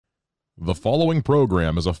The following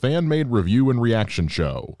program is a fan-made review and reaction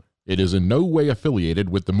show. It is in no way affiliated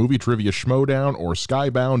with the movie trivia Schmoedown or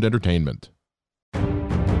Skybound Entertainment.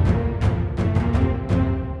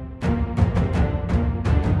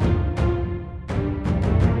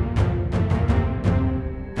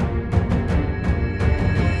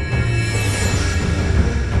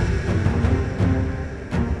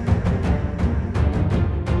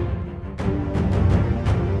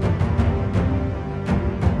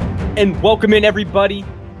 And welcome in, everybody.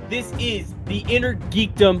 This is the Inner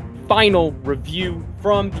Geekdom final review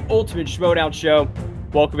from the Ultimate Schmoedown show.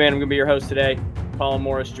 Welcome in. I'm going to be your host today. Colin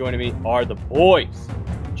Morris. Joining me are the boys,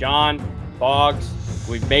 John, Boggs.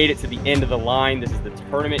 We've made it to the end of the line. This is the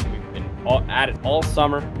tournament. We've been at it all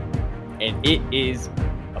summer, and it is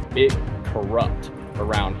a bit corrupt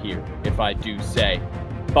around here, if I do say.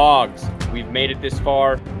 Boggs, we've made it this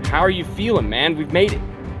far. How are you feeling, man? We've made it.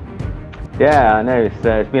 Yeah, I know,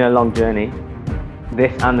 it's been a long journey.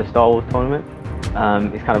 This and the Star Wars tournament,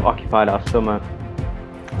 it's kind of occupied our summer.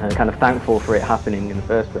 Kind of thankful for it happening in the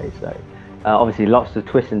first place. So obviously lots of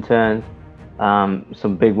twists and turns,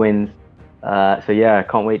 some big wins. So yeah, I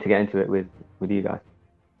can't wait to get into it with you guys.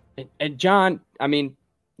 And John, I mean,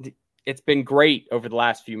 it's been great over the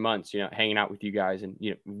last few months, hanging out with you guys and,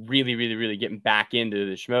 really getting back into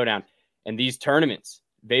the Schmoedown. And these tournaments,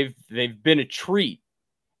 they've been a treat.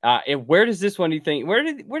 And where does this one, do you think,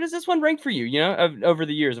 where does this one rank for you, over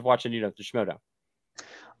the years of watching, the Schmoedown?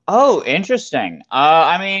 Oh, interesting.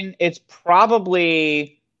 I mean, it's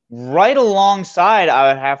probably right alongside, I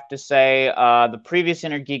would have to say, the previous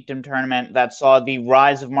Inner Geekdom tournament that saw the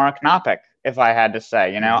rise of Mark Knopik, if I had to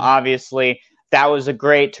say. Obviously, that was a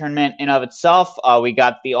great tournament in of itself. We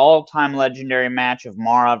got the all-time legendary match of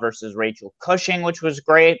Mara versus Rachel Cushing, which was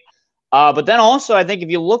great. But then also, I think if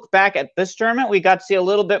you look back at this tournament, we got to see a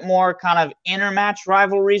little bit more kind of intermatch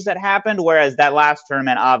rivalries that happened, whereas that last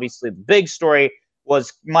tournament, obviously, the big story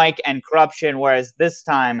was Mike and corruption, whereas this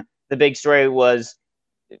time, the big story was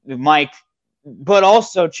Mike, but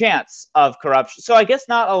also chance of corruption. So I guess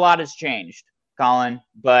not a lot has changed, Colin,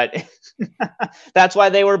 but that's why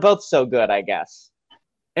they were both so good, I guess.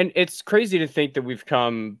 And it's crazy to think that we've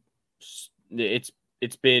come, it's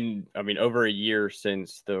been, over a year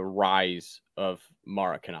since the rise of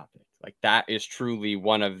Mara Knopik. Like, that is truly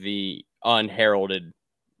one of the unheralded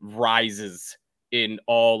rises in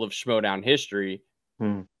all of Schmoedown history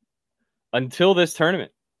until this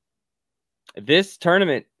tournament. This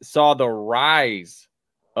tournament saw the rise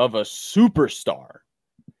of a superstar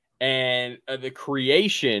and the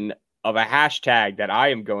creation of a hashtag that I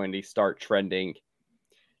am going to start trending,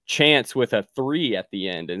 chance with a 3 at the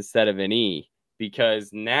end instead of an E. Because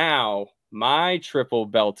now my triple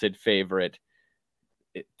belted favorite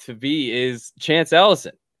to be is Chance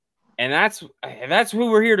Ellison. And that's who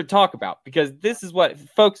we're here to talk about, because this is what,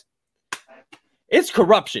 folks, it's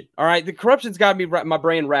corruption. All right. The corruption's got me, my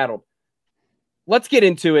brain rattled. Let's get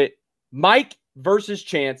into it. Mike versus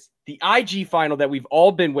Chance, the IG final that we've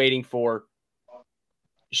all been waiting for.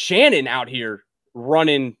 Shannon out here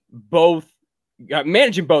running both,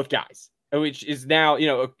 managing both guys, which is now,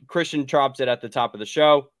 Christian drops it at the top of the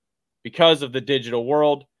show. Because of the digital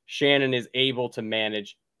world, Shannon is able to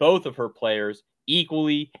manage both of her players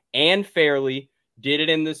equally and fairly. Did it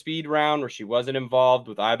in the speed round where she wasn't involved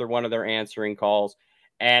with either one of their answering calls.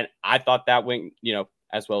 And I thought that went,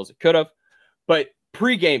 as well as it could have. But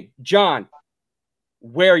pregame, John,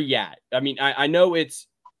 where are you at? I know it's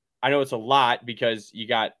a lot, because you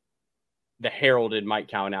got the heralded Mike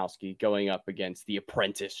Kalinowski going up against the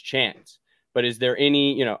apprentice Chance. But is there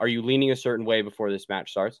any, are you leaning a certain way before this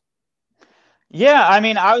match starts? Yeah,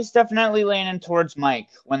 I was definitely leaning towards Mike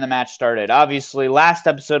when the match started. Obviously, last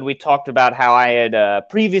episode we talked about how I had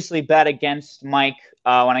previously bet against Mike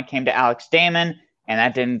when it came to Alex Damon, and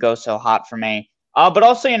that didn't go so hot for me. But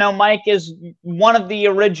also, Mike is one of the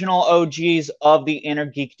original OGs of the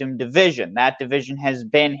Inner Geekdom division. That division has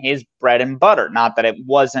been his bread and butter. Not that it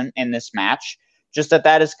wasn't in this match, just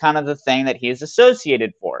that is kind of the thing that he is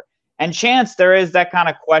associated for. And Chance, there is that kind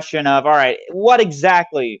of question of, all right, what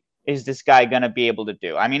exactly is this guy going to be able to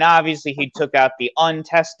do? Obviously, he took out the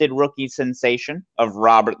untested rookie sensation of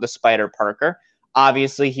Robert the Spider Parker.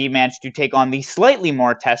 Obviously, he managed to take on the slightly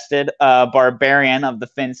more tested Barbarian of the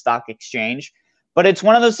Finn Stock Exchange. But it's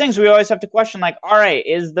one of those things we always have to question, like, all right,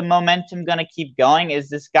 is the momentum going to keep going? Is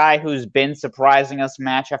this guy who's been surprising us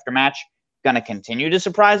match after match going to continue to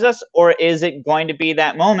surprise us? Or is it going to be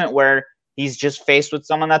that moment where he's just faced with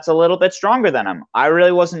someone that's a little bit stronger than him? I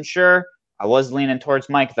really wasn't sure. I was leaning towards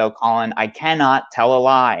Mike, though, Colin. I cannot tell a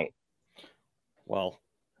lie. Well,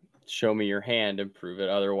 show me your hand and prove it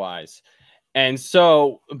otherwise. And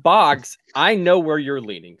so, Boggs, I know where you're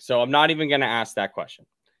leaning, so I'm not even going to ask that question.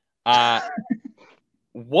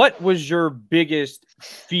 What was your biggest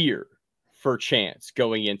fear for Chance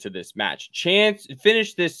going into this match? Chance,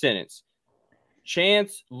 finish this sentence.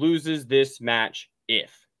 Chance loses this match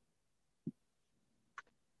if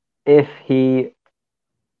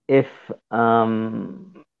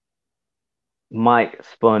Mike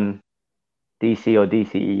spun DC or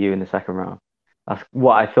DCEU in the second round. That's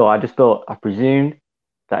what I thought. I presumed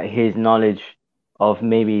that his knowledge of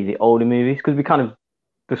maybe the older movies, because we kind of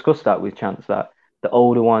discussed that with Chance, that the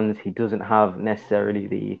older ones, he doesn't have necessarily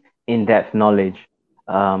the in-depth knowledge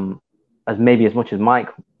as much as Mike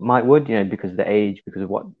would, because of the age, because of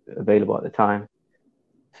what available at the time.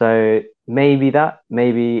 So maybe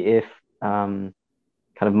if kind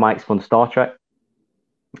of Mike spun Star Trek,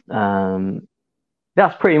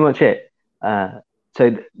 that's pretty much it.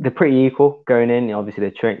 So they're pretty equal going in. Obviously,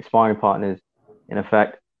 they're sparring partners in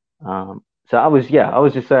effect. So I was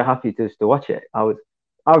just so happy to watch it.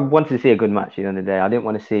 I wanted to see a good match at the end of the day. I didn't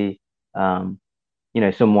want to see,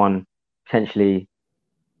 someone potentially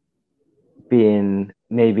being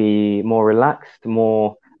maybe more relaxed,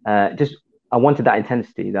 more just. I wanted that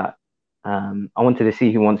intensity. That I wanted to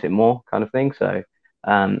see who wants it more, kind of thing. So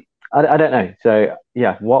I don't know. So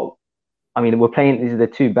yeah, we're playing. These are the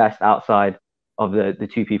two best outside of the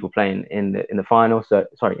two people playing in the final. So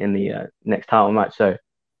sorry, in the next title match. So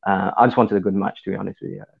I just wanted a good match, to be honest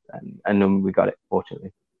with you, and then we got it,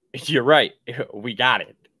 fortunately. You're right, we got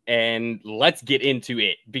it, and let's get into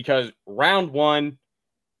it, because round one,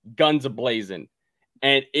 guns a-blazing,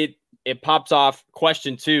 and it pops off.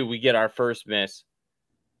 Question 2, we get our first miss.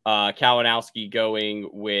 Kalinowski going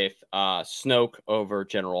with Snoke over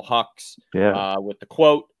General Hux, with the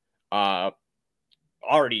quote,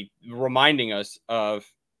 already reminding us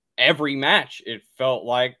of every match it felt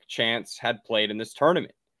like Chance had played in this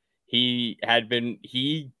tournament. He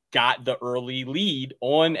got the early lead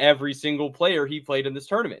on every single player he played in this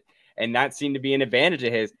tournament, and that seemed to be an advantage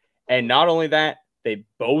of his. And not only that, they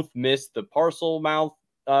both missed the parcel mouth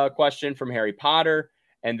question from Harry Potter.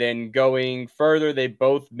 And then going further, they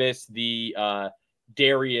both missed the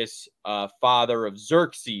Darius, father of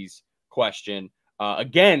Xerxes question,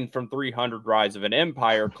 again from 300 Rise of an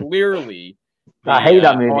Empire. Clearly, I hate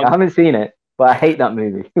that movie. I haven't seen it, but I hate that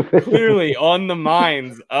movie. Clearly on the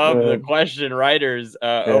minds of the question writers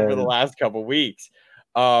over the last couple weeks,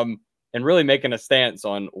 and really making a stance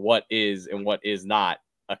on what is and what is not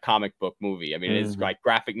a comic book movie. I mean, it's like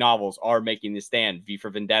graphic novels are making the stand. V for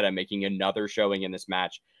Vendetta making another showing in this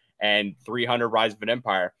match, and 300 Rise of an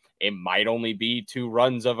Empire. It might only be 2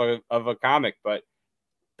 runs of a comic, but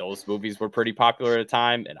those movies were pretty popular at the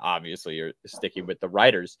time, and obviously you're sticking with the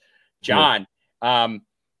writers. John,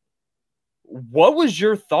 what was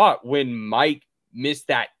your thought when Mike missed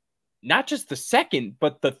that, not just the second,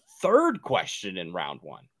 but the third question in round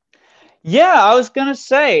one? Yeah, I was going to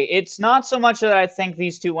say, it's not so much that I think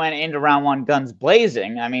these two went into round one guns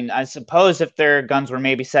blazing. I mean, I suppose if their guns were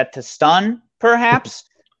maybe set to stun, perhaps,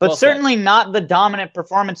 but well, certainly not the dominant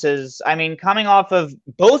performances. I mean, coming off of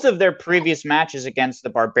both of their previous matches against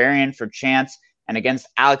the Barbarian for Chance and against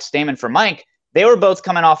Alex Damon for Mike, they were both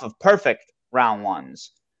coming off of perfect round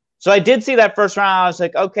ones. So I did see that first round. I was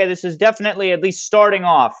like, okay, this is definitely at least starting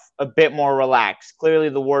off a bit more relaxed. Clearly,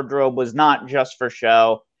 the wardrobe was not just for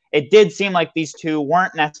show. It did seem like these two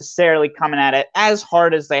weren't necessarily coming at it as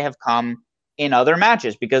hard as they have come in other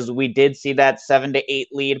matches, because we did see that 7-8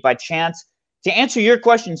 lead by Chance. To answer your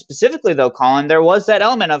question specifically, though, Colin, there was that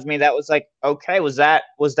element of me that was like, okay, was that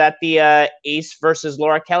the Ace versus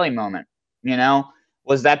Laura Kelly moment? You know,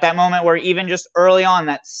 was that moment where even just early on,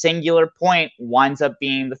 that singular point winds up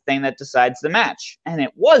being the thing that decides the match? And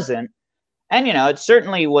it wasn't. And, you know, it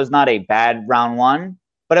certainly was not a bad round one.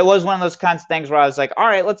 But it was one of those kinds of things where I was like, all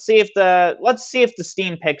right, let's see if the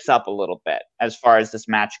steam picks up a little bit as far as this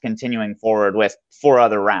match continuing forward with 4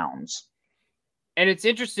 other rounds. And it's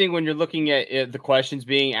interesting when you're looking at the questions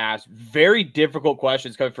being asked, very difficult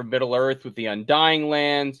questions coming from Middle Earth with the Undying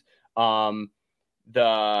Lands.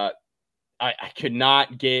 I could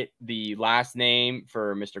not get the last name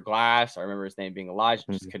for Mr. Glass. I remember his name being Elijah.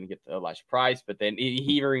 Just couldn't get the Elijah Price. But then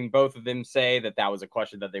hearing both of them say that was a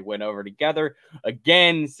question that they went over together.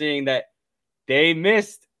 Again, seeing that they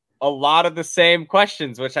missed a lot of the same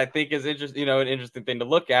questions, which I think is interesting. You know, an interesting thing to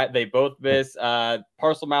look at. They both miss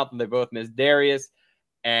Parcelmouth and they both miss Darius,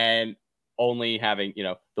 and only having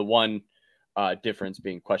the one difference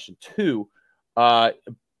being question 2.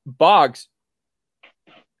 Boggs,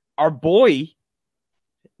 our boy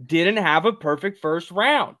didn't have a perfect first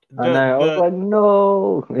round. I know. I was like,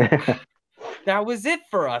 no. that was it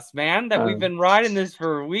for us, man. That we've been riding this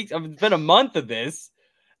for weeks. It's been a month of this.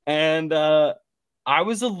 And I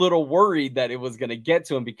was a little worried that it was going to get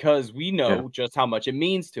to him because we know just how much it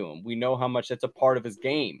means to him. We know how much that's a part of his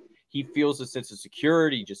game. He feels a sense of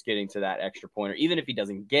security just getting to that extra pointer, even if he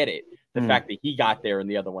doesn't get it. The fact that he got there and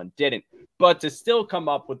the other one didn't. But to still come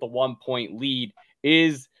up with the 1-point lead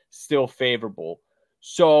is still favorable.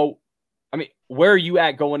 So, I mean, where are you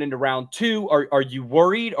at going into round 2? Are you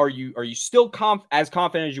worried? Are you still as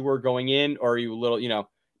confident as you were going in? Or are you a little,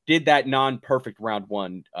 did that non-perfect round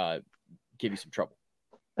 1 give you some trouble?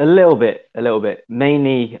 A little bit.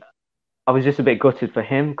 Mainly, I was just a bit gutted for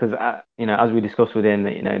him because, as we discussed with him,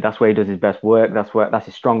 that's where he does his best work. That's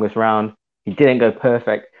his strongest round. He didn't go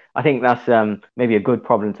perfect. I think that's maybe a good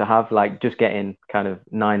problem to have, like just getting kind of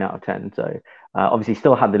 9 out of 10. So obviously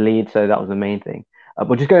still had the lead, so that was the main thing.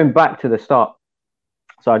 But just going back to the start,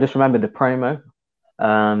 so I just remembered the promo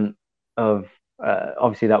of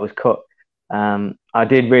obviously that was cut. I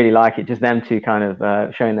did really like it, just them two kind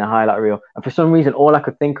of showing their highlight reel. And for some reason, all I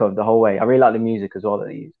could think of the whole way, I really like the music as well that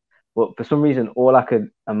they used. But for some reason, all I could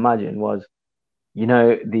imagine was,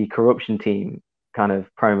 the corruption team kind of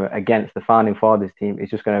promo against the Founding Fathers team is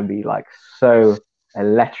just going to be like so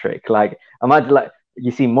electric. Like imagine like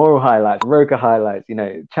you see Moral highlights, Rocha highlights,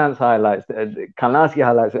 Chance highlights, Kanowski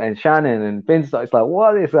highlights, and Shannon and Vince. It's like,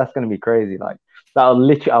 what is that's going to be crazy. Like I will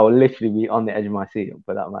literally be on the edge of my seat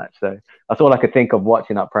for that match. So that's all I could think of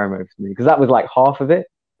watching that promo for me, because that was like half of it.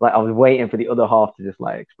 Like I was waiting for the other half to just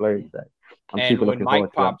like explode. So I'm super looking forward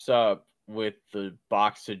to that. Mike pops up with the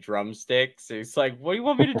box of drumsticks, it's like, what do you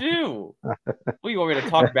want me to do? What, you want me to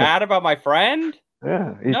talk bad about my friend?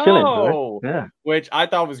 Yeah, he's chilling, bro. Yeah. Which I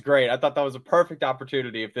thought was great. I thought that was a perfect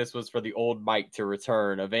opportunity if this was for the old Mike to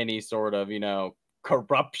return of any sort of,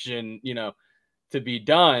 corruption, to be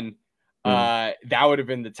done. That would have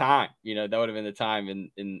been the time, that would have been the time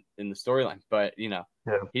in the storyline. But,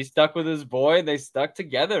 he stuck with his boy. They stuck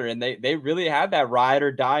together, and they really had that ride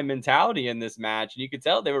or die mentality in this match. And you could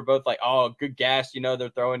tell they were both like, oh, good guess. They're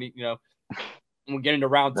throwing, we'll get into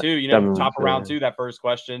round 2, top of round 2, that first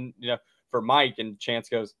question, for Mike, and Chance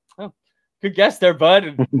goes, oh, good guess there, bud.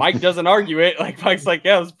 And Mike doesn't argue it. Like Mike's like,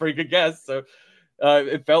 yeah, it was a pretty good guess. So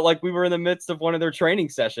it felt like we were in the midst of one of their training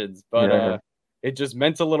sessions, but it just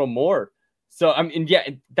meant a little more. So I mean, yeah,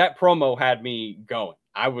 that promo had me going.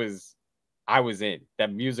 I was in.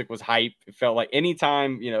 That music was hype. It felt like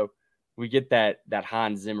anytime, we get that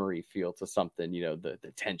Hans Zimmer-y feel to something,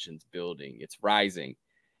 the tension's building, it's rising.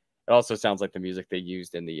 It also sounds like the music they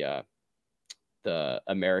used in the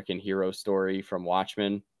American Hero story from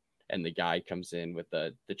Watchmen, and the guy comes in with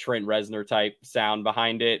the Trent Reznor type sound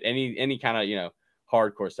behind it. Any kind of,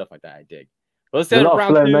 hardcore stuff like that, I dig. Let's a lot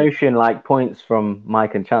of slow motion, like points from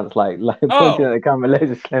Mike and Chance, like pointing at the camera, loads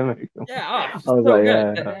of slow motion. Yeah, I was so like,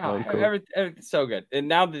 good. Cool. Everything's so good. And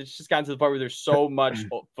now it's just gotten to the point where there's so much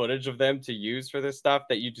footage of them to use for this stuff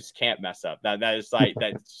that you just can't mess up. That is like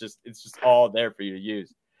it's just all there for you to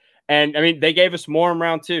use. And I mean, they gave us more in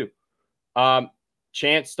round 2.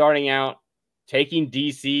 Chance starting out, taking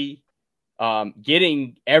DC,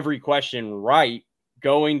 getting every question right,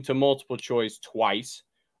 going to multiple choice twice.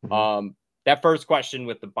 That first question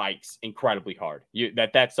with the bikes, incredibly hard.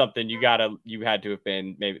 That's something you had to have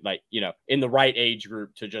been maybe like, in the right age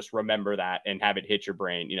group to just remember that and have it hit your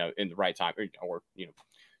brain, in the right time or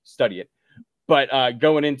study it. But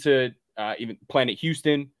going into even Planet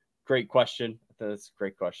Houston, great question. That's a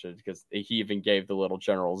great question because he even gave the little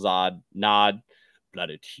General Zod nod.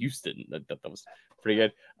 Planet Houston. That was pretty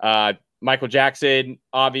good. Michael Jackson,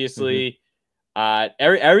 obviously.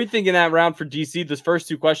 Everything in that round for DC, those first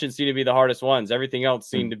 2 questions seem to be the hardest ones. Everything else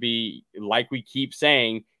seemed to be, like we keep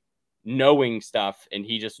saying, knowing stuff, and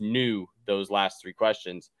he just knew those last 3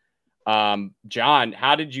 questions. John,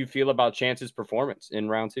 how did you feel about Chance's performance in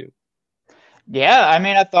round 2? Yeah, I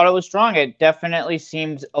mean, I thought it was strong. It definitely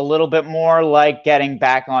seemed a little bit more like getting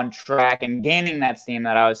back on track and gaining that steam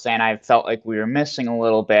that I was saying I felt like we were missing a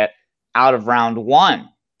little bit out of round 1.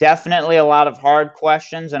 Definitely a lot of hard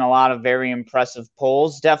questions and a lot of very impressive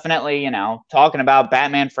polls. Definitely, talking about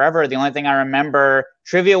Batman Forever, the only thing I remember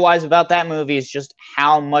trivia-wise about that movie is just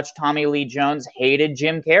how much Tommy Lee Jones hated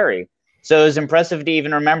Jim Carrey. So it was impressive to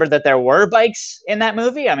even remember that there were bikes in that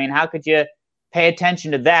movie. I mean, how could you pay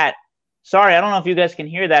attention to that? Sorry, I don't know if you guys can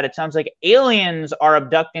hear that. It sounds like aliens are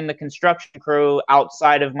abducting the construction crew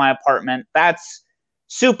outside of my apartment. That's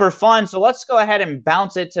super fun. So let's go ahead and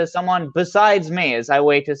bounce it to someone besides me as I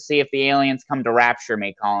wait to see if the aliens come to rapture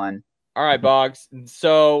me, Colin. All right, Boggs.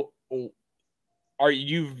 So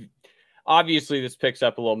obviously this picks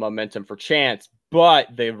up a little momentum for Chance,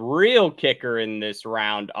 But the real kicker in this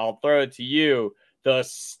round, I'll throw it to you, the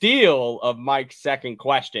steal of Mike's second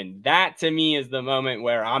question. That to me is the moment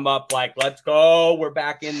where I'm up like, let's go. We're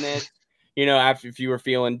back in this. After if you were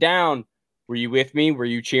feeling down, were you with me? Were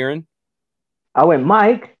you cheering? I went,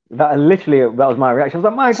 Mike. That was my reaction. I was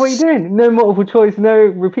like, Mike, what are you doing? No multiple choice, no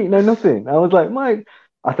repeat, no nothing. I was like, Mike.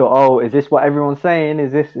 I thought, oh, is this what everyone's saying?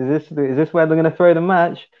 Is this where they're going to throw the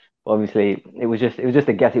match? But obviously, it was just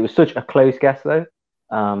a guess. It was such a close guess, though.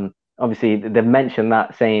 Obviously, they mentioned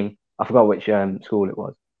that same. I forgot which school it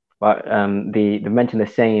was, but they mentioned the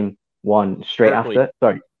same one straight Berkeley. after.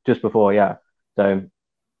 Sorry, just before, yeah. So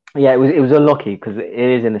yeah, it was unlucky because it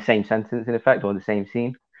is in the same sentence in effect or the same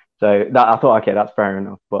scene. So that I thought, okay, that's fair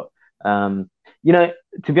enough. But to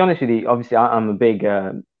be honest with you, obviously I'm a big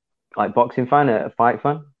like boxing fan, a fight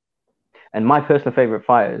fan, and my personal favorite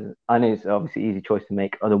fighters, I know it's obviously easy choice to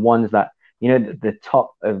make, are the ones that the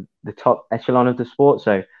top echelon of the sport.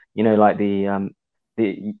 So like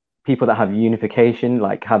the people that have unification,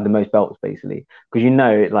 like have the most belts basically,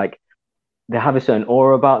 because like they have a certain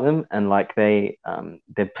aura about them, and like they've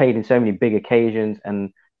played in so many big occasions,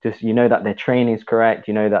 and just that their training is correct,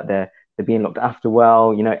 that they're being looked after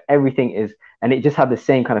well, everything is, and it just had the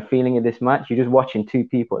same kind of feeling in this match. You're just watching two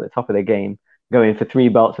people at the top of their game going for 3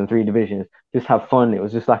 belts and 3 divisions, just have fun. It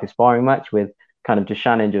was just like a sparring match with kind of just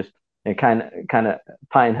Shannon just kind of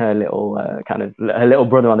patting her little her little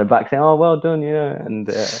brother on the back, saying, "Oh, well done," and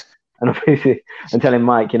obviously and telling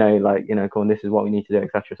Mike, come on, this is what we need to do,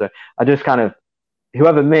 etc. So I just kind of,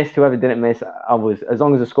 whoever didn't miss, I was, as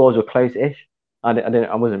long as the scores were close-ish,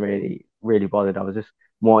 I wasn't really bothered. I was just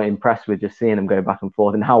more impressed with just seeing them go back and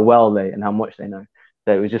forth and how well and how much they know.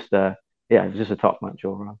 So it was just it was just a top match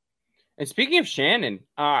all around. And speaking of Shannon,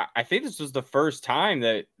 I think this was the first time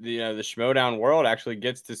that the Schmoedown world actually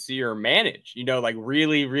gets to see her manage. Like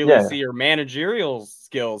really see her managerial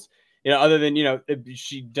skills. Other than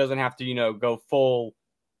she doesn't have to go full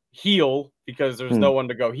heel because there's no one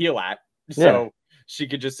to go heel at. So she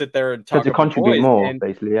could just sit there and talk to contribute more,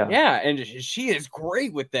 basically. Yeah, and she is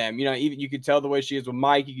great with them. Even you could tell the way she is with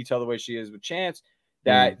Mike. You could tell the way she is with Chance.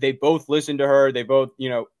 That they both listen to her. They both,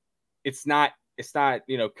 it's not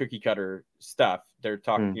cookie cutter stuff. They're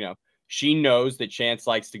talking, she knows that Chance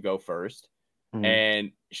likes to go first,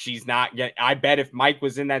 and she's not getting. I bet if Mike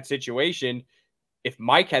was in that situation, if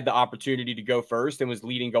Mike had the opportunity to go first and was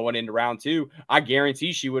leading going into round 2, I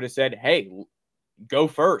guarantee she would have said, "Hey, go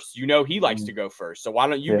first. He likes to go first, so why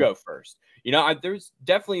don't you go first?" There's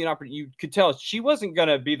definitely an opportunity. You could tell she wasn't going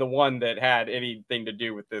to be the one that had anything to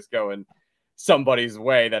do with this going somebody's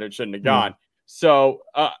way that it shouldn't have gone. So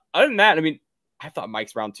other than that, I thought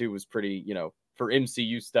Mike's round 2 was pretty, for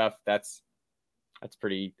MCU stuff. That's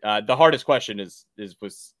pretty. The hardest question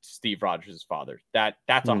was Steve Rogers' father.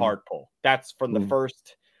 That's a hard pull. That's from the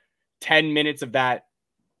first 10 minutes of that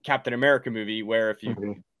Captain America movie, where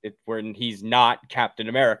when he's not Captain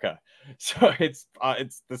America. So it's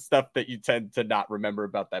the stuff that you tend to not remember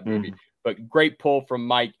about that movie. But great pull from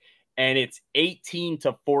Mike, and it's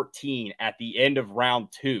 18-14 at the end of round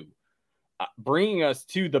 2, bringing us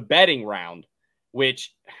to the betting round,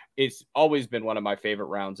 which is always been one of my favorite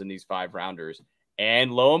rounds in these 5 rounders.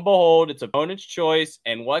 And lo and behold, it's opponent's choice.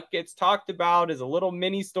 And what gets talked about is a little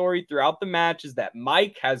mini story throughout the match is that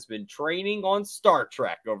Mike has been training on Star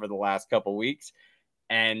Trek over the last couple weeks.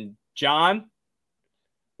 And John,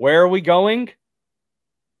 where are we going?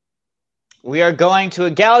 We are going to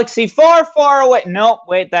a galaxy far, far away. Nope,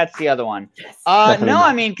 wait, that's the other one. Yes.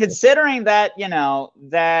 No, considering that,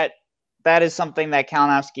 that is something that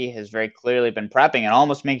Kalinowski has very clearly been prepping. It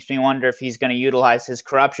almost makes me wonder if he's going to utilize his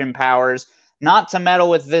corruption powers, not to meddle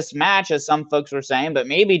with this match, as some folks were saying, but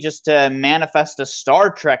maybe just to manifest a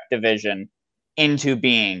Star Trek division into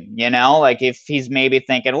being, like if he's maybe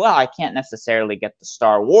thinking, well, I can't necessarily get the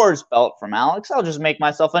Star Wars belt from Alex, I'll just make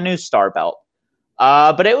myself a new Star belt.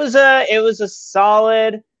 But it was a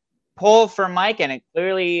solid pull for Mike, and it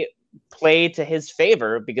clearly played to his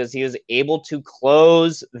favor because he was able to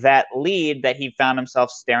close that lead that he found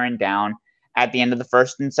himself staring down at the end of the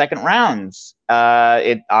first and second rounds.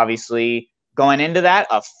 It obviously, going into that,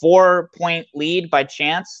 a 4-point lead by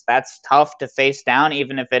Chance, that's tough to face down,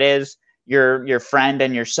 even if it is your friend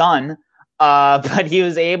and your son. But he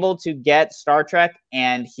was able to get Star Trek,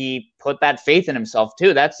 and he put that faith in himself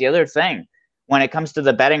too. That's the other thing. When it comes to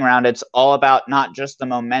the betting round, it's all about not just the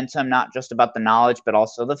momentum, not just about the knowledge, but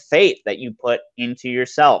also the faith that you put into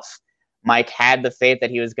yourself. Mike had the faith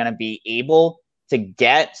that he was going to be able to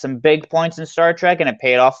get some big points in Star Trek, and it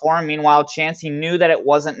paid off for him. Meanwhile, Chance, he knew that it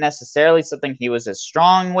wasn't necessarily something he was as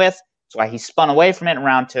strong with. That's why he spun away from it in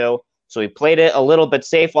round 2. So he played it a little bit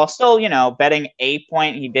safe while still, betting a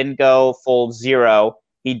point. He didn't go full 0.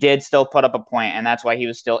 He did still put up a point, and that's why he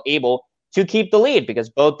was still able to keep the lead, because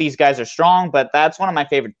both these guys are strong. But that's one of my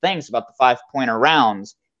favorite things about the 5-pointer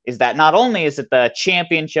rounds, is that not only is it the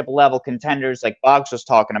championship level contenders like Boggs was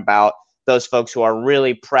talking about, those folks who are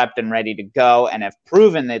really prepped and ready to go and have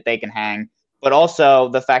proven that they can hang, but also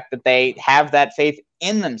the fact that they have that faith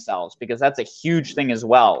in themselves, because that's a huge thing as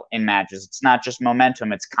well in matches. It's not just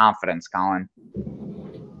momentum, it's confidence, Colin.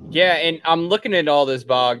 Yeah, and I'm looking at all this,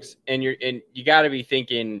 Boggs, and you got to be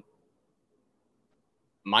thinking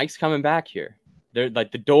Mike's coming back here. They're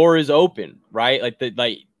like, the door is open, right? Like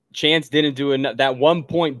Chance didn't do enough. That 1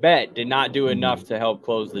 point bet did not do enough to help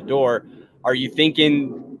close the door. Are you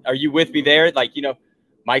with me there? Like,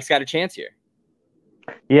 Mike's got a chance here.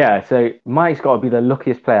 Yeah, so Mike's got to be the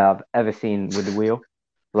luckiest player I've ever seen with the wheel.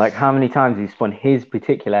 Like, how many times he's spun his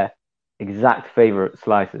particular exact favorite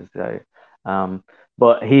slices. So,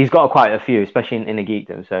 but he's got quite a few, especially in a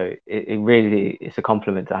geekdom. So it's a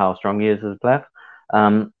compliment to how strong he is as a player.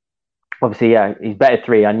 Obviously, yeah, he's betted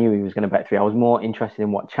 3. I knew he was going to bet 3. I was more interested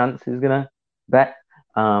in what Chance is going to bet.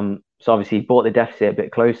 So obviously he brought the deficit a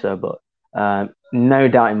bit closer, but no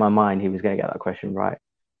doubt in my mind he was going to get that question right.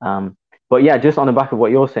 But yeah, just on the back of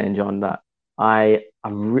what you're saying, John, that I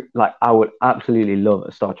would absolutely love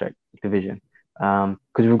a Star Trek division, because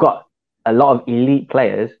we've got a lot of elite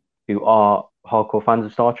players who are hardcore fans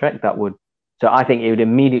of Star Trek so I think it would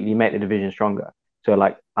immediately make the division stronger. So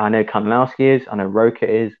like, I know Kanlowski is, I know Rocha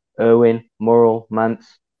is, Irwin, Morrill,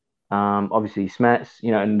 Mance, obviously Smets,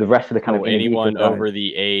 and the rest of the kind of anyone over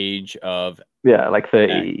the age of like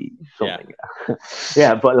 30 something.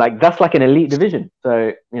 Yeah, but like that's like an elite division.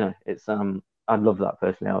 So it's I'd love that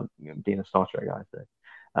personally. Being a Star Trek guy. So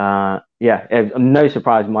no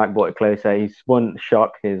surprise Mike brought it closer. He spun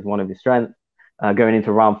shock is one of his strengths. Going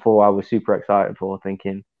into round 4, I was super excited for,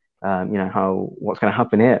 thinking what's going to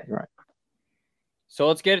happen here, right? So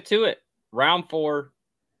let's get to it. Round 4.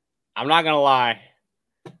 I'm not gonna lie.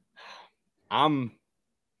 I'm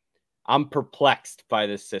perplexed by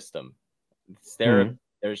this system.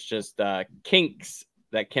 There's just kinks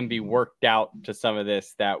that can be worked out to some of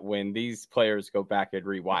this, that when these players go back and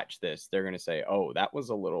rewatch this, they're gonna say, "Oh, that was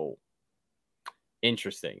a little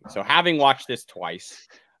interesting." So having watched this twice,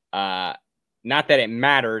 not that it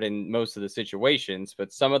mattered in most of the situations,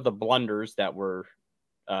 but some of the blunders that were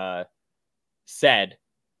said,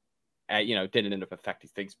 didn't end up affecting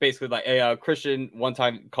things. Basically, like Christian one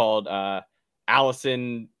time called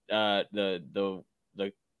Allison, the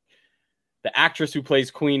actress who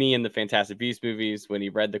plays Queenie in the Fantastic Beasts movies. When he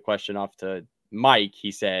read the question off to Mike,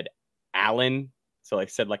 he said Alan, so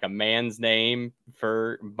said like a man's name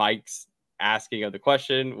for Mike's asking of the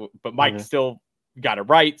question, but Mike still got it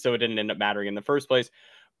right, so it didn't end up mattering in the first place.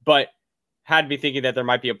 But had me thinking that there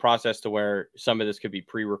might be a process to where some of this could be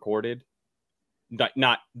pre-recorded,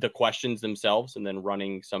 not the questions themselves, and then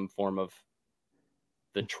running some form of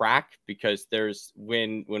the track, because there's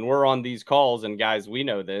when we're on these calls, and guys, we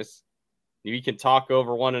know this, you can talk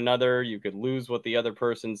over one another, you could lose what the other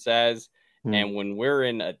person says, and when we're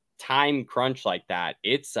in a time crunch like that,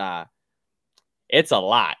 it's a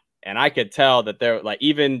lot. And I could tell that they're like,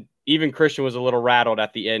 even Christian was a little rattled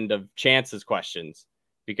at the end of Chance's questions,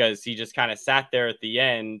 because he just kind of sat there at the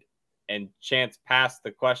end, and Chance passed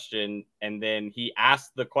the question, and then he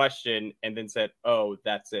asked the question and then said, "Oh,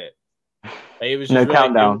 that's it." It was just no really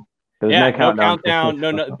countdown. No countdown.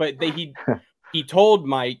 No. But he told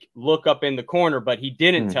Mike, look up in the corner, but he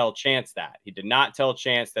didn't tell Chance that. He did not tell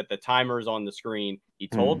Chance that the timer is on the screen. He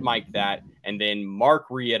told Mike that, and then Mark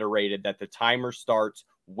reiterated that the timer starts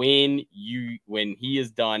when he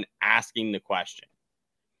is done asking the question.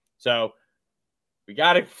 So we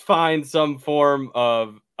got to find some form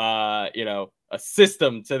of a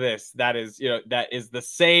system to this that is the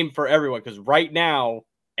same for everyone, because right now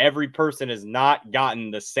every person has not gotten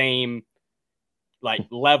the same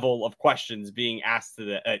level of questions being asked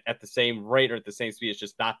at the same rate or at the same speed. It's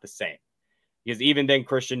just not the same, because even then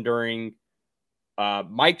Christian during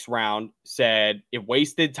Mike's round said it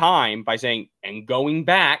wasted time by saying and going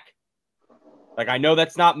back. Like, I know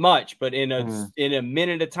that's not much, but in a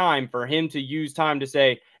minute of time, for him to use time to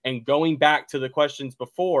say and going back to the questions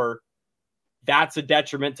before, that's a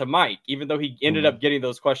detriment to Mike. Even though he ended up getting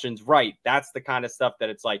those questions right, that's the kind of stuff that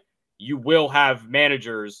it's like, you will have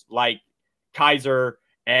managers like Kaiser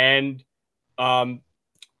and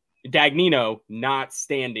Dagnino not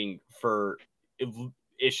standing for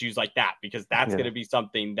issues like that, because that's going to be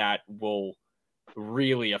something that will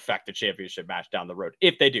really affect the championship match down the road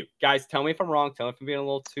if they do. Guys, tell me if I'm wrong. Tell me if I'm being a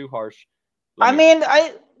little too harsh.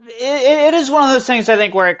 it is one of those things, I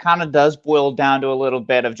think, where it kind of does boil down to a little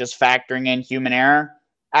bit of just factoring in human error.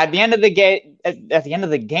 At the end of the game, at the end of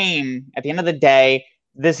the game, at the end of the day,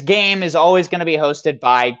 this game is always going to be hosted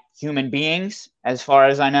by human beings, as far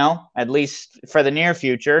as I know, at least for the near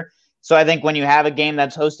future. So I think when you have a game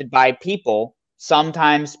that's hosted by people,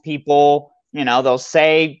 sometimes people,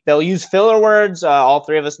 they'll use filler words. All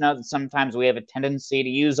three of us know that sometimes we have a tendency to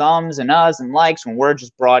use ums and uhs and likes when we're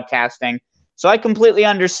just broadcasting. So I completely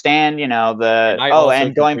understand,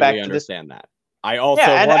 and going back to this. That. I also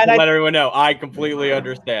want to let everyone know I completely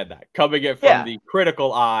understand that. Coming in from the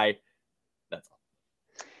critical eye, that's all.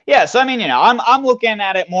 Yeah, so I mean, I'm looking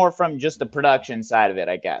at it more from just the production side of it,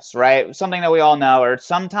 I guess, right? Something that we all know, or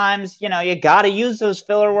sometimes, you got to use those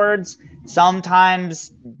filler words.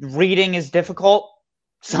 Sometimes reading is difficult.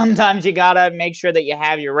 Sometimes you got to make sure that you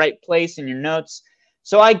have your right place in your notes.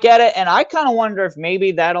 So I get it, and I kind of wonder if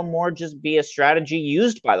maybe that'll more just be a strategy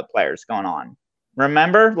used by the players going on.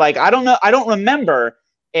 Remember? Like, I don't know. I don't remember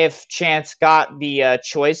if Chance got the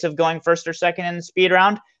choice of going first or second in the speed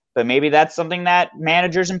round, but maybe that's something that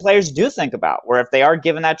managers and players do think about, where if they are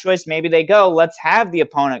given that choice, maybe they go, let's have the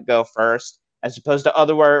opponent go first, as opposed to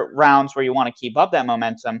other rounds where you want to keep up that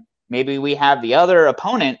momentum. Maybe we have the other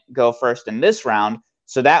opponent go first in this round,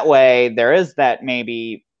 so that way there is that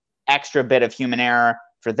maybe extra bit of human error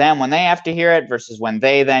for them when they have to hear it versus when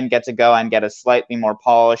they then get to go and get a slightly more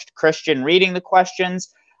polished Christian reading the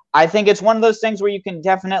questions. I think it's one of those things where you can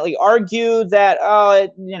definitely argue that,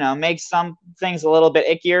 it makes some things a little bit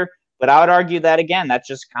ickier. But I would argue that, again, that's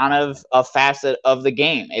just kind of a facet of the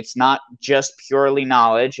game. It's not just purely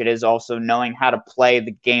knowledge. It is also knowing how to play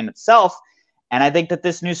the game itself. And I think that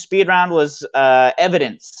this new speed round was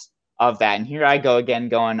evidence of that. And here I go again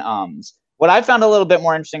going ums. What I found a little bit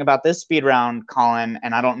more interesting about this speed round, Colin,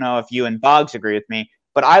 and I don't know if you and Boggs agree with me,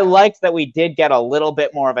 but I liked that we did get a little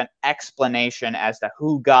bit more of an explanation as to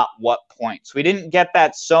who got what points. We didn't get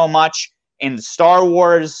that so much in the Star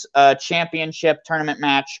Wars championship tournament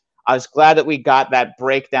match. I was glad that we got that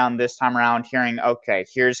breakdown this time around, hearing, okay,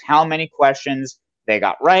 here's how many questions they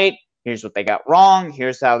got right. Here's what they got wrong.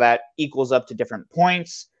 Here's how that equals up to different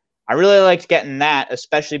points. I really liked getting that,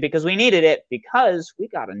 especially because we needed it, because we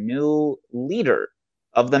got a new leader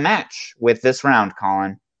of the match with this round,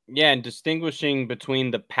 Colin. Yeah, and distinguishing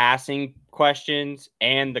between the passing questions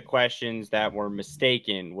and the questions that were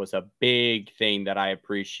mistaken was a big thing that I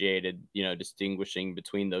appreciated, distinguishing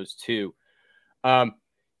between those two.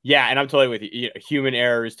 Yeah, and I'm totally with you. Human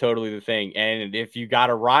error is totally the thing. And if you got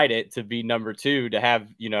to ride it to be number two, to have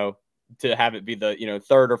it be the,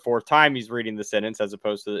 third or fourth time he's reading the sentence as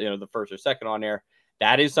opposed to, the first or second on air,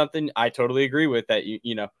 that is something I totally agree with, that,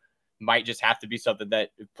 might just have to be something that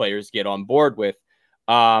players get on board with.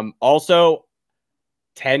 Also,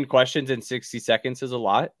 10 questions in 60 seconds is a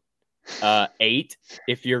lot. 8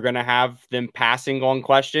 if you're going to have them passing on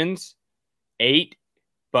questions. 8,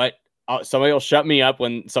 but somebody will shut me up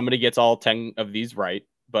when somebody gets all 10 of these right.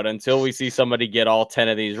 But until we see somebody get all 10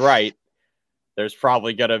 of these right, there's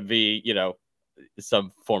probably going to be,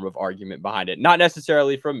 some form of argument behind it. Not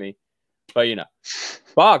necessarily from me, but,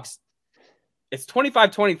 Boggs, it's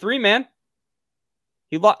 25-23, man.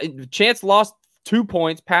 Chance lost 2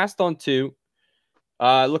 points, passed on 2.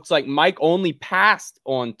 Looks like Mike only passed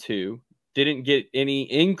on 2, didn't get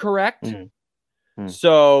any incorrect.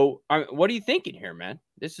 So, what are you thinking here, man?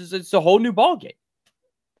 It's a whole new ball game.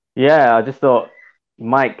 Yeah, I just thought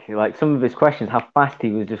Mike, like some of his questions, how fast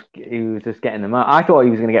he was just getting them out. I thought he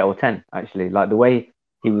was going to get all 10, actually. Like the way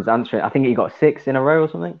he was answering, I think he got 6 in a row or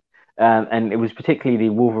something. And it was particularly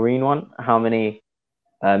the Wolverine one. How many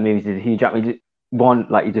movies did Hugh Jackman? One,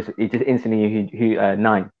 like he just instantly knew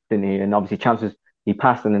 9, didn't he? And obviously chances he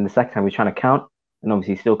passed, and then the second time he was trying to count, and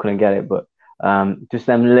obviously he still couldn't get it. But just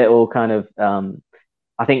them little kind of,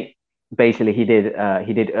 I think basically he did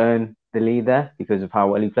earn the lead there because of how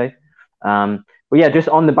well he played. But yeah, just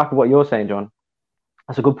on the back of what you're saying, John,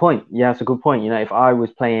 that's a good point. Yeah, that's a good point. If I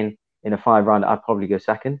was playing in a 5-round, I'd probably go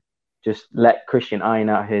second. Just let Christian iron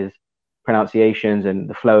out his pronunciations and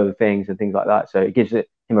the flow of things and things like that. So it gives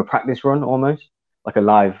him a practice run almost, like a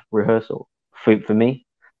live rehearsal for me.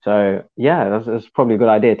 So yeah, that's probably a good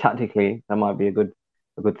idea. Tactically, that might be a good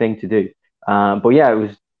thing to do. But yeah, it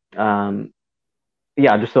was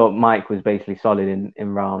I just thought Mike was basically solid in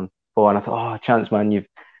round 4, and I thought, Chance, man,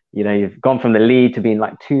 you've gone from the lead to being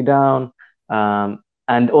like 2 down,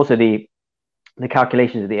 and also the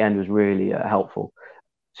calculations at the end was really helpful.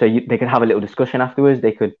 So they could have a little discussion afterwards.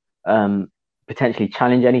 They could potentially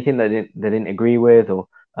challenge anything that they didn't agree with, or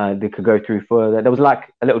they could go through further. There was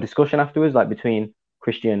like a little discussion afterwards, like between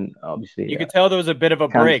Christian, obviously. You could tell there was a bit of a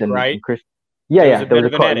break, right? Yeah, There yeah, was a there bit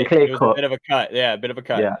was of a an cut. It was a edit. clear It was a cut. bit of a cut. Yeah, a bit of a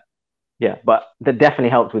cut. Yeah, yeah, but that definitely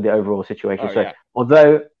helped with the overall situation. Oh, So yeah.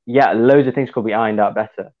 although, yeah, loads of things could be ironed out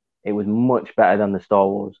better, it was much better than the Star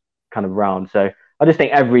Wars kind of round. So I just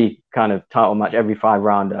think every kind of title match, every 5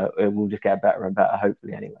 rounder, it will just get better and better,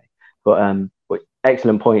 hopefully anyway. But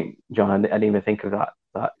excellent point, John. I didn't even think of that.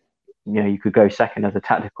 That you could go second as a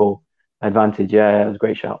tactical advantage. Yeah, it was a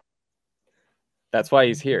great shout. That's why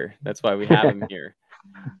he's here. That's why we have him here.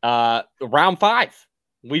 Round 5.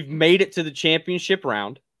 We've made it to the championship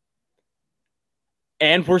round.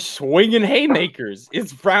 And we're swinging haymakers.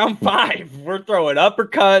 It's round 5. We're throwing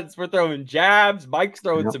uppercuts. We're throwing jabs. Mike's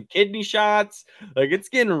throwing some kidney shots. Like, it's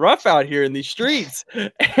getting rough out here in these streets.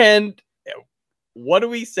 And what do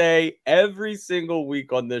we say every single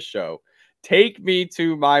week on this show? Take me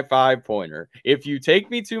to my 5-pointer. If you take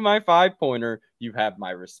me to my 5-pointer, you have my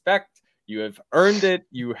respect. You have earned it.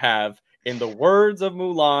 You have, in the words of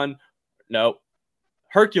Mulan, no,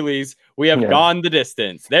 Hercules, we have gone the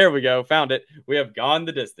distance. There we go. Found it. We have gone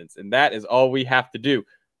the distance. And that is all we have to do.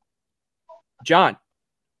 John,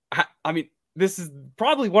 I mean, this is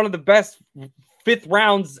probably one of the best 5th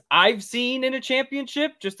rounds I've seen in a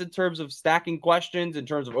championship, just in terms of stacking questions, in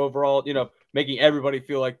terms of overall, making everybody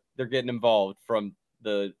feel like they're getting involved, from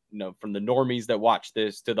the normies that watch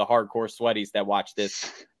this to the hardcore sweaties that watch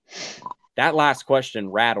this. That last question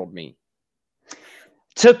rattled me.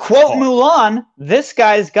 To quote Mulan, this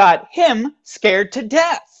guy's got him scared to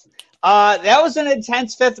death. That was an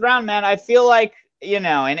intense 5th round, man. I feel like, in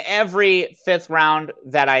every 5th round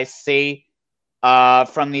that I see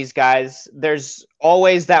from these guys, there's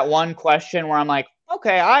always that one question where I'm like,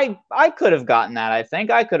 okay, I could have gotten that. I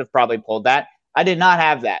think I could have probably pulled that. I did not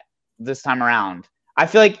have that this time around. I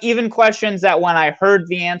feel like even questions that when I heard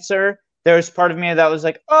the answer, there was part of me that was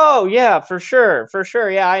like, oh, yeah, for sure.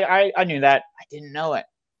 Yeah, I knew that. I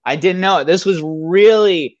didn't know it. This was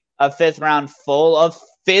really a 5th round full of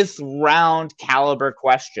 5th round caliber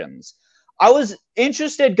questions. I was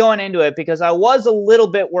interested going into it because I was a little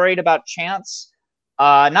bit worried about Chance.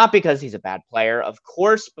 Not because he's a bad player, of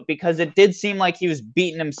course, but because it did seem like he was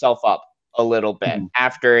beating himself up a little bit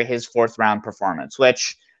after his 4th round performance,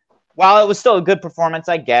 which, while it was still a good performance,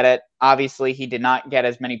 I get it. Obviously, he did not get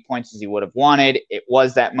as many points as he would have wanted. It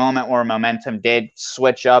was that moment where momentum did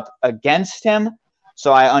switch up against him,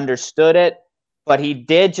 so I understood it. But he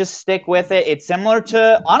did just stick with it. It's similar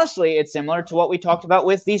to what we talked about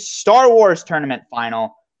with the Star Wars tournament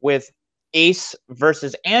final with Ace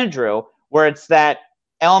versus Andrew, where it's that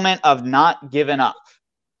element of not giving up.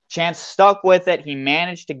 Chance stuck with it. He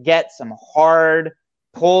managed to get some hard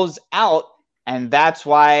pulls out, and that's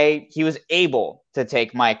why he was able to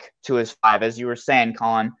take Mike to his 5, as you were saying,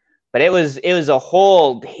 Colin. But it was a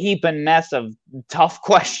whole heap and mess of tough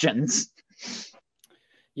questions.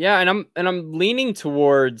 Yeah, and I'm leaning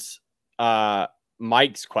towards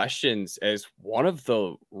Mike's questions as one of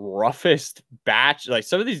the roughest batch. Like,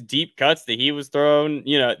 some of these deep cuts that he was throwing,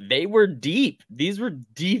 they were deep. These were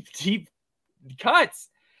deep cuts.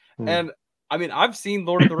 And I mean, I've seen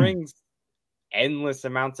Lord of the Rings endless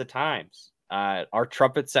amounts of times. Our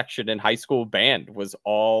trumpet section in high school band was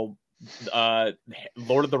all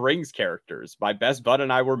Lord of the Rings characters. My best bud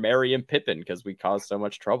and I were Merry and Pippin because we caused so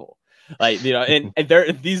much trouble. Like, and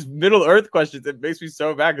there, these Middle Earth questions, it makes me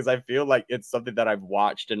so mad because I feel like it's something that I've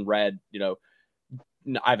watched and read. I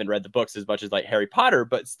haven't read the books as much as like Harry Potter,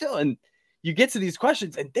 but still, and you get to these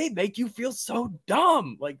questions and they make you feel so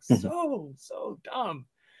dumb, like so dumb.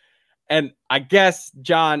 And I guess,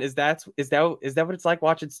 John, is that what it's like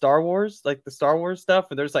watching Star Wars, like the Star Wars stuff,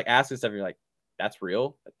 and they're just like asking stuff, and you're like, that's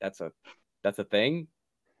real, that's a thing.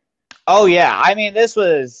 Oh yeah, I mean, this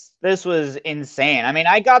was insane. I mean,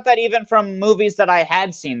 I got that even from movies that I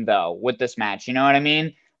had seen though with this match. You know what I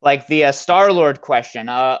mean? Like the Star-Lord question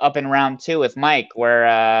up in round 2 with Mike, where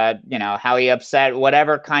how he upset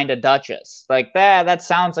whatever kind of Duchess. Like that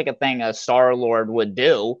sounds like a thing a Star-Lord would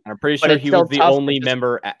do. I'm pretty sure he was the only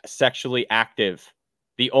member sexually active.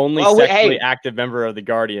 The only sexually active member of the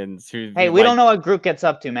Guardians. We don't know what Groot gets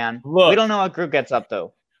up to, man. We don't know what Groot gets up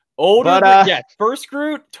to. First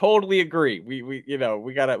Groot, totally agree. We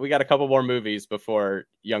got a couple more movies before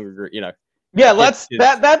younger Groot. Yeah, that's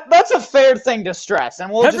a fair thing to stress,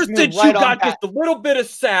 and we'll ever just move since right you got just a little bit of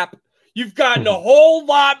sap, you've gotten a whole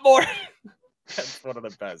lot more. That's one of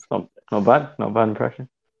the best. Not bad impression.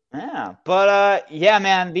 Yeah, but yeah,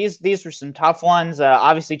 man, these were some tough ones.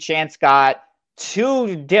 Obviously, Chance got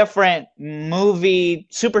 2 different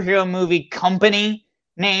superhero movie company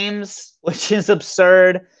names, which is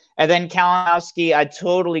absurd. And then Kalinowski, I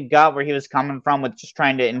totally got where he was coming from with just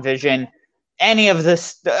trying to envision any of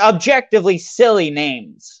this objectively silly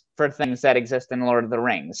names for things that exist in Lord of the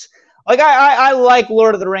Rings. Like, I like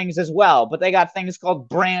Lord of the Rings as well, but they got things called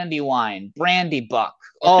Brandywine, Brandy Buck,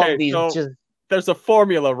 all Okay, of these so just... there's a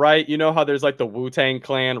formula, right? You know how there's like the Wu-Tang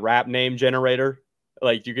Clan rap name generator?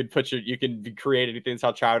 Like you can create anything. That's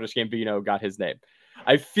how Childish Gambino got his name.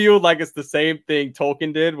 I feel like it's the same thing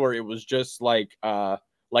Tolkien did, where it was just like a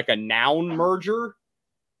noun merger,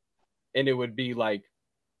 and it would be like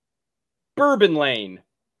Bourbon Lane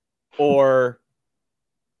or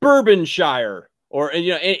Bourbonshire, or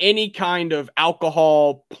any kind of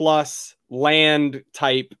alcohol plus land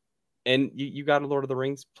type, and you got a Lord of the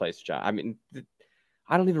Rings place, John. I mean,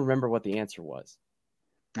 I don't even remember what the answer was.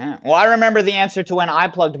 Yeah. Well, I remember the answer to when I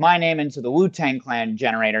plugged my name into the Wu-Tang Clan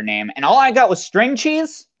generator name, and all I got was string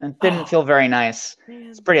cheese, and didn't feel very nice. I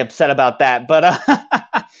was pretty upset about that. But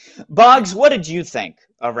Boggs, what did you think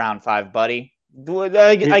of round 5, buddy?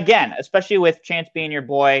 Again, especially with Chance being your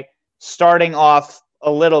boy, starting off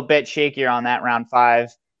a little bit shakier on that round 5.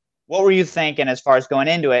 What were you thinking as far as going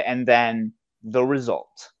into it, and then the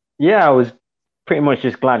result? Yeah, I was pretty much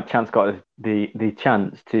just glad Chance got the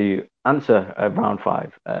chance to answer a round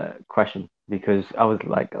 5 question, because I was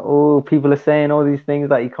like, oh, people are saying all these things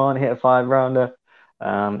that you can't hit a 5-rounder.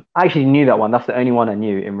 I actually knew that one. That's the only one I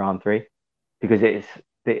knew in round 3, because a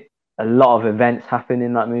lot of events happen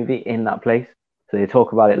in that movie, in that place. So they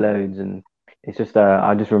talk about it loads, and it's just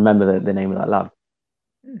I just remember the name of that lab.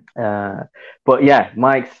 But yeah,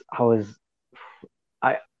 Mike's,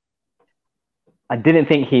 I didn't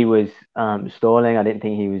think he was stalling. I didn't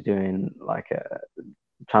think he was doing like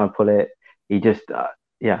trying to pull it. He just,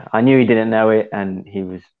 I knew he didn't know it, and he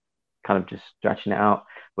was kind of just stretching it out.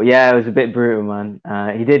 But yeah, it was a bit brutal, man.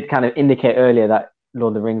 He did kind of indicate earlier that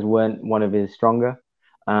Lord of the Rings weren't one of his stronger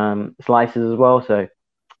slices as well. So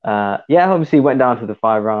obviously went down to the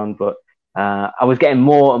 5 round, but I was getting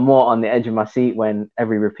more and more on the edge of my seat when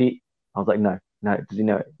every repeat, I was like, no, does he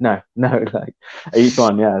know it? No, like each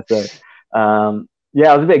one, yeah. So I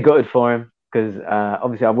was a bit gutted for him, because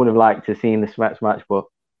obviously I would have liked to seen the Smets match, but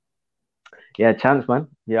yeah, Chance, man.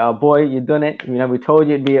 Yeah, our boy, you've done it. You know, we told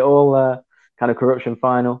you it'd be all kind of corruption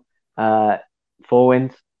final. 4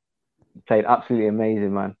 wins. Played absolutely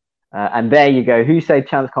amazing, man. And there you go. Who said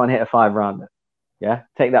Chance can't hit a 5-rounder? Yeah,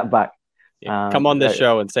 take that back. Yeah, come on this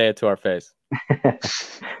show and say it to our face.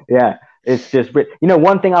 Yeah, it's just,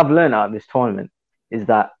 one thing I've learned out of this tournament is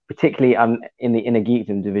that, particularly I'm in the inner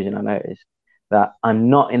geekdom division, I noticed that I'm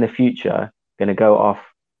not in the future going to go off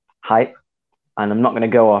hype, and I'm not going to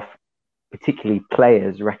go off particularly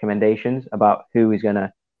players' recommendations about who is going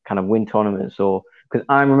to kind of win tournaments, or because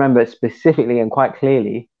I remember specifically and quite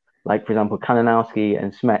clearly, like for example, Kalinowski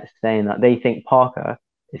and Smets saying that they think Parker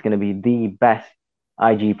is going to be the best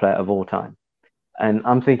IG player of all time. And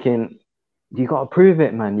I'm thinking, you got to prove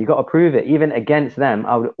it, man. You got to prove it. Even against them,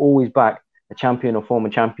 I would always back a champion or former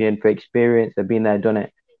champion for experience. They've been there, done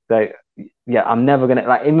it. So yeah, I'm never going to,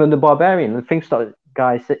 like, even the Barbarian, the thing start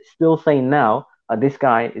guys still saying now, this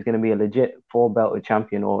guy is going to be a legit 4-belted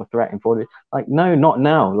champion or a threat in 4. Like, no, not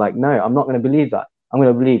now. Like, no, I'm not going to believe that. I'm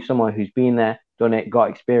going to believe someone who's been there, done it, got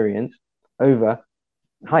experience over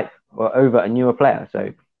hype or over a newer player.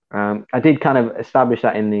 So I did kind of establish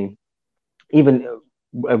that even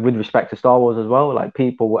with respect to Star Wars as well. Like,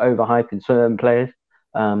 people were overhyping certain players,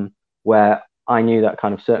 where I knew that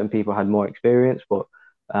kind of certain people had more experience. But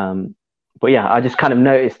yeah, I just kind of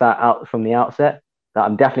noticed that out from the outset, that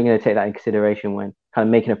I'm definitely going to take that in consideration when kind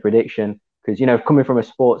of making a prediction. Because, coming from a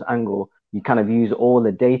sports angle, you kind of use all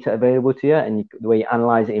the data available to you, and the way you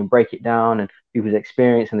analyze it and break it down, and people's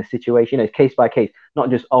experience and the situation, it's case by case, not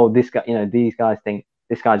just, oh, this guy, these guys think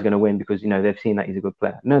this guy's going to win because, they've seen that he's a good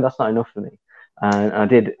player. No, that's not enough for me. And I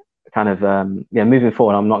did kind of, moving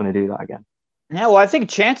forward, I'm not going to do that again. Yeah, well, I think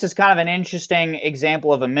Chance is kind of an interesting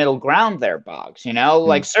example of a middle ground there, Boggs.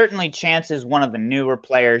 Like, certainly Chance is one of the newer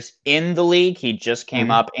players in the league. He just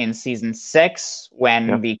came up in season 6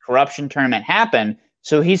 when the corruption tournament happened.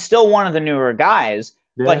 So he's still one of the newer guys,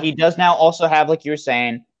 but he does now also have, like you were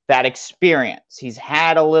saying, that experience. He's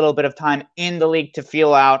had a little bit of time in the league to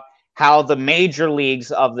feel out how the major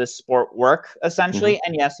leagues of this sport work, essentially.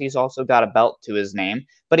 And yes, he's also got a belt to his name,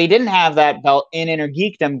 but he didn't have that belt in Inner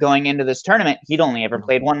Geekdom going into this tournament. He'd only ever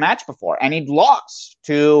played 1 match before, and he'd lost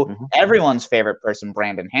to everyone's favorite person,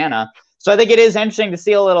 Brandon Hanna. So I think it is interesting to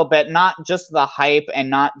see a little bit, not just the hype and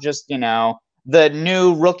not just, the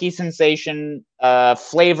new rookie sensation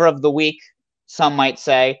flavor of the week, some might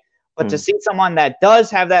say, but to see someone that does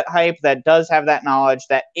have that hype, that does have that knowledge,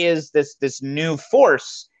 that is this new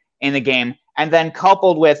force in the game, and then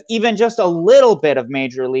coupled with even just a little bit of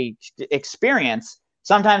major league experience,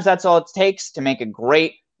 sometimes that's all it takes to make a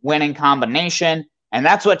great winning combination. And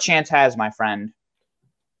that's what Chance has, my friend.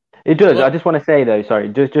 It does. I just want to say though, sorry,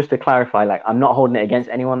 just to clarify, like I'm not holding it against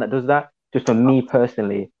anyone that does that. Just for me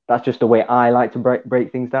personally, that's just the way I like to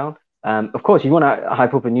break things down. Of course, you want to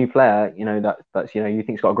hype up a new player, that's you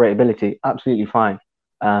think's got a great ability, absolutely fine.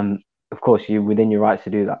 Of course, you're within your rights to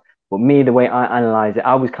do that. But me, the way I analyze it,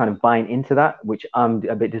 I was kind of buying into that, which I'm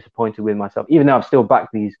a bit disappointed with myself, even though I've still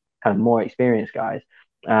backed these kind of more experienced guys.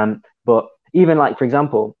 But even like, for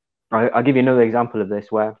example, I'll give you another example of this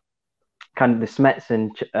where kind of the Smets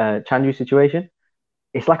and Chanju situation,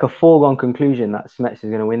 it's like a foregone conclusion that Smets is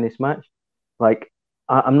going to win this match. Like,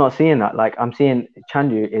 I'm not seeing that. Like, I'm seeing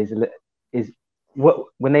Chanju is what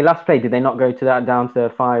when they last played, did they not go to that down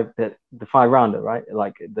to the 5-rounder, right?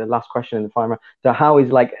 Like the last question in the 5 round. So how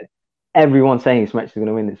is like everyone saying Smets is going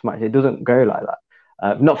to win this match? It doesn't go like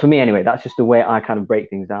that. Not for me anyway. That's just the way I kind of break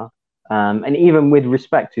things down. And even with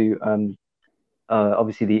respect to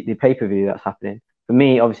obviously the pay-per-view that's happening, for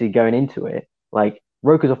me, obviously going into it, like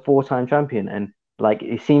Rocha's a 4-time champion, and like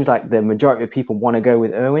it seems like the majority of people want to go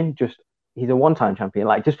with Irwin. Just he's a 1-time champion.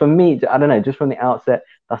 Like just for me, I don't know, just from the outset,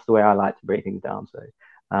 that's the way I like to break things down. So,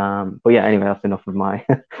 but yeah, anyway, that's enough of my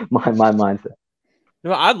my mindset.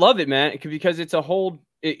 No, I love it, man, because it's a whole.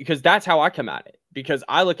 Because that's how I come at it. Because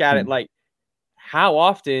I look at it like, how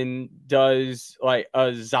often does like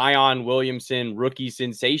a Zion Williamson rookie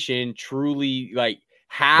sensation truly like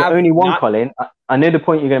have the only one, Colin? I know the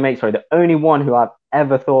point you're going to make. Sorry, the only one who I've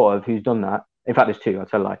ever thought of who's done that. In fact, there's 2. I'll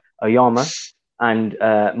tell you, like Oyama and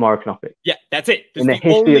Mara Knopic. Yeah, that's it. In the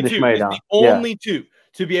history of the Schmoedown, the only 2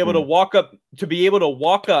 to be able to walk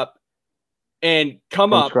up, and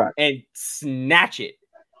come up and snatch it,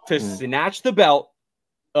 snatch the belt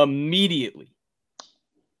immediately.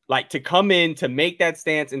 Like to come in to make that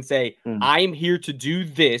stance and say, I'm here to do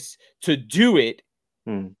this, to do it.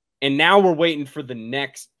 And now we're waiting for the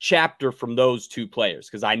next chapter from those 2 players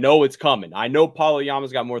because I know it's coming. I know Paulo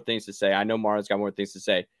Yama's got more things to say. I know Mara's got more things to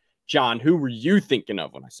say. John, who were you thinking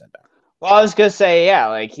of when I said that? Well, I was going to say, yeah,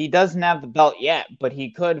 like he doesn't have the belt yet, but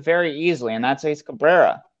he could very easily, and that's Ace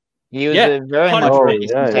Cabrera. He was a very much rookie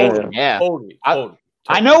sensation. Yeah. Totally.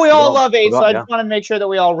 I know we all love Ace, so I just want to make sure that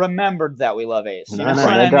we all remembered that we love Ace. You know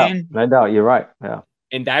what I mean? No doubt. You're right. Yeah.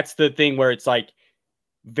 And that's the thing where it's like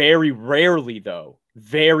very rarely,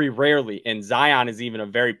 and Zion is even a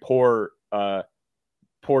very poor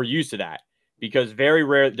use of that because very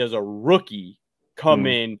rare does a rookie come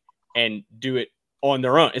in and do it on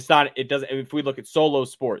their own. It doesn't, if we look at solo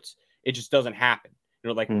sports, it just doesn't happen.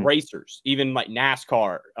 Like racers, even like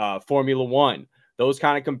NASCAR, Formula One, those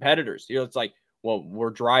kind of competitors, it's like, well, we're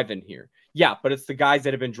driving here. Yeah, but it's the guys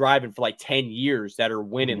that have been driving for like 10 years that are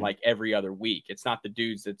winning like every other week. It's not the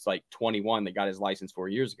dudes that's like 21 that got his license 4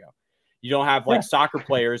 years ago. You don't have like soccer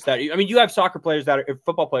players you have soccer players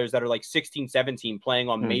football players that are like 16, 17 playing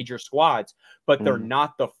on major squads, but they're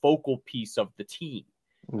not the focal piece of the team.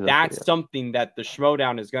 Exactly, that's something that the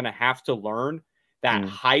Schmoedown is going to have to learn, that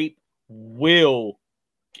hype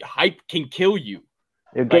can kill you.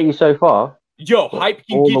 It'll get you so far. Hype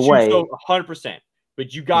can get you so 100%,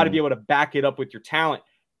 but you got to be able to back it up with your talent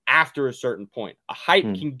after a certain point. A hype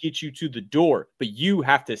can get you to the door, but you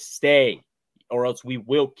have to stay or else we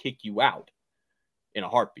will kick you out in a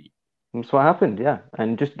heartbeat. That's what happened, yeah.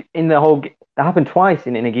 And just in the whole, that happened twice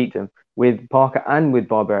in a geekdom with Parker and with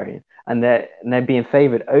Barbarian, and they're being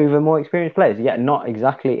favoured over more experienced players. Yeah, not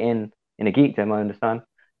exactly in a geekdom, I understand,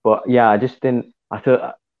 but yeah, I just didn't. I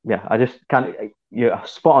thought, yeah, I just can't. You're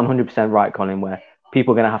spot on, 100% right, Colin. Where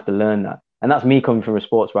people are going to have to learn that, and that's me coming from a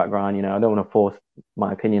sports background. I don't want to force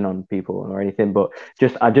my opinion on people or anything, but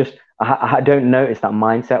I don't notice that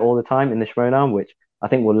mindset all the time in the Schmoedown, which I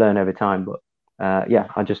think we'll learn over time. But yeah,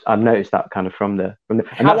 I've noticed that kind of from the and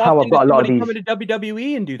that's how I've got a lot of these. Coming to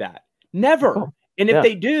WWE and do that? Never. Oh, and if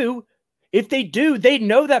they do, they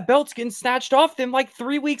know that belt's getting snatched off them like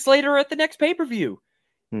 3 weeks later at the next pay-per-view.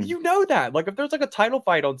 You know that. Like if there's like a title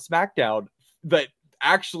fight on SmackDown that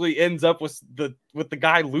actually ends up with the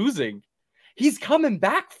guy losing, he's coming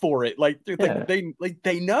back for it.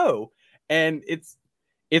 They know, and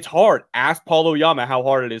it's hard. Ask Paulo Yama how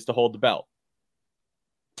hard it is to hold the belt.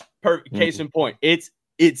 Case in point,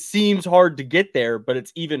 it seems hard to get there, but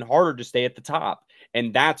it's even harder to stay at the top,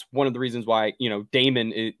 and that's one of the reasons why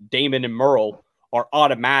Damon and Merle are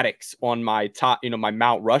automatics on my top, my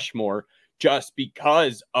Mount Rushmore, just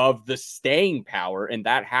because of the staying power, and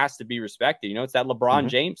that has to be respected. It's that LeBron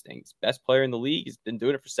James thing. He's best player in the league. He's been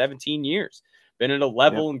doing it for 17 years. Been at a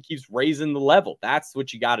level and keeps raising the level. That's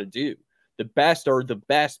what you got to do. The best are the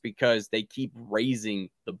best because they keep raising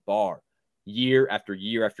the bar year after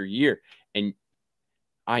year after year. And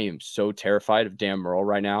I am so terrified of Dan Merle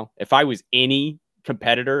right now. If I was any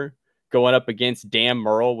competitor going up against Dan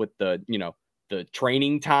Murrell with the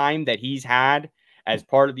training time that he's had as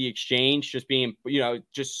part of the exchange, just being,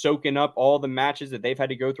 just soaking up all the matches that they've had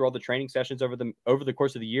to go through, all the training sessions over the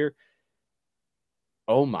course of the year.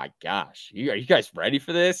 Oh my gosh. Are you guys ready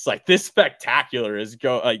for this? Like, this spectacular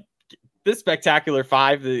this spectacular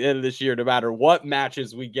 5 at the end of this year, no matter what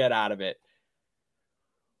matches we get out of it.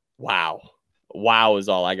 Wow is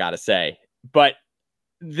all I got to say. But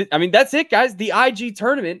that's it, guys. The IG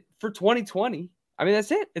tournament for 2020.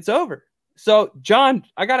 That's it. It's over. So, John,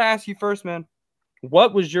 I got to ask you first, man.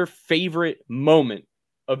 What was your favorite moment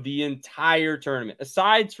of the entire tournament,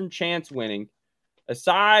 aside from Chance winning,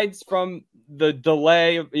 aside from the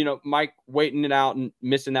delay of, Mike waiting it out and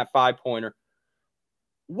missing that 5-pointer?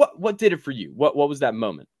 What did it for you? What was that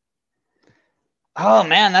moment? Oh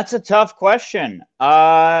man, that's a tough question.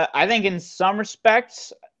 I think in some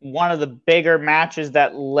respects, one of the bigger matches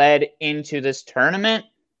that led into this tournament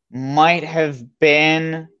might have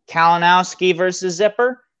been Kalinowski versus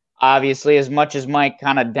Zipper. Obviously, as much as Mike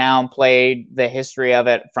kind of downplayed the history of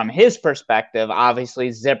it from his perspective,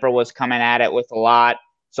 obviously Zipper was coming at it with a lot.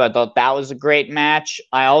 So I thought that was a great match.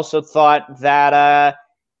 I also thought that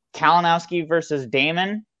Kalinowski versus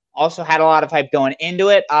Damon also had a lot of hype going into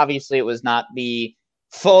it. Obviously, it was not the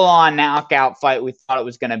full-on knockout fight we thought it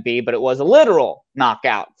was going to be, but it was a literal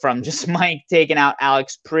knockout from just Mike taking out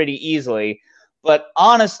Alex pretty easily. But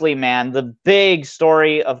honestly, man, the big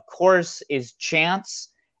story, of course, is Chance.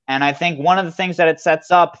 And I think one of the things that it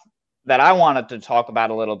sets up that I wanted to talk about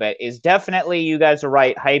a little bit is definitely, you guys are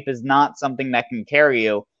right, hype is not something that can carry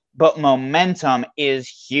you, but momentum is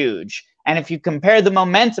huge. And if you compare the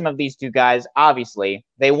momentum of these two guys, obviously,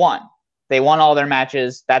 they won. They won all their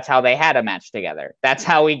matches. That's how they had a match together. That's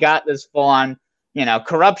how we got this full-on,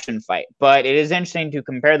 corruption fight. But it is interesting to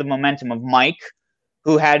compare the momentum of Mike,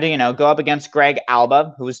 who had to, go up against Greg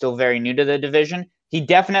Alba, who was still very new to the division. He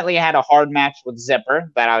definitely had a hard match with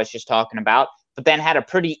Zipper that I was just talking about, but then had a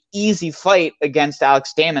pretty easy fight against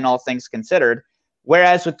Alex Damon, all things considered.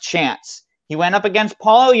 Whereas with Chance, he went up against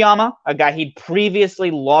Paul Oyama, a guy he'd previously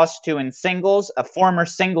lost to in singles, a former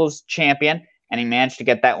singles champion, and he managed to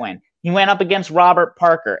get that win. He went up against Robert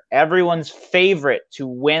Parker, everyone's favorite to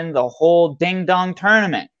win the whole Ding Dong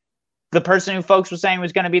tournament. The person who folks were saying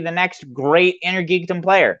was going to be the next great Intergeekdom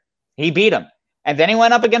player. He beat him. And then he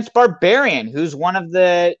went up against Barbarian, who's one of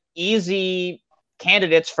the easy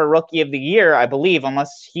candidates for Rookie of the Year, I believe,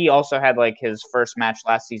 unless he also had his first match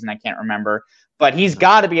last season. I can't remember. But he's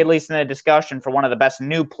got to be at least in the discussion for one of the best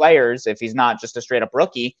new players if he's not just a straight-up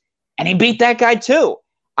rookie. And he beat that guy too.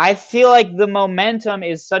 I feel like the momentum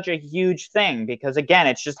is such a huge thing because, again,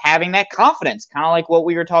 it's just having that confidence, kind of like what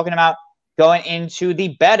we were talking about going into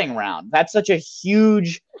the betting round. That's such a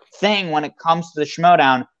huge thing when it comes to the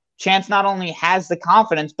Schmoedown. Chance not only has the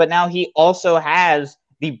confidence, but now he also has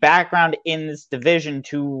the background in this division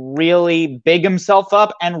to really big himself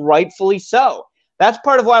up, and rightfully so. That's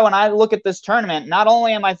part of why when I look at this tournament, not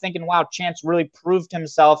only am I thinking, wow, Chance really proved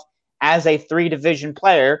himself as a 3-division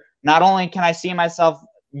player, not only can I see myself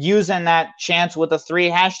using that Chance with a 3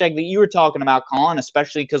 hashtag that you were talking about, Colin,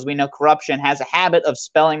 especially because we know corruption has a habit of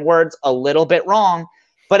spelling words a little bit wrong,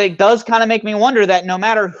 but it does kind of make me wonder that no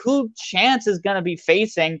matter who Chance is going to be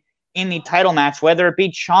facing in the title match, whether it be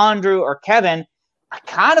Chandru or Kevin, I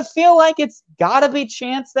kind of feel like it's got to be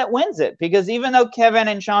Chance that wins it, because even though Kevin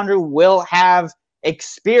and Chandru will have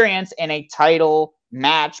experience in a title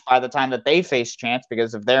match by the time that they face Chance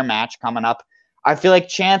because of their match coming up, I feel like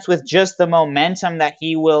Chance, with just the momentum that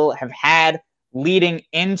he will have had leading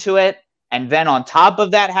into it, and then on top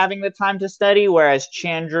of that having the time to study, whereas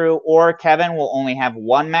Chandru or Kevin will only have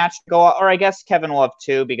one match to go, or I guess Kevin will have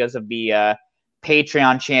 2 because of the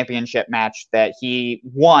Patreon championship match that he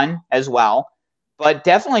won as well. But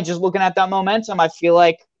definitely just looking at that momentum, I feel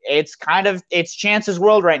like it's Chance's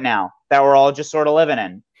world right now that we're all just sort of living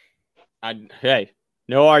in. Hey,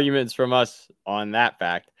 no arguments from us on that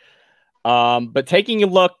fact. But taking a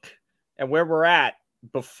look at where we're at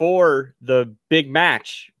before the big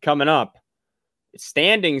match coming up,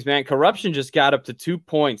 standings, man, Corruption just got up to 2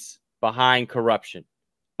 points behind Corruption,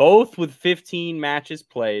 both with 15 matches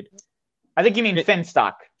played. I think you mean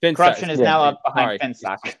Finstock. Corruption is now up behind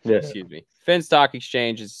Finstock. Excuse me. Finstock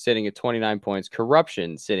Exchange is sitting at 29 points.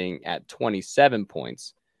 Corruption sitting at 27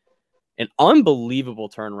 points. An unbelievable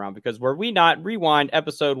turnaround, because were we not rewind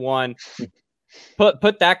episode 1,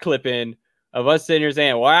 put that clip in of us sitting here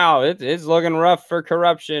saying, wow, it's looking rough for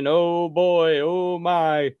Corruption. Oh boy, oh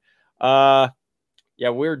my. Yeah,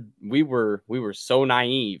 we were so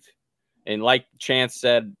naive. And like Chance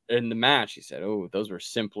said in the match, he said, oh, those were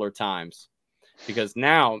simpler times. Because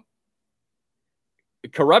now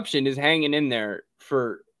Corruption is hanging in there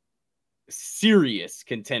for serious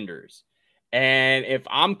contenders. And if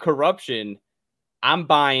I'm Corruption, I'm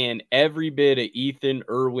buying every bit of Ethan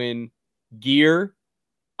Irwin gear.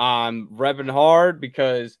 I'm revving hard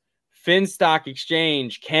because Finstock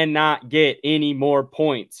Exchange cannot get any more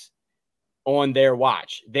points on their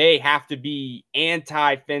watch. They have to be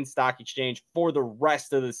anti-Finstock Exchange for the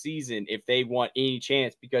rest of the season if they want any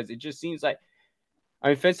chance, because it just seems like, I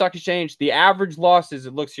mean, Finstock Exchange, the average losses,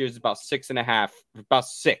 it looks here, is about 6.5. About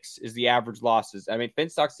 6 is the average losses. I mean,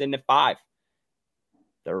 Finstock's in at 5.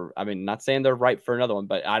 Not saying they're right for another one,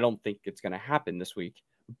 but I don't think it's going to happen this week.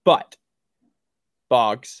 But,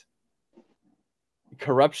 Boggs,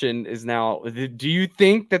 Corruption is now, do you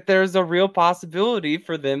think that there's a real possibility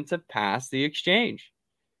for them to pass the Exchange?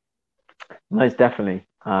 Most definitely.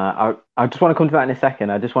 I just want to come to that in a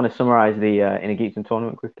second. I just want to summarize the Inner Geekdom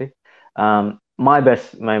tournament quickly. My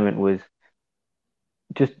best moment was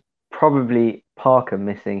just probably Parker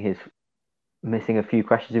missing a few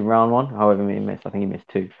questions in round 1. However many he missed, I think he missed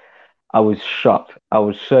 2. I was shocked. I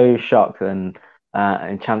was so shocked, and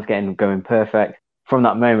Chance going perfect from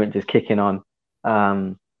that moment, just kicking on,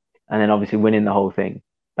 and then obviously winning the whole thing.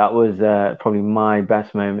 That was probably my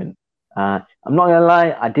best moment. I'm not gonna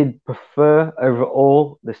lie, I did prefer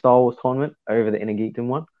overall the Star Wars tournament over the Inner Geekdom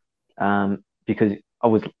one, because I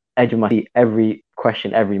was edge of my seat every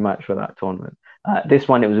question, every match for that tournament. This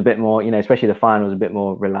one, it was a bit more, especially the final was a bit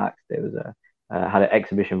more relaxed. It was had an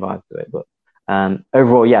exhibition vibe to it, but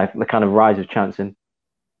overall, yeah, the kind of rise of Chance and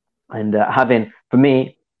having, for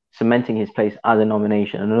me, cementing his place as a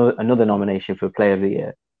nomination, another nomination for Player of the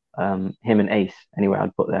Year, him and Ace, anyway,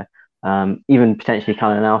 I'd put there. Even potentially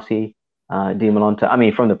Kalinowski, Di Malonta. I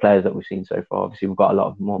mean, from the players that we've seen so far, obviously we've got a lot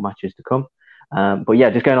of more matches to come. But yeah,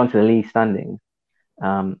 just going on to the league standings.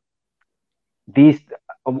 These,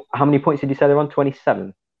 how many points did you say they're on?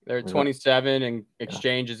 27? They're at 27 and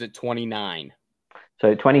Exchange is at 29.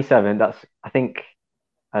 So 27, that's, I think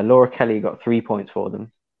Laura Kelly got 3 points for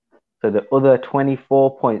them. So the other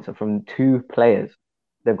 24 points are from 2 players.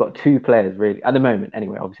 They've got 2 players, really, at the moment,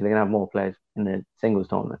 anyway. Obviously, they're going to have more players in the singles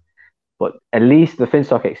tournament. But at least the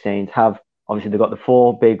Finstock Exchange have, obviously, they've got the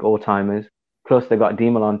 4 big all-timers, plus they've got Di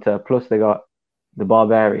Malonta, plus they got the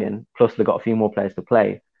Barbarian, plus they've got a few more players to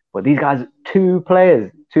play. But these guys, 2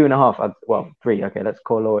 players, 2.5, well, 3, okay, let's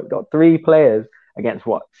call Laura. Got 3 players against,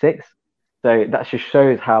 6? So that just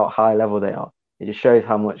shows how high level they are. It just shows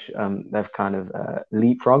how much they've kind of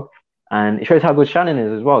leapfrogged. And it shows how good Shannon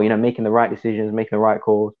is as well, making the right decisions, making the right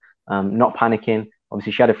calls, not panicking.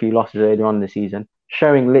 Obviously, she had a few losses earlier on in the season,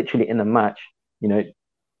 showing literally in the match,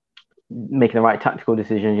 making the right tactical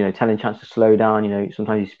decisions, telling Chance to slow down,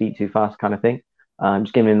 sometimes you speak too fast kind of thing.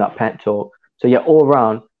 Just giving him that pep talk. So yeah, all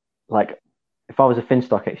around, like, if I was a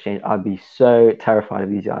Finstock Exchange, I'd be so terrified of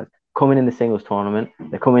these guys. Coming in the singles tournament,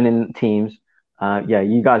 they're coming in teams.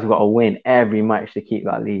 You guys have got to win every match to keep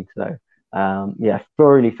that lead. So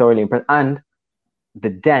thoroughly impressed. And the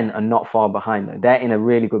Den are not far behind though. They're in a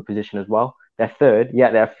really good position as well. They're third.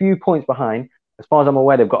 Yeah, they're a few points behind. As far as I'm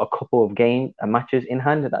aware, they've got a couple of matches in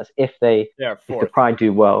hand. That's if the Pride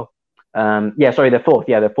do well. They're fourth.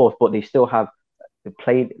 Yeah, they're fourth, but they still have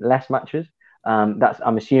played less matches.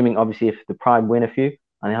 I'm assuming, obviously, if the Pride win a few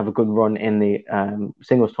and they have a good run in the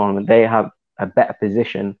singles tournament, they have a better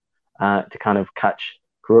position to kind of catch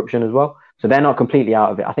Corruption as well. So they're not completely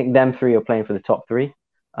out of it. I think them 3 are playing for the top 3.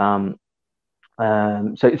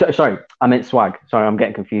 Sorry, I meant Swag. Sorry, I'm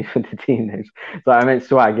getting confused with the team names. So I meant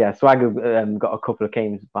Swag. Yeah, Swag have got a couple of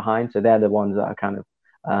games behind, so they're the ones that are kind of,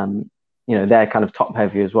 they're kind of top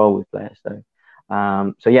heavy as well with players. So,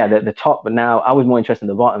 the top. But now I was more interested in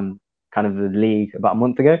the bottom, kind of the league about a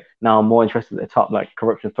month ago. Now I'm more interested at the top, like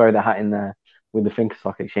Corruption throw their hat in there with the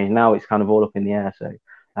Finstock Exchange. Now it's kind of all up in the air. So,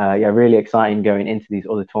 really exciting going into these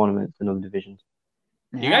other tournaments and other divisions.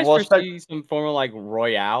 Do you guys foresee some form of like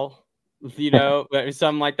Royale?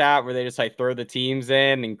 Something like that, where they just like throw the teams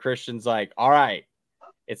in, and Christian's like, "All right,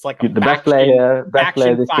 it's like the best player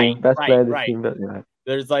this team, best player this team." But,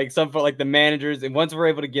 there's like some for like the managers, and once we're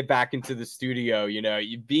able to get back into the studio,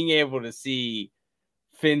 you being able to see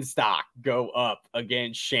Finstock go up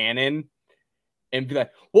against Shannon and be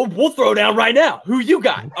like, "Well, we'll throw down right now. Who you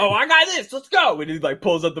got? Oh, I got this. Let's go!" And he like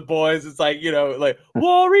pulls up the boys. It's like like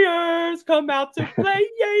Warriors come out to play,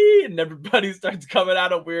 yay! And everybody starts coming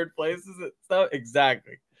out of weird places and stuff.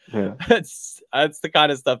 Exactly. Yeah. That's the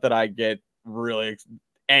kind of stuff that I get really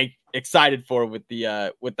excited for with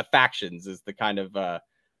the factions. Is the kind of the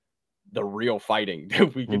real fighting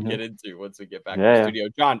that we can get into once we get back to the studio.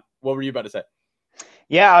 John, what were you about to say?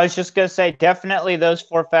 Yeah, I was just going to say, definitely those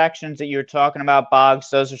 4 factions that you were talking about, Boggs,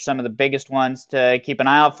 those are some of the biggest ones to keep an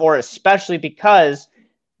eye out for, especially because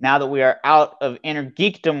now that we are out of Inner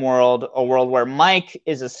Geekdom world, a world where Mike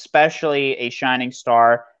is especially a shining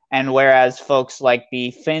star, and whereas folks like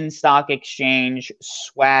the Finn Stock Exchange,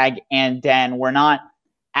 Swag, and Den were not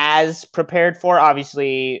as prepared for,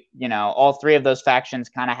 obviously, all 3 of those factions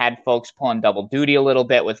kind of had folks pulling double duty a little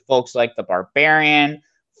bit, with folks like the Barbarian,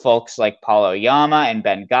 folks like Paulo Yama and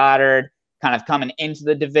Ben Goddard kind of coming into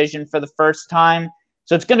the division for the first time.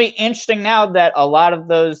 So it's going to be interesting now that a lot of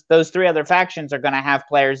those 3 other factions are going to have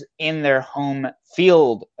players in their home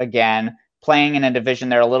field again, playing in a division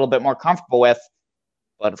they're a little bit more comfortable with.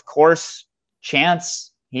 But of course,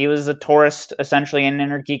 Chance, he was a tourist essentially in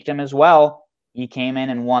Inner Geekdom as well. He came in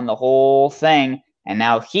and won the whole thing. And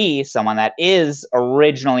now he, someone that is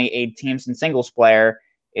originally a teams and singles player,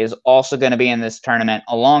 is also going to be in this tournament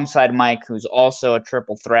alongside Mike, who's also a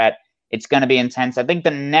triple threat. It's going to be intense. I think the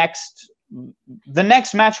next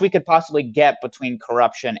match we could possibly get between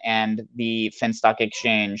Corruption and the Finstock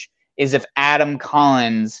Exchange is if Adam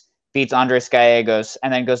Collins beats Andres Gallegos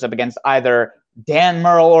and then goes up against either Dan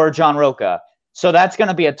Murrell or John Rocha. So that's going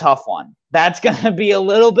to be a tough one. That's going to be a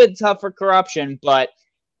little bit tough for Corruption, but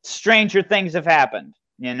stranger things have happened.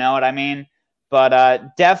 You know what I mean?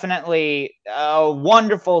 But definitely a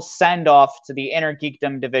wonderful send-off to the Inner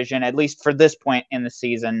Geekdom division, at least for this point in the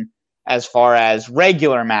season, as far as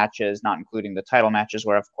regular matches, not including the title matches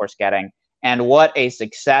we're, of course, getting. And what a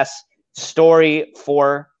success story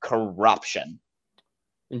for Corruption.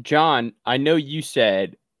 John, I know you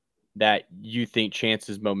said that you think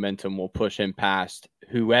Chance's momentum will push him past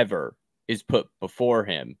whoever is put before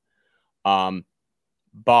him.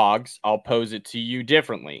 Boggs, I'll pose it to you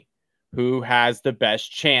differently. Who has the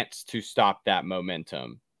best chance to stop that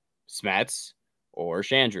momentum? Smets or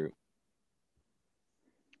Chandru?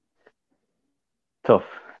 Tough.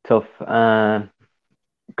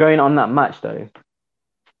 Going on that match, though,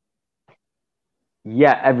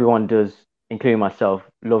 yeah, everyone does, including myself,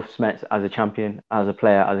 love Smets as a champion, as a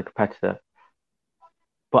player, as a competitor.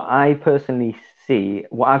 But I personally see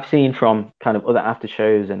what I've seen from kind of other after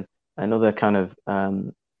shows and other kind of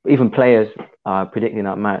even players predicting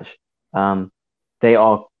that match. They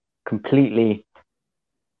are completely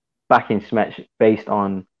backing Smets based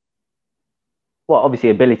on, well, obviously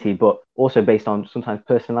ability, but also based on sometimes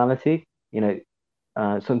personality.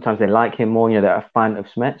 Sometimes they like him more. They're a fan of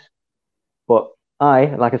Smets. But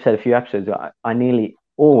like I said a few episodes ago, I nearly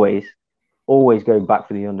always go back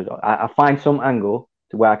for the underdog. I find some angle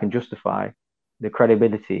to where I can justify the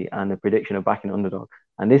credibility and the prediction of backing underdog.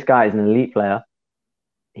 And this guy is an elite player.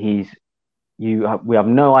 We have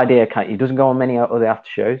no idea. He doesn't go on many other after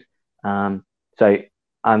shows. I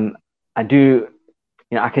do.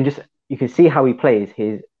 You can see how he plays.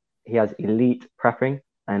 He has elite prepping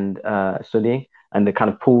and studying, and the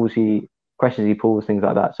kind of questions he pulls, things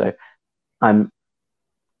like that. So I'm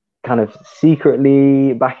kind of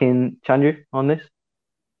secretly backing Chandru on this,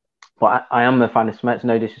 but I am a fan of Smets.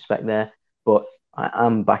 No disrespect there, but I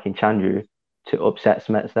am backing Chandru to upset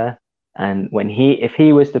Smets there. And if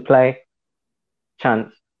he was to play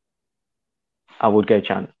Chance, I would go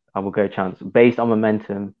Chance. Based on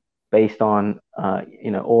momentum, based on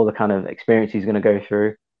all the kind of experience he's going to go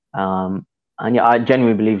through. And yeah, I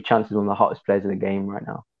genuinely believe Chance is one of the hottest players in the game right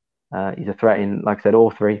now. He's a threat in, like I said,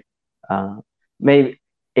 all 3. Maybe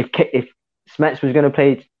if Smets was going to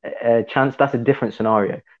play Chance, that's a different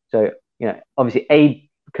scenario. So obviously A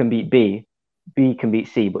can beat B can beat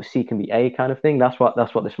C, but C can beat A kind of thing. That's what the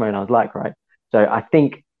Schmoedown is like, right? So I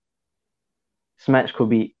think Smets could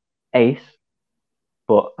be Ace,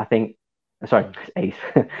 but I think Ace.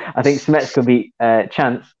 I think Smets could be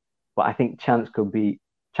Chance, but I think Chance will be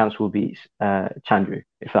Chandru,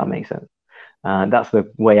 if that makes sense. That's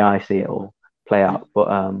the way I see it all play out.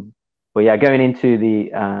 But yeah, going into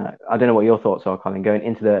the I don't know what your thoughts are, Colin. Going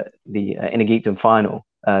into the Inner Geekdom final,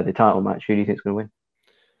 the title match, who do you think is going to win?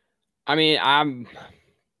 I mean,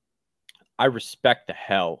 I respect the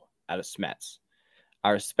hell out of Smets. I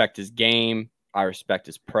respect his game. I respect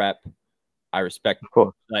his prep. I respect, of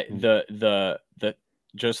course, like the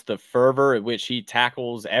just the fervor at which he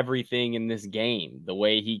tackles everything in this game. The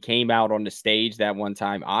way he came out on the stage that one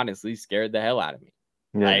time, honestly, scared the hell out of me.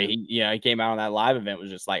 Yeah. He came out on that live event, was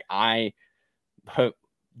just like,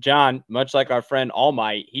 John, much like our friend All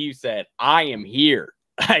Might, he said, I am here,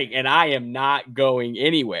 and I am not going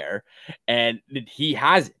anywhere. And he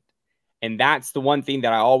hasn't. And that's the one thing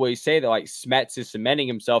that I always say, that like Smets is cementing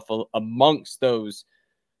himself amongst those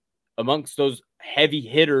heavy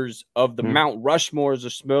hitters of the Mount Rushmores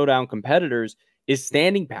of Schmoedown competitors, is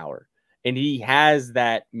standing power. and he has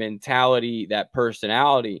that mentality, that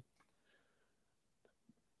personality.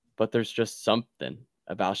 But there's just something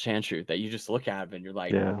about Chandru that you just look at him and you're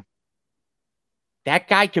like, that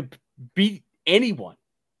guy could beat anyone.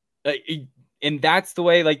 And that's the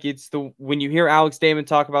way, like, when you hear Alex Damon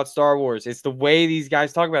talk about Star Wars, it's the way these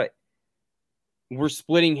guys talk about it. We're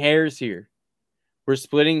splitting hairs here. We're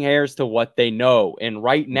splitting hairs to what they know. And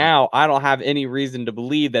right now, I don't have any reason to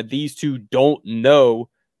believe that these two don't know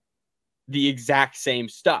the exact same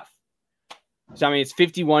stuff. So, I mean, it's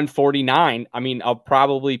 51-49. I mean, I'll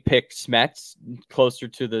probably pick Smets closer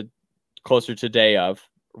to day of.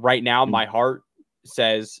 Right now, my heart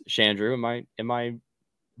says Chandru, and my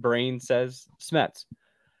brain says Smets.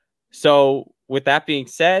 So, with that being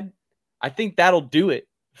said, I think that'll do it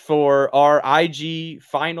for our IG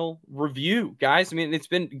final review, guys. I mean, it's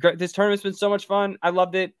been great. This tournament's been so much fun. I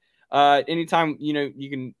loved it. Anytime, you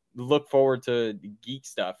can look forward to geek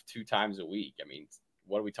stuff 2 times a week. I mean,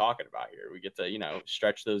 what are we talking about here? We get to,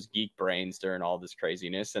 stretch those geek brains during all this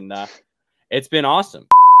craziness, and it's been awesome.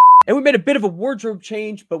 And we made a bit of a wardrobe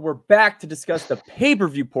change, but we're back to discuss the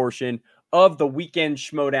pay-per-view portion of the weekend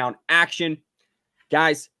Schmoedown action.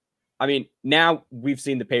 Guys, I mean, now we've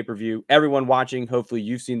seen the pay-per-view. Everyone watching, hopefully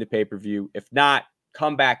you've seen the pay-per-view. If not,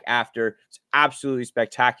 come back after. It's an absolutely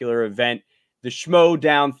spectacular event. The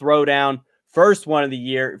Schmoedown Throwdown, first one of the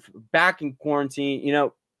year, back in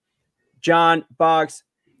quarantine. John, Boggs,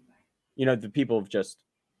 the people have just,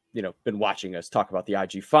 been watching us talk about the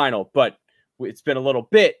IG final, but it's been a little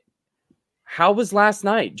bit. How was last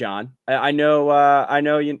night, John? I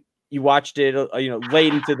know you watched it,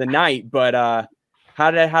 late into the night, but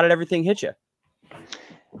how did everything hit you?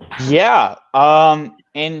 Yeah,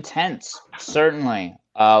 intense, certainly.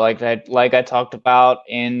 Like I talked about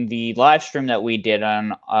in the live stream that we did on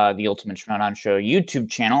the Ultimate Schmoedown Show YouTube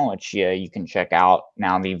channel, which you can check out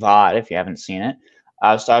now, the VOD, if you haven't seen it.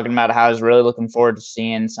 I was talking about how I was really looking forward to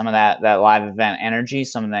seeing some of that live event energy,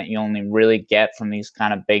 something that you only really get from these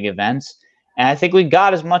kind of big events. And I think we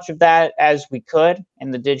got as much of that as we could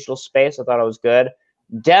in the digital space. I thought it was good.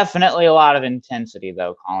 Definitely a lot of intensity,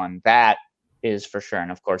 though, Colin. That is for sure.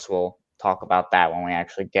 And, of course, we'll talk about that when we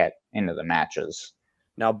actually get into the matches.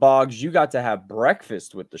 Now, Boggs, you got to have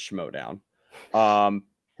breakfast with the Schmoedown.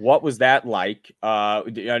 What was that like?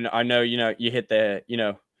 I know, you hit the,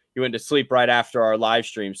 you went to sleep right after our live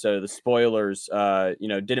stream. So the spoilers,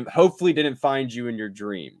 hopefully didn't find you in your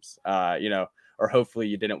dreams, or hopefully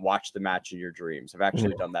you didn't watch the match in your dreams. I've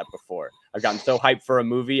actually done that before. I've gotten so hyped for a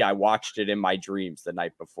movie, I watched it in my dreams the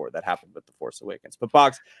night before. That happened with The Force Awakens. But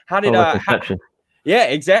Boggs, how did yeah,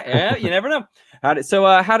 exactly. Yeah, you never know. How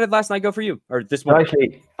did last night go for you, or this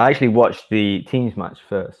morning? I actually watched the teams match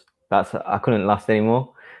first. I couldn't last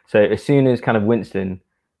anymore. So as soon as kind of Winston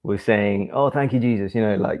was saying, "Oh, thank you, Jesus,"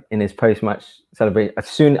 like in his post-match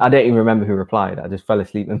celebration, I don't even remember who replied. I just fell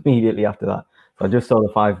asleep immediately after that. So I just saw the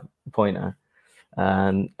 5-pointer.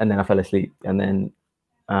 And then I fell asleep. And then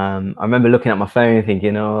I remember looking at my phone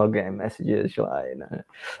thinking, "Oh, I'm getting messages. Shall I?"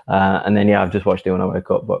 And then, I've just watched it when I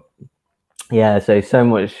woke up. But yeah, so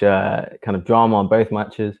much kind of drama on both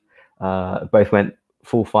matches. Both went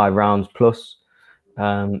full 5 rounds plus.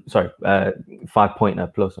 5-pointer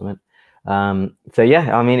plus, I meant. So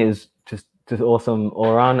yeah, I mean, it was just awesome all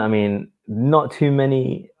around. I mean, not too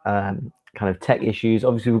many kind of tech issues.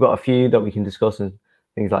 Obviously, we've got a few that we can discuss and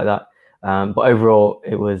things like that. But overall,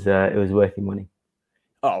 it was worth the money.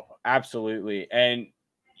 Oh, absolutely. And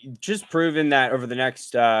just proving that over the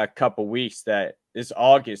next couple weeks that this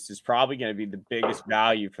August is probably going to be the biggest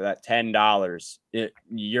value for that $10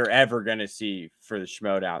 you're ever going to see for the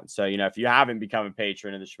Schmoedown. So, if you haven't become a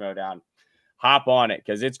patron of the Schmoedown, hop on it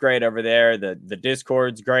because it's great over there. The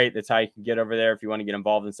Discord's great. That's how you can get over there. If you want to get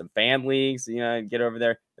involved in some fan leagues, get over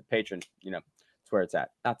there. The patron, it's where it's at.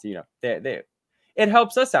 Not to, it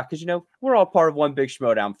helps us out because, we're all part of one big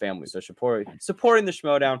Schmoedown family. So supporting the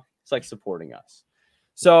Schmoedown, it's like supporting us.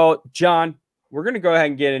 So, John, we're going to go ahead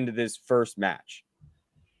and get into this first match.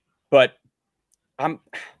 But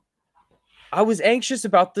I was anxious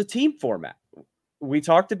about the team format. We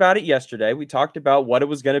talked about it yesterday. We talked about what it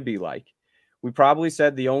was going to be like. We probably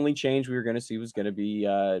said the only change we were going to see was going to be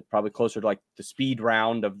probably closer to like the speed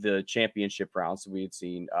round of the championship rounds that we had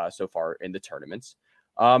seen so far in the tournaments.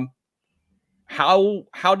 How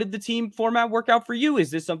did the team format work out for you?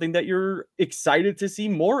 Is this something that you're excited to see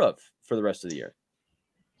more of for the rest of the year?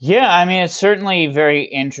 Yeah, I mean, it's certainly very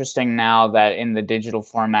interesting now that in the digital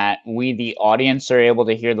format, we, the audience, are able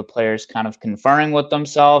to hear the players kind of conferring with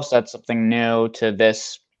themselves. That's something new to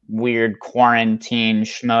this weird quarantine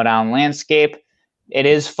Schmoedown landscape. It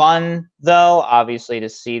is fun, though, obviously, to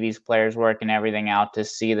see these players working everything out, to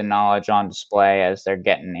see the knowledge on display as they're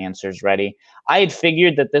getting answers ready. I had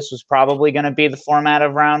figured that this was probably going to be the format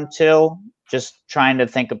of round 2, just trying to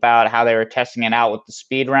think about how they were testing it out with the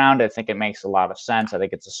speed round. I think it makes a lot of sense. I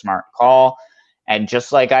think it's a smart call. And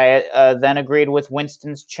just like I then agreed with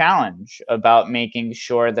Winston's challenge about making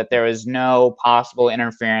sure that there is no possible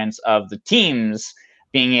interference of the teams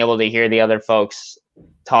being able to hear the other folks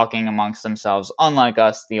talking amongst themselves, unlike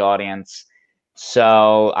us, the audience.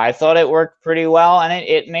 So I thought it worked pretty well, and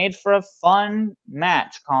it made for a fun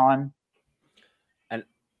match, Colin. And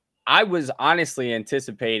I was honestly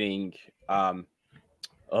anticipating a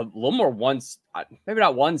little more maybe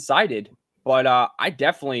not one-sided, but I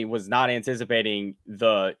definitely was not anticipating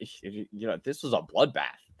this was a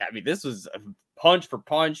bloodbath. I mean, this was punch for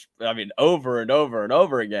punch. I mean, over and over and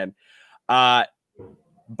over again.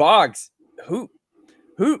 Boggs, who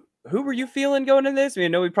were you feeling going into this? I mean, I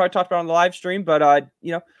know we probably talked about it on the live stream, but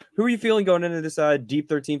who are you feeling going into this Deep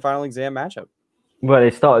 13 final exam matchup? Well,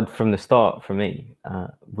 it started from the start for me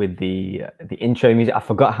with the intro music. I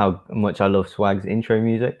forgot how much I love Swag's intro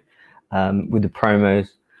music with the promos,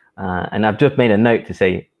 and I've just made a note to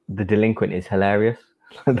say the delinquent is hilarious.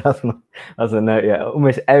 that's a note. Yeah,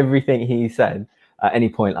 almost everything he said at any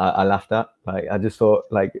point I laughed at. Like I just thought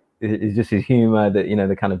like it's just his humor, that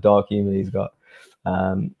the kind of dark humor he's got.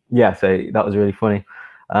 So that was really funny.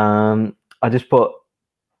 I just put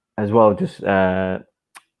as well just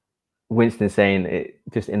Winston saying it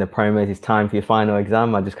just in the promos, it's time for your final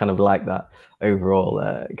exam. I just kind of like that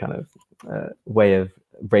overall kind of way of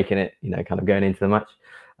breaking it, kind of going into the match.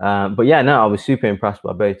 But yeah, no, I was super impressed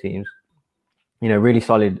by both teams. Really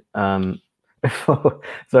solid.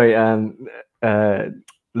 Sorry,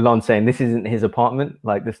 Lon saying this isn't his apartment,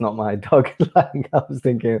 like this is not my dog. Like I was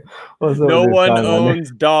thinking, no one owns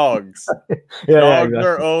dogs. Dogs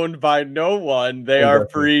are owned by no one. They are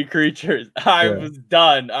free creatures. I was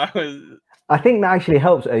done. I think that actually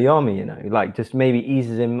helps Oyama, like just maybe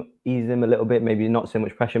eases him a little bit, maybe not so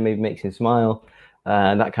much pressure, maybe makes him smile,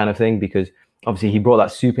 that kind of thing, because obviously he brought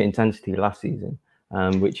that super intensity last season,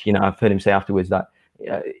 which I've heard him say afterwards that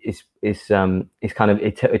it's kind of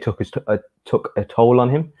it took a toll on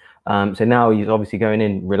him. So now he's obviously going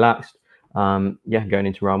in relaxed. Going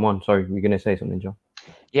into round 1. Sorry, you're going to say something, John?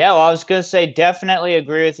 Yeah, well, I was going to say definitely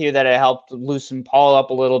agree with you that it helped loosen Paul up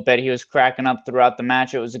a little bit. He was cracking up throughout the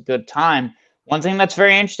match. It was a good time. One thing that's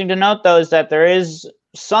very interesting to note, though, is that there is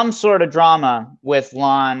some sort of drama with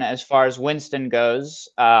Lon as far as Winston goes.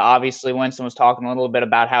 Obviously, Winston was talking a little bit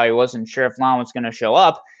about how he wasn't sure if Lon was going to show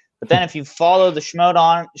up. But then if you follow the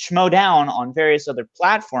Schmoedown on various other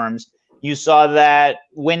platforms, you saw that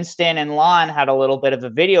Winston and Lon had a little bit of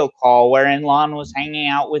a video call wherein Lon was hanging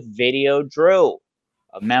out with Video Drew,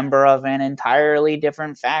 a member of an entirely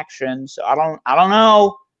different faction. So I don't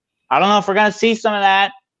know if we're gonna see some of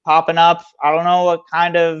that popping up. I don't know what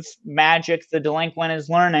kind of magic the delinquent is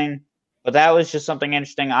learning, but that was just something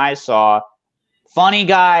interesting I saw. Funny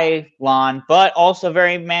guy, Lon, but also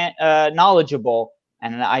very knowledgeable.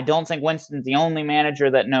 And I don't think Winston's the only manager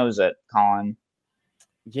that knows it, Colin.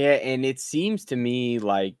 Yeah, and it seems to me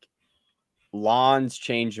like Lon's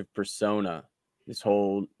change of persona, this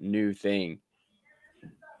whole new thing,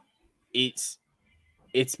 it's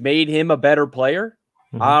made him a better player.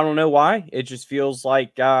 Mm-hmm. I don't know why. It just feels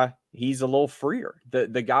like he's a little freer.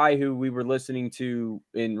 The guy who we were listening to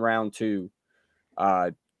in round 2,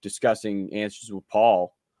 discussing answers with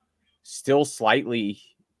Paul, still slightly,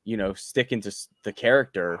 sticking to the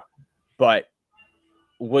character, but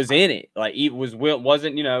was in it. Like he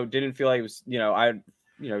wasn't, didn't feel like it was,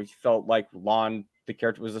 he felt like Lon, the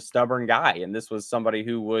character, was a stubborn guy. And this was somebody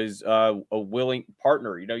who was a willing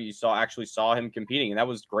partner. You actually saw him competing, and that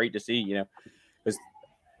was great to see, because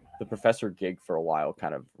the professor gig for a while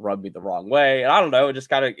kind of rubbed me the wrong way. And I don't know, it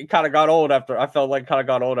kind of got old after, I felt like kind of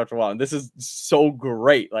got old after a while. And this is so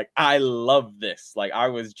great. Like, I love this. Like I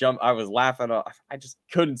was laughing. I just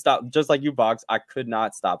couldn't stop. Just like you, Boggs, I could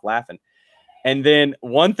not stop laughing. And then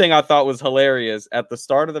one thing I thought was hilarious at the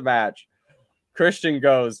start of the match, Christian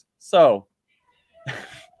goes, "So,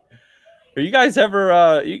 are you guys ever,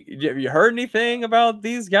 have you heard anything about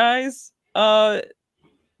these guys?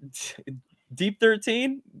 Deep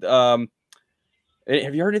 13? Have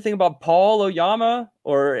you heard anything about Paul Oyama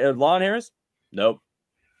or Lon Harris?" "Nope.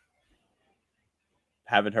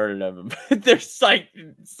 Haven't heard of them." They're like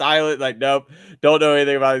silent, like, nope, don't know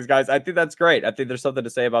anything about these guys. I think that's great. I think there's something to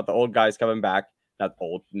say about the old guys coming back. Not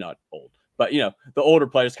old, but the older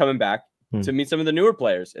players coming back to meet some of the newer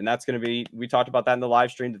players. And that's going to be, we talked about that in the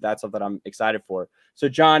live stream, that's something I'm excited for. So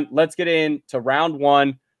John, let's get into round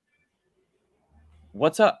 1.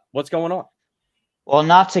 What's up? What's going on? Well,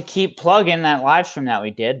 not to keep plugging that live stream that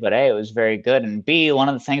we did, but A, it was very good. And B, one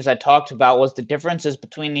of the things I talked about was the differences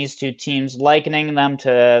between these two teams, likening them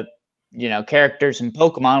to, characters in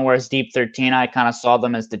Pokemon, whereas Deep 13, I kind of saw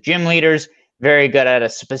them as the gym leaders, very good at a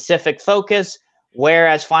specific focus,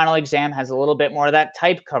 whereas Final Exam has a little bit more of that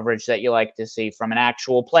type coverage that you like to see from an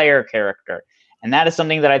actual player character. And that is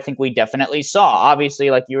something that I think we definitely saw.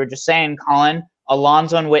 Obviously, like you were just saying, Colin,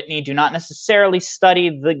 Alonso and Whitney do not necessarily study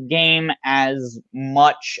the game as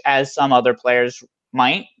much as some other players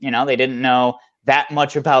might. They didn't know that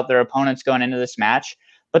much about their opponents going into this match,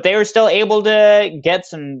 but they were still able to get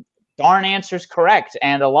some darn answers correct.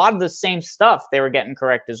 And a lot of the same stuff they were getting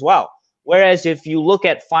correct as well. Whereas if you look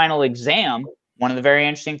at Final Exam, one of the very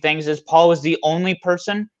interesting things is Paul was the only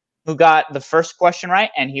person who got the first question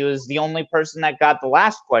right, and he was the only person that got the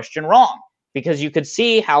last question wrong. Because you could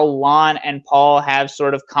see how Lon and Paul have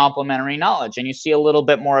sort of complementary knowledge. And you see a little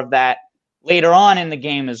bit more of that later on in the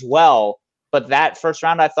game as well. But that first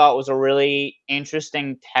round I thought was a really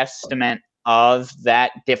interesting testament of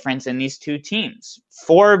that difference in these two teams.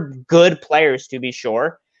 4 good players, to be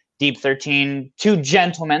sure. Deep 13, 2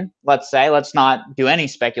 gentlemen, let's say. Let's not do any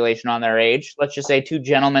speculation on their age. Let's just say 2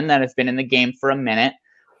 gentlemen that have been in the game for a minute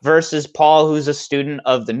versus Paul, who's a student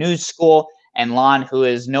of the new school, and Lon, who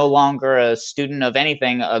is no longer a student of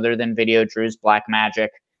anything other than Video Drew's Black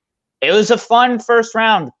Magic. It was a fun first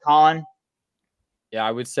round, Colin. Yeah,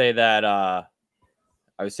 I would say that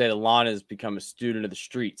Lon has become a student of the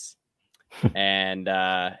streets and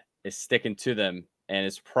is sticking to them, and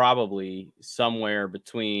is probably somewhere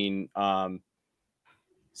between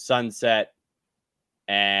Sunset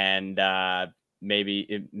and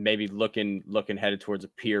maybe looking headed towards a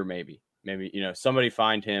pier, maybe, somebody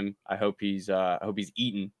find him. I hope he's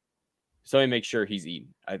eating. Somebody make sure he's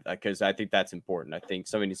eating, because I think that's important. I think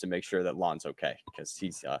somebody needs to make sure that Lon's okay, because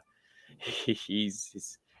he's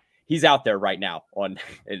out there right now and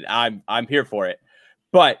I'm here for it.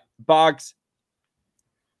 But Boggs,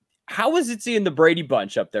 how was it seeing the Brady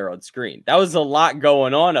Bunch up there on screen? That was a lot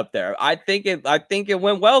going on up there. I think it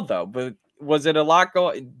went well though, but was it a lot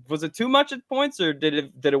going? Was it too much at points, or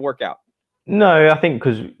did it work out? No, I think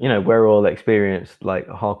because we're all experienced like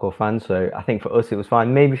hardcore fans, so I think for us it was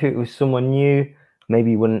fine. Maybe if it was someone new,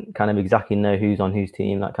 maybe you wouldn't kind of exactly know who's on whose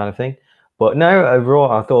team, that kind of thing. But no,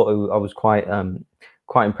 overall, I thought I was quite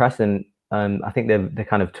impressed, and I think they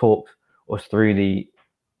kind of talked us through the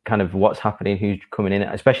kind of what's happening, who's coming in,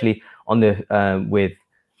 especially on the with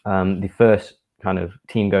the first kind of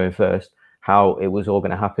team going first, how it was all going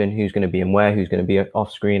to happen, who's going to be in where, who's going to be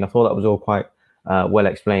off screen. I thought that was all quite well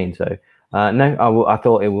explained. So. No, I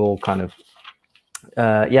thought it all kind of,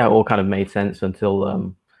 all kind of made sense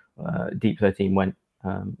until Deep 13 went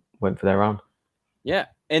for their round. Yeah,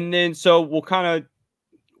 and then so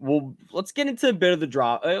let's get into a bit of the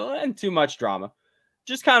drama, and too much drama,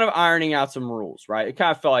 just kind of ironing out some rules, right? It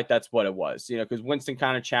kind of felt like that's what it was, because Winston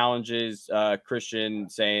kind of challenges Christian,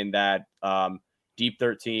 saying that Deep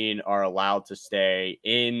 13 are allowed to stay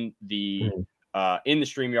in the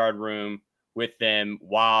StreamYard room with them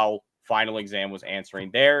while Final Exam was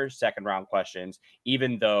answering their second round questions,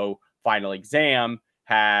 even though Final Exam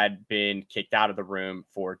had been kicked out of the room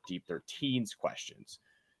for Deep 13's questions.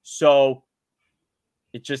 So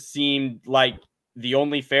it just seemed like the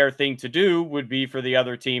only fair thing to do would be for the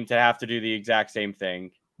other team to have to do the exact same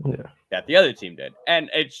thing that the other team did. And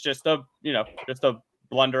it's just a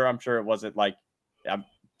blunder. I'm sure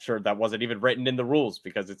that wasn't even written in the rules,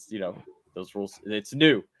 because it's, those rules, it's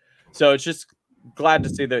new. So it's just glad to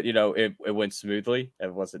see that, it went smoothly.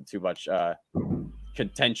 It wasn't too much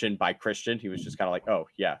contention by Christian. He was just kind of like, oh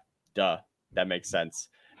yeah, duh, that makes sense,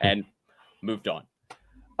 and moved on.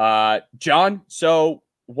 John, so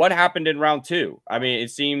what happened in round 2? I mean, it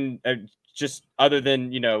seemed just, other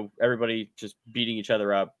than, everybody just beating each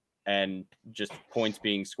other up and just points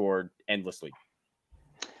being scored endlessly.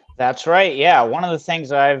 That's right. Yeah. One of the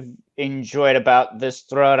things I've enjoyed about this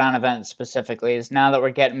Throwdown event specifically is now that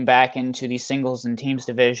we're getting back into the singles and teams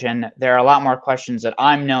division, there are a lot more questions that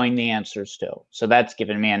I'm knowing the answers to. So that's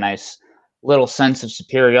given me a nice little sense of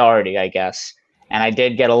superiority, I guess. And I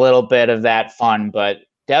did get a little bit of that fun, but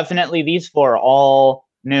definitely these 4 all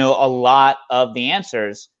knew a lot of the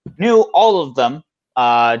answers, knew all of them,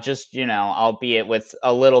 just, albeit with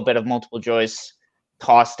a little bit of multiple choice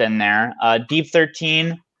tossed in there. Deep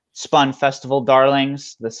 13 spun Festival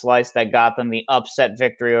Darlings, the slice that got them the upset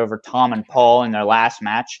victory over Tom and Paul in their last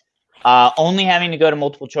match. Only having to go to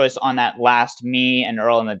multiple choice on that last me and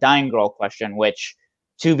Earl and the Dying Girl question, which,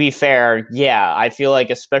 to be fair, yeah, I feel like,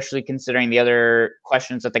 especially considering the other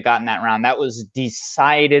questions that they got in that round, that was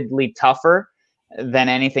decidedly tougher. than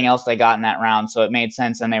anything else they got in that round. So it made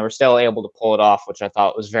sense, and they were still able to pull it off, which I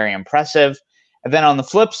thought was very impressive. And then on the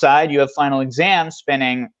flip side, you have Final Exam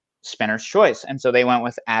spinning Spinner's Choice. And so they went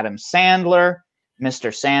with Adam Sandler,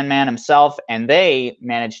 Mr. Sandman himself, and they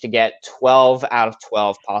managed to get 12 out of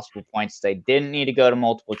 12 possible points. They didn't need to go to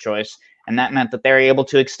multiple choice, and that meant that they were able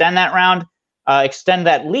to extend that round, extend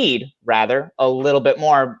that lead, rather, a little bit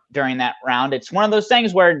more during that round. It's one of those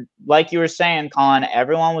things where, like you were saying, Colin,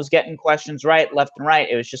 everyone was getting questions right, left and right.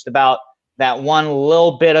 It was just about that one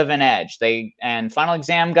little bit of an edge. And Final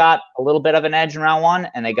Exam got a little bit of an edge in round 1,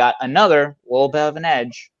 and they got another little bit of an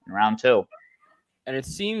edge in round 2. And it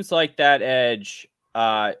seems like that edge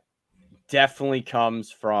definitely comes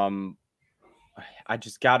from, I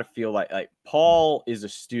just got to feel like Paul is a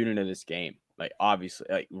student of this game. Like, obviously,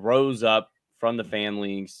 like, rose up from the fan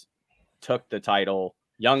leagues, took the title,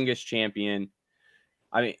 youngest champion.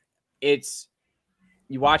 I mean,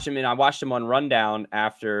 you watch him, and I watched him on Rundown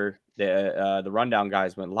after the Rundown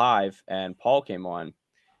guys went live, and Paul came on,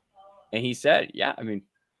 and he said, "Yeah, I mean,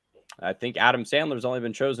 I think Adam Sandler's only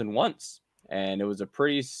been chosen once, and it was a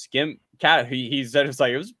pretty skimp cat." He said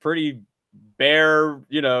it was pretty bare,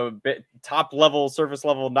 top level, surface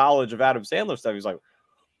level knowledge of Adam Sandler stuff. He's like,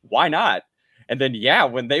 why not? And then,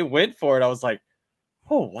 when they went for it, I was like,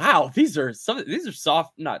 oh, wow, these are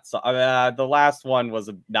soft, not soft. The last one was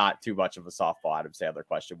not too much of a softball Adam Sandler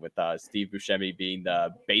question with Steve Buscemi being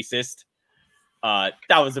the bassist.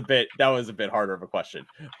 That was a bit harder of a question.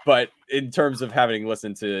 But in terms of having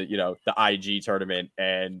listened to, the IG tournament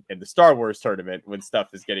and the Star Wars tournament, when stuff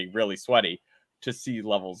is getting really sweaty, to see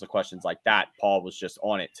levels of questions like that, Paul was just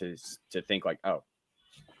on it to think like, oh,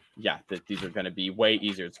 yeah, these are going to be way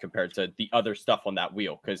easier compared to the other stuff on that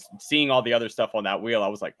wheel. Because seeing all the other stuff on that wheel, I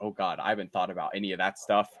was like, oh, God, I haven't thought about any of that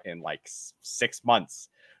stuff in like 6 months.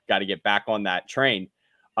 Got to get back on that train.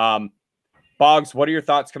 Boggs, what are your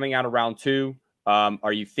thoughts coming out of round 2?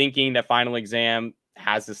 Are you thinking that Final Exam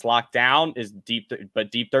has this locked down? Deep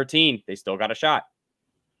 13, they still got a shot.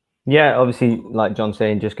 Yeah, obviously, like John's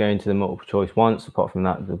saying, just going to the multiple choice once. Apart from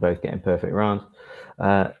that, they're both getting perfect rounds.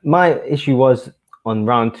 My issue was on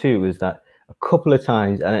round 2 is that a couple of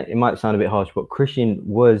times, and it might sound a bit harsh, but Christian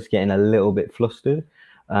was getting a little bit flustered.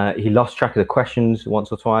 He lost track of the questions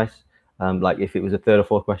once or twice, like if it was a third or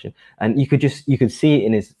fourth question. And you could see it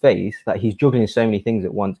in his face that he's juggling so many things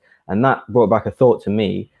at once. And that brought back a thought to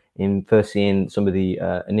me in first seeing some of the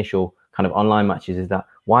initial kind of online matches, is that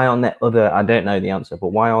why aren't there other, I don't know the answer, but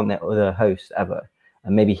why aren't there other hosts ever?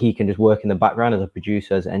 And maybe he can just work in the background as a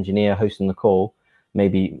producer, as an engineer, hosting the call,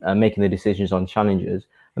 maybe making the decisions on challenges,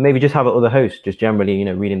 and maybe just have other hosts just generally,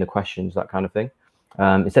 reading the questions, that kind of thing.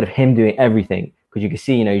 Instead of him doing everything, because you can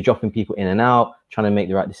see, you're dropping people in and out, trying to make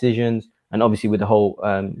the right decisions. And obviously with the whole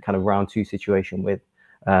kind of round 2 situation with,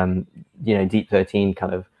 Deep 13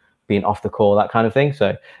 kind of being off the call, that kind of thing.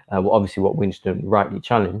 So obviously what Winston rightly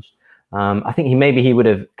challenged. I think he would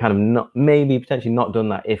have kind of potentially not done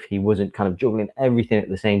that if he wasn't kind of juggling everything at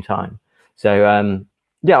the same time. So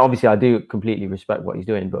obviously I do completely respect what he's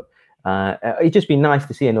doing, but it'd just be nice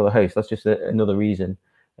to see another host. That's just another reason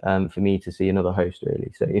for me to see another host,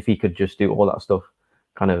 really. So if he could just do all that stuff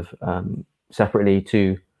kind of separately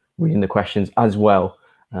to reading the questions as well,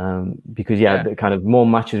 because the kind of more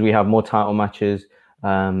matches we have, more title matches,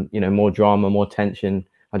 more drama, more tension.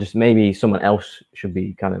 Maybe someone else should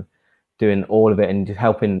be kind of doing all of it and just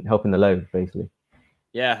helping the load, basically.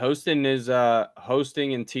 Yeah, hosting and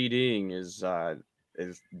TDing is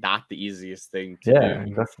not the easiest thing to do.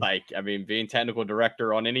 Exactly. Like, I mean, being technical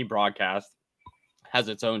director on any broadcast has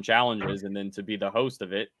its own challenges, and then to be the host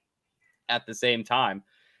of it at the same time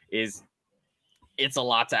it's a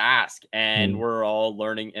lot to ask, and we're all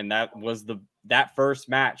learning. And that first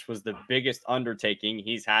match was the biggest undertaking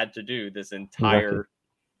he's had to do this entire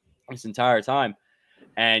time.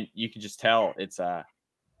 And you can just tell it's a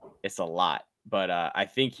lot, but I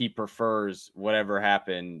think he prefers whatever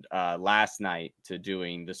happened last night to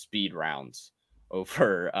doing the speed rounds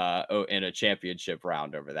over in a championship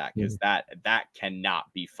round over that, because that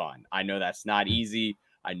cannot be fun. I know that's not easy.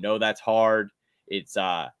 I know that's hard. It's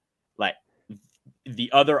like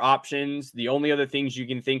the other options, the only other things you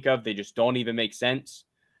can think of, they just don't even make sense.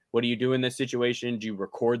 What do you do in this situation? Do you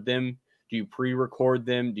record them? Do you pre-record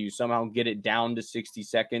them? Do you somehow get it down to 60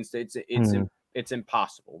 seconds? It's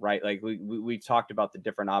impossible, right? Like we've talked about the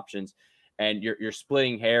different options, and you're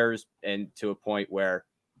splitting hairs, and to a point where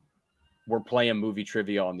we're playing movie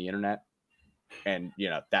trivia on the internet. And,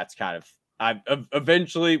 that's kind of, I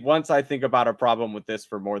eventually, once I think about a problem with this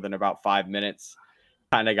for more than about 5 minutes,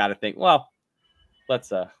 kind of got to think, well,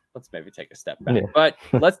 let's maybe take a step back. But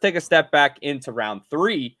let's take a step back into round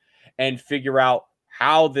 3. and figure out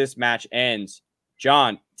how this match ends.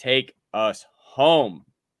 John, take us home.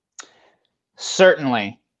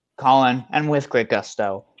 Certainly, Colin, and with great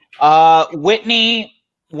gusto. Whitney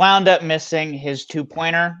wound up missing his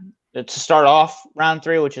 2-pointer to start off round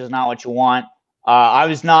 3, which is not what you want. I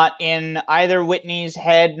was not in either Whitney's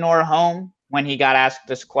head nor home when he got asked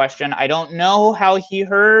this question. I don't know how he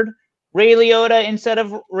heard Ray Liotta instead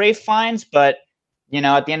of Ray Fiennes, but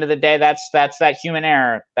at the end of the day, that's that human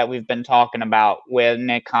error that we've been talking about when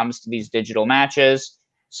it comes to these digital matches.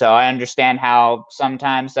 So I understand how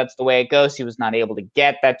sometimes that's the way it goes. He was not able to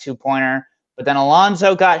get that 2-pointer. But then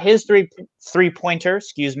Alonzo got his three-pointer,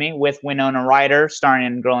 with Winona Ryder starring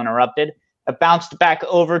in Girl Interrupted. It bounced back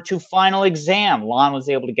over to Final Exam. Lon was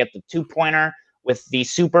able to get the 2-pointer with the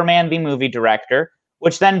Superman the movie director,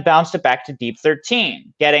 which then bounced it back to Deep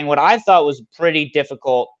 13, getting what I thought was a pretty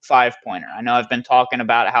difficult 5-pointer. I know I've been talking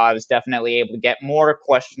about how I was definitely able to get more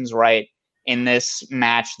questions right in this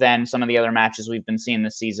match than some of the other matches we've been seeing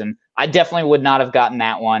this season. I definitely would not have gotten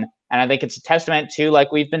that one. And I think it's a testament to,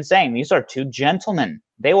 like we've been saying, these are two gentlemen.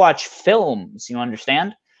 They watch films, you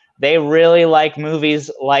understand? They really like movies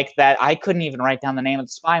like that. I couldn't even write down the name of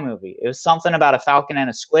the spy movie. It was something about a falcon and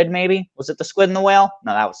a squid, maybe? Was it The Squid and the Whale?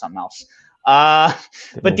 No, that was something else.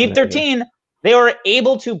 But Deep 13, they were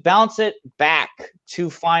able to bounce it back to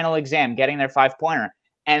Final Exam, getting their 5-pointer.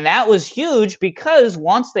 And that was huge because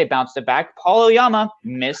once they bounced it back, Paul Oyama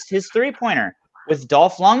missed his 3-pointer. With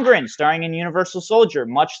Dolph Lundgren starring in Universal Soldier,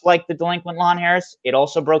 much like the delinquent Lon Harris, it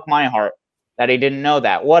also broke my heart that he didn't know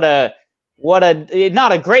that. What a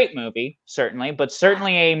not a great movie, certainly, but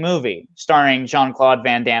certainly a movie starring Jean-Claude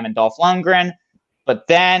Van Damme and Dolph Lundgren. But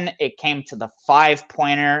then it came to the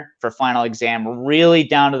 5-pointer for Final Exam, really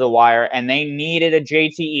down to the wire, and they needed a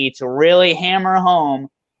JTE to really hammer home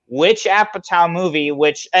which Apatow movie,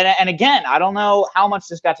 and again, I don't know how much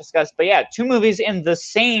this got discussed, but yeah, 2 movies in the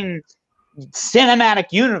same cinematic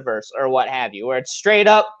universe or what have you, where it's straight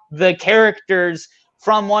up the characters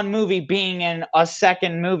from one movie being in a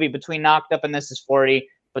second movie between Knocked Up and This Is 40,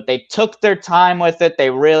 but they took their time with it. They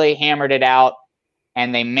really hammered it out,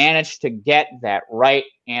 and they managed to get that right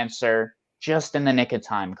answer just in the nick of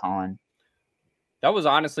time, Colin. That was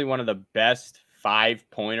honestly one of the best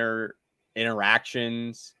 5-pointer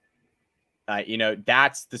interactions.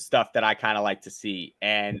 That's the stuff that I kind of like to see.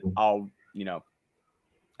 And I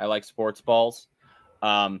like sports balls.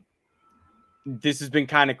 This has been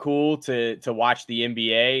kind of cool to watch the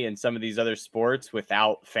NBA and some of these other sports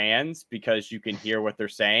without fans because you can hear what they're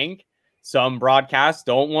saying. Some broadcasts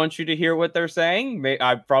don't want you to hear what they're saying.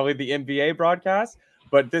 Probably the NBA broadcast,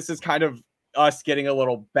 but this is kind of us getting a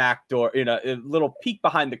little backdoor, a little peek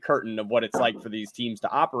behind the curtain of what it's like for these teams to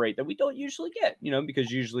operate that we don't usually get,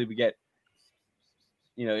 because usually we get,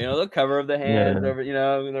 the cover of the hands over,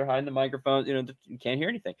 they're hiding the microphones, you can't hear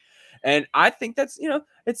anything. And I think that's,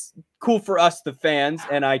 it's cool for us, the fans,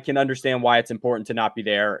 and I can understand why it's important to not be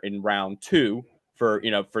there in round 2 for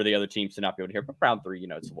the other teams to not be able to hear. But round 3,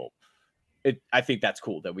 it's a little, I think that's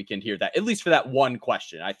cool that we can hear that, at least for that one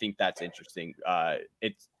question. I think that's interesting.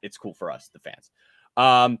 It's cool for us, the fans.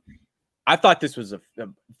 I thought this was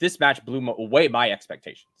this match blew away my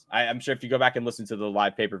expectations. I'm sure if you go back and listen to the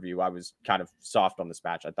live pay-per-view, I was kind of soft on this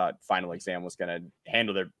match. I thought Final Exam was going to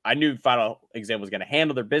handle I knew Final Exam was going to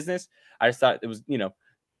handle their business. I just thought it was,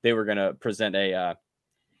 they were going to present a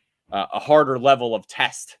harder level of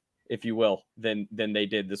test, if you will, than they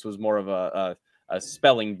did. This was more of a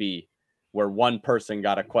spelling bee where one person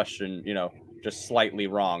got a question, just slightly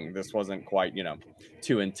wrong. This wasn't quite,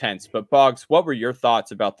 too intense. But Boggs, what were your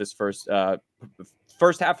thoughts about this first half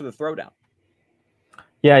of the throwdown?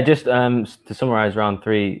 Yeah, just to summarize round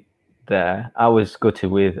 3 there, I was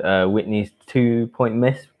gutted with Whitney's 2-point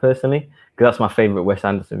miss personally, because that's my favorite Wes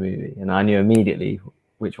Anderson movie, and I knew immediately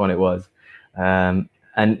which one it was. And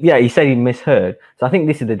yeah, he said he misheard. So I think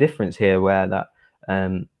this is the difference here, where that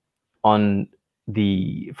on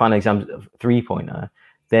the Final Exam 3-pointer,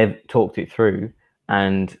 they've talked it through,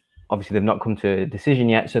 and obviously they've not come to a decision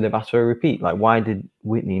yet, so they've asked for a repeat. Like, why did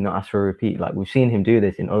Whitney not ask for a repeat? Like, we've seen him do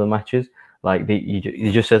this in other matches. Like, he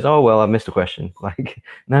just says, oh, well, I missed a question. Like,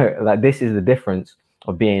 no, like, this is the difference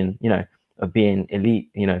of being, elite,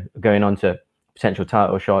 going on to potential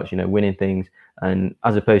title shots, winning things, and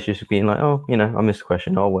as opposed to just being like, oh, I missed a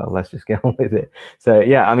question. Oh, well, let's just get on with it. So,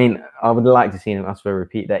 yeah, I mean, I would like to see him ask for a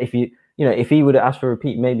repeat there. If if he would have asked for a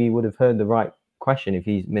repeat, maybe he would have heard the right question if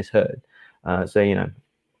he's misheard. So, I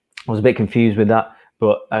was a bit confused with that,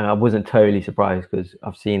 but I wasn't totally surprised because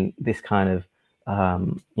I've seen this kind of,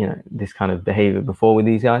 this kind of behavior before with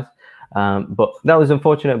these guys. But that was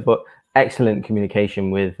unfortunate, but excellent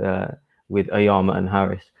communication with Oyama and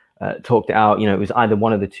Harris. talked it out. It was either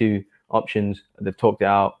one of the two options. They've talked it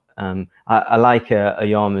out. I like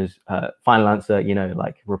Ayama's final answer,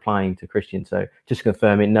 like replying to Christian. So just to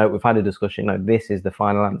confirm it, no, we've had a discussion. No, this is the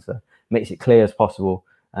final answer. Makes it clear as possible,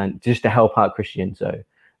 and just to help out Christian. So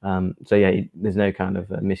yeah, there's no kind of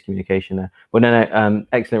miscommunication there. But no,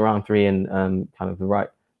 excellent round 3 and kind of the right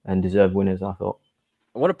and deserved winners, I thought.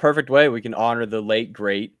 What a perfect way we can honor the late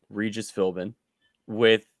great Regis Philbin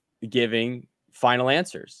with giving final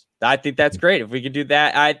answers. I think that's great. If we could do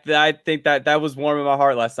that, I think that was warm in my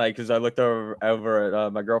heart last night, because I looked over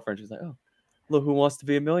at my girlfriend. She's like, "Oh, look who wants to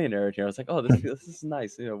be a millionaire here." I was like, "Oh, this is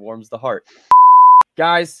nice. Warms the heart."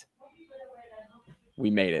 Guys, we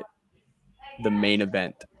made it. The main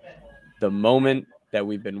event, the moment that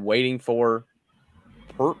we've been waiting for,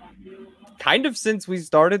 kind of since we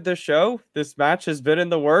started the show. This match has been in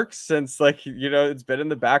the works since, it's been in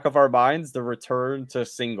the back of our minds. The return to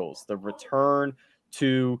singles, the return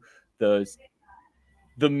to the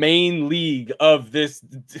main league of this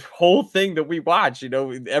whole thing that we watch.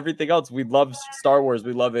 Everything else, we love Star Wars,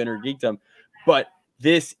 we love Inner Geekdom, but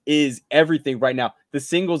this is everything right now. The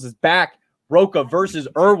singles is back. Rocha versus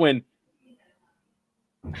Irwin.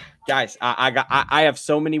 Guys, I have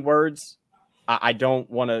so many words. I don't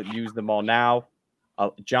want to use them all now.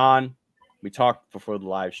 John, we talked before the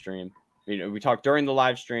live stream. We talked during the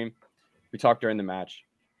live stream. We talked during the match.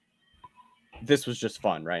 This was just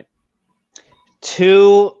fun, right?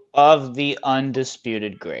 2 of the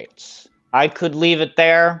undisputed greats. I could leave it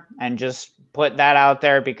there and just put that out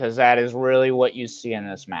there, because that is really what you see in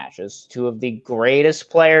this match, is 2 of the greatest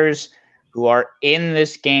players who are in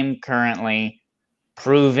this game currently,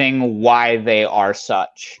 proving why they are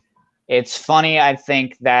such. It's funny, I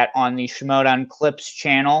think, that on the Schmoedown Clips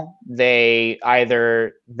channel, they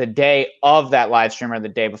either the day of that live stream or the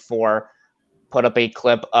day before put up a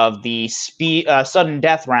clip of the sudden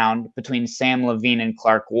death round between Sam Levine and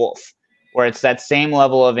Clark Wolf, where it's that same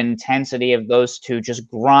level of intensity of those two just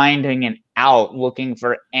grinding it out, looking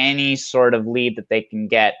for any sort of lead that they can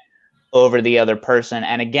get over the other person.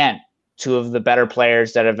 And again, 2 of the better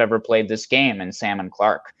players that have ever played this game in Sam and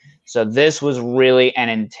Clark. So this was really an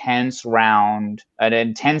intense round, an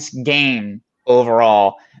intense game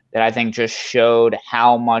overall, that I think just showed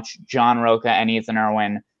how much John Rocha and Ethan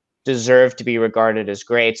Irwin deserve to be regarded as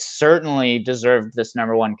greats. Certainly deserved this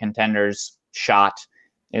 #1 contenders shot.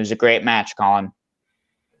 It was a great match, Colin.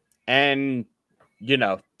 And,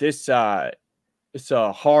 this it's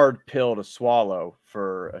a hard pill to swallow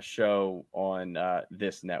for a show on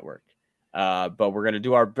this network. But we're going to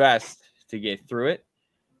do our best to get through it.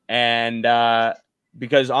 And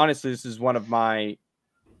because honestly, this is one of my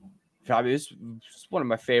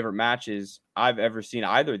favorite matches I've ever seen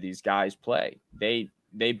either of these guys play.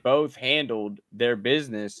 They both handled their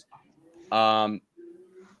business. My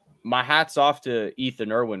hat's off to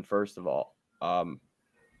Ethan Irwin, first of all,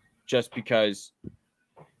 just because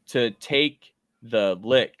to take the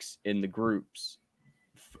licks in the groups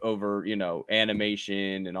over,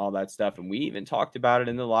 animation and all that stuff. And we even talked about it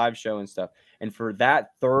in the live show and stuff. And for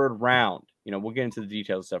that 3rd round, we'll get into the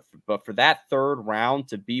details stuff, but for that 3rd round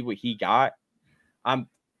to be what he got, I'm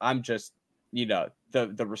just,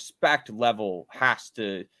 the respect level has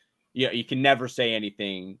to, you can never say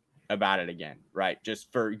anything about it again, right?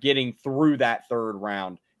 Just for getting through that 3rd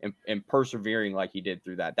round and persevering like he did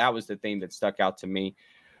through that. That was the thing that stuck out to me.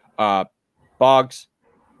 Boggs,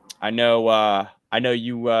 I know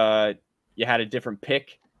you had a different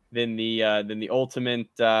pick than the ultimate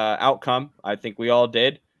outcome. I think we all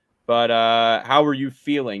did. But how were you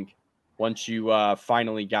feeling once you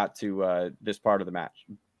finally got to this part of the match,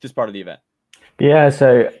 this part of the event? Yeah,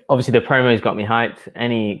 so obviously the promos got me hyped.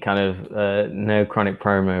 Any kind of no chronic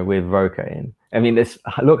promo with Rocha in. I mean,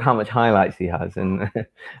 look how much highlights he has and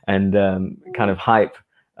kind of hype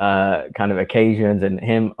kind of occasions, and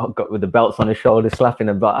him got with the belts on his shoulders, slapping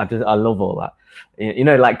the butt. I love all that.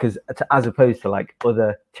 Because as opposed to like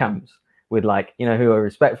other champs with who are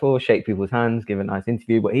respectful, shake people's hands, give a nice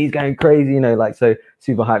interview, but he's going crazy, so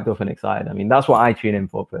super hyped up and excited. I mean, that's what I tune in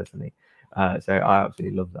for personally. So I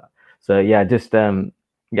absolutely love that. So yeah, just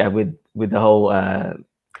with the whole,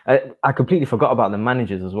 I completely forgot about the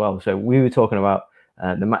managers as well. So we were talking about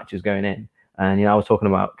the matches going in, and I was talking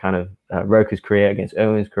about kind of Rocha's career against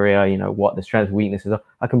Owen's career. What the strengths and weaknesses are.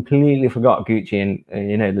 I completely forgot Gucci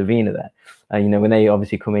and Levine are there. When they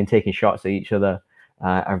obviously come in taking shots at each other,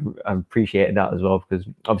 I appreciated that as well, because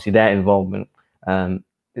obviously their involvement,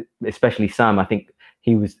 especially Sam. I think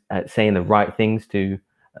he was saying the right things to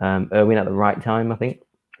Irwin at the right time. I think.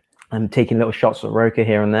 And taking little shots at Rocha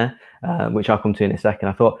here and there, which I'll come to in a second.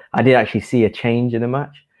 I thought I did actually see a change in the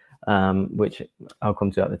match. which I'll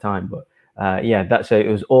come to at the time. But so it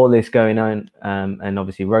was all this going on, and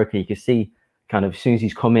obviously Rocha, you can see kind of as soon as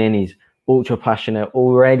he's come in, he's ultra passionate,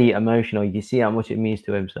 already emotional. You can see how much it means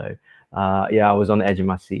to him. So I was on the edge of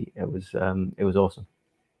my seat. It was awesome.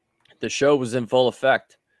 The show was in full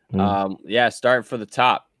effect. Starting for the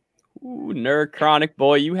top. Ooh, Nerd Chronic,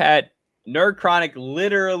 boy, you had Nerd Chronic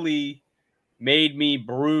literally made me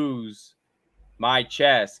bruise my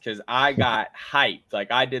chest because I got hyped.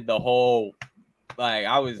 Like I did the whole, like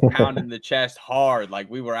I was pounding the chest hard. Like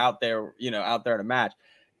we were out there, out there in a match.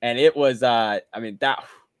 And it was,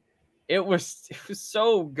 it was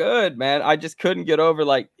so good, man. I just couldn't get over,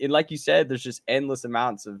 like you said, there's just endless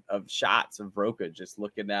amounts of shots of Rocha just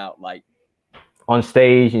looking out like on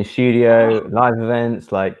stage, in studio, live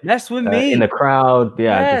events, like mess with me in the crowd,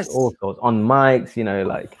 just all sorts on mics,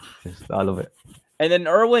 I love it. And then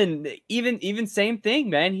Irwin, even same thing,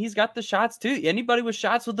 man. He's got the shots too. Anybody with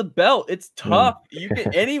shots with the belt, it's tough. You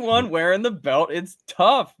can anyone wearing the belt, it's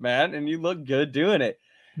tough, man. And you look good doing it.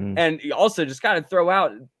 And you also just got to throw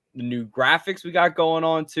out the new graphics we got going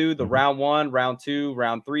on too. The round 1, round 2,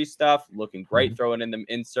 round 3 stuff looking great. Throwing in them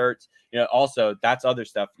inserts. Also that's other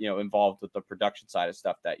stuff involved with the production side of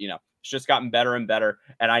stuff that it's just gotten better and better.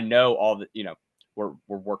 And I know all that we're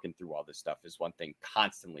working through all this stuff is one thing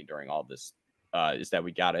constantly during all this is that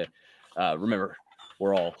we gotta remember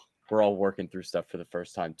we're all working through stuff for the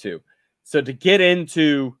first time too. So to get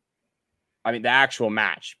into the actual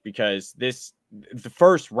match, because the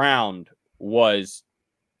first round was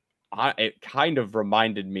it kind of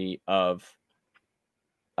reminded me of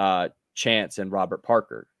Chance and Robert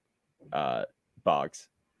Parker, Boggs.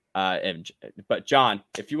 But John,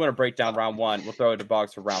 if you want to break down round 1, we'll throw it to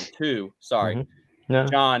Boggs for round 2. Sorry. No.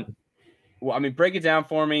 John, well, break it down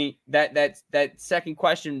for me. That second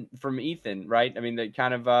question from Ethan, right? That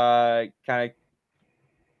kind of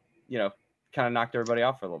knocked everybody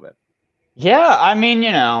off for a little bit. Yeah,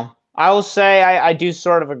 I will say I do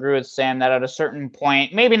sort of agree with Sam that at a certain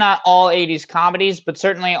point, maybe not all 80s comedies, but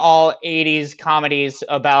certainly all 80s comedies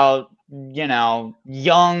about,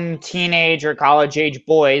 young teenage or college age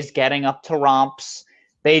boys getting up to romps,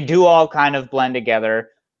 they do all kind of blend together.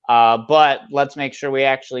 But let's make sure we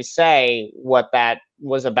actually say what that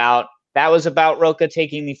was about. That was about Rocha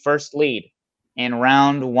taking the first lead in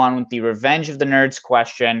round 1 with the Revenge of the Nerds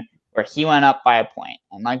question, where he went up by a point.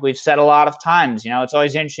 And like we've said a lot of times, it's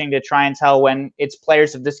always interesting to try and tell when it's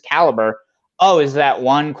players of this caliber, is that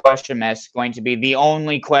one question miss going to be the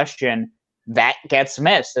only question that gets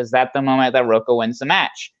missed? Is that the moment that Rocha wins the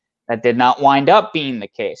match? That did not wind up being the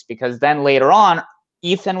case, because then later on,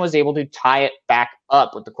 Ethan was able to tie it back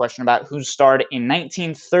up with the question about who starred in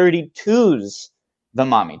 1932's The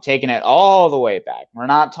Mummy, taking it all the way back. We're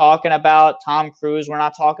not talking about Tom Cruise. We're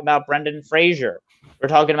not talking about Brendan Fraser. We're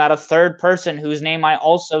talking about a third person whose name I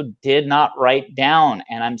also did not write down,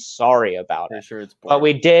 and I'm sorry about it. Sure, it's but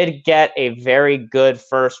we did get a very good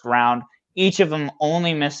first round, each of them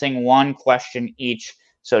only missing one question each,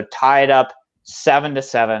 so tied up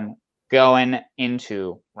 7-7 going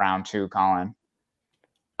into round 2, Colin.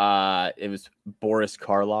 It was Boris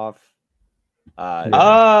Karloff.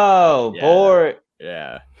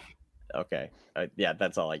 Yeah. Okay.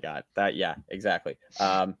 That's all I got. Yeah, exactly.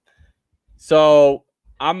 So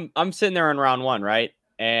I'm sitting there in round 1, right?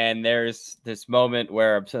 And there's this moment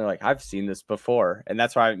where I'm sitting like, I've seen this before. And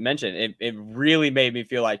that's why I mentioned it really made me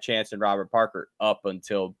feel like Chance and Robert Parker up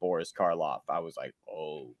until Boris Karloff. I was like,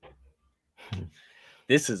 oh,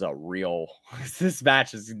 this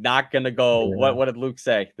match is not going to go. Yeah. What did Luke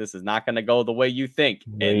say? This is not going to go the way you think.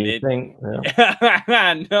 No.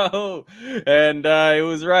 And it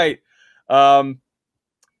was right.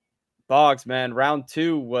 Boggs, man, round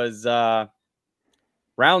 2 was a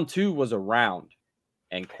round,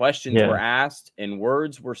 and questions were asked and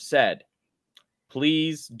words were said.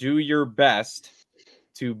 Please do your best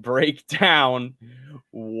to break down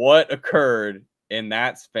what occurred in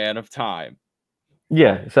that span of time.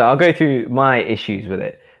 Yeah, so I'll go through my issues with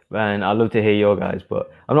it, and I'd love to hear your guys,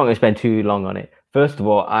 but I'm not going to spend too long on it. First of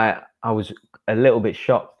all, I was a little bit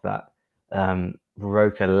shocked that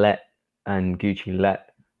Rocha and Gucci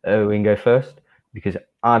let Irwin go first, because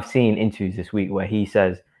I've seen interviews this week where he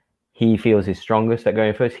says he feels he's strongest at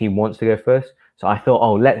going first. He wants to go first. So I thought,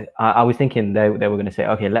 I was thinking they were going to say,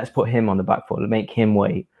 okay, let's put him on the back foot, make him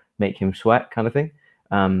wait, make him sweat, kind of thing.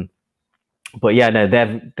 But yeah, no,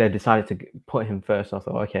 they've decided to put him first. I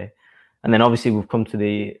thought, okay, and then obviously we've come to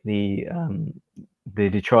the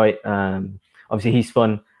Detroit. Obviously he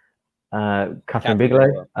spun Catherine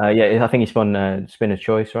Bigelow. I think he spun Spinner's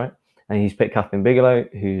Choice, right? And he's picked Catherine Bigelow,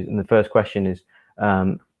 and the first question is,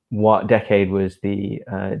 what decade was the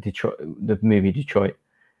movie Detroit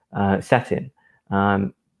set in.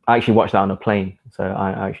 I actually watched that on a plane, so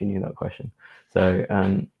I actually knew that question. So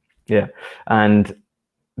yeah, and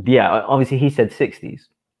yeah, obviously he said 60s,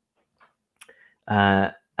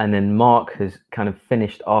 and then Mark has kind of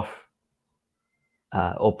finished off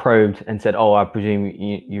or probed and said, "Oh, I presume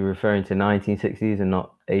you're referring to 1960s and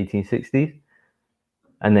not 1860s."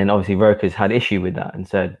 And then obviously Rocha's had issue with that and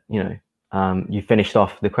said, you finished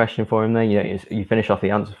off the question for him there. You finished off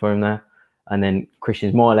the answer for him there. And then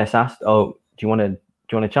Christian's more or less asked, "Oh, do you want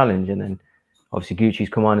to challenge?" And then obviously Gucci's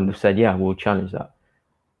come on and have said, "Yeah, we'll challenge that."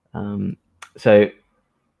 And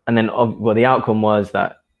then the outcome was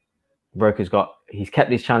that he's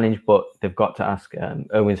kept his challenge, but they've got to ask.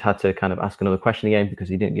 Irwin's had to kind of ask another question again because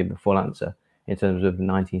he didn't give the full answer in terms of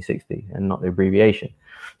 1960 and not the abbreviation.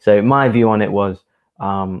 So my view on it was,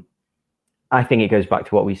 I think it goes back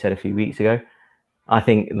to what we said a few weeks ago. I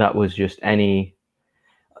think that was just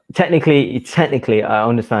technically, I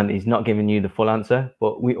understand he's not giving you the full answer,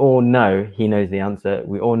 but we all know he knows the answer.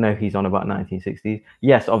 We all know he's on about 1960s.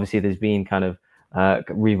 Yes, obviously there's been kind of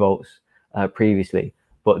revolts previously,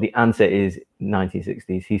 but the answer is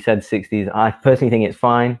 1960s. He said 60s. I personally think it's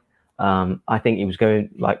fine. I think it was going,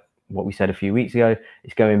 like what we said a few weeks ago,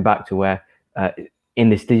 it's going back to where in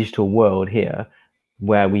this digital world here,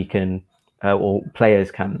 where we can, or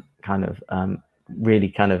players can kind of really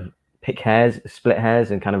kind of pick hairs, split hairs,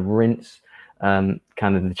 and kind of rinse kind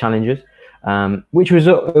of the challenges, which was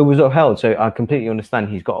upheld. So I completely understand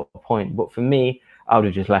he's got a point, but for me, I would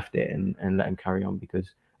have just left it and let him carry on because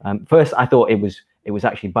first I thought it was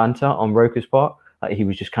actually banter on Rocha's part, like he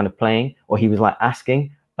was just kind of playing, or he was like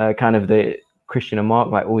asking kind of the Christian and Mark,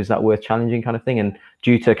 like, "Oh, is that worth challenging?" kind of thing, and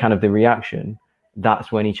due to kind of the reaction,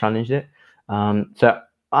 that's when he challenged it. So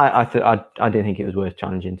I didn't think it was worth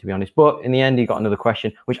challenging, to be honest. But in the end, he got another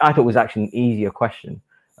question, which I thought was actually an easier question,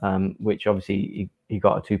 which obviously he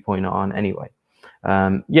got a 2-pointer on anyway.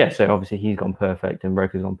 So obviously he's gone perfect and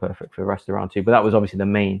Rocha's gone perfect for the rest of round 2. But that was obviously the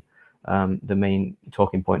main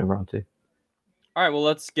talking point of round 2. All right, well,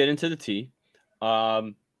 let's get into the tea.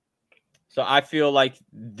 So I feel like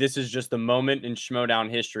this is just a moment in Schmoedown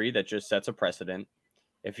history that just sets a precedent.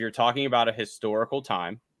 If you're talking about a historical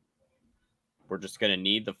time, we're just going to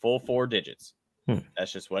need the full 4 digits.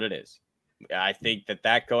 That's just what it is. I think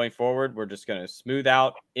that going forward, we're just going to smooth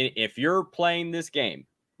out. If you're playing this game,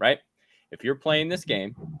 right? If you're playing this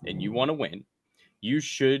game and you want to win, you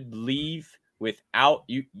should leave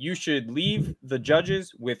you should leave the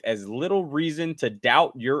judges with as little reason to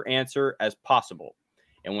doubt your answer as possible.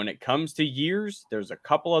 And when it comes to years, there's a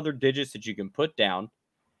couple other digits that you can put down.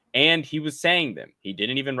 And he was saying them. He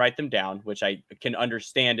didn't even write them down, which I can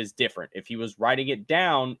understand is different. If he was writing it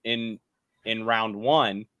down in round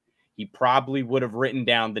 1, he probably would have written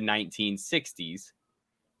down the 1960s,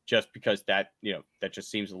 just because that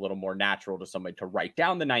just seems a little more natural to somebody to write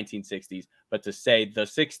down the 1960s, but to say the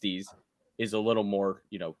 60s is a little more,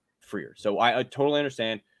 freer. So I totally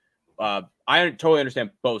understand. I totally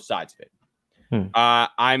understand both sides of it.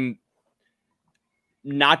 I'm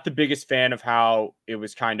not the biggest fan of how it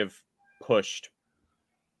was kind of pushed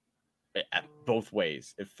both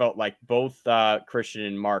ways. It felt like both Christian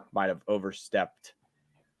and Mark might have overstepped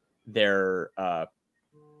their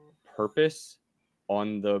purpose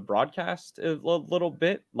on the broadcast a little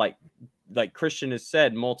bit. Like Christian has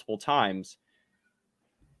said multiple times,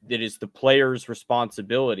 it is the player's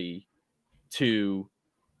responsibility to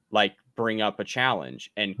bring up a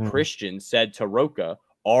challenge. And Christian said to Rocha,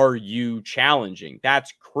 "Are you challenging?"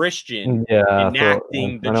 That's Christian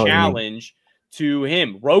enacting the challenge to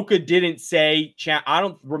him. Rocha didn't say, I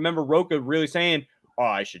don't remember Rocha really saying, "Oh,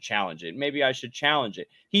 I should challenge it. Maybe I should challenge it."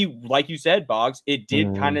 He, like you said, Boggs, it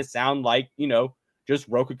did kind of sound like, just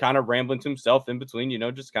Rocha kind of rambling to himself in between,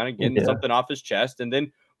 just kind of getting something off his chest and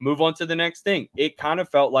then move on to the next thing. It kind of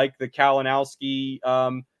felt like the Kalinowski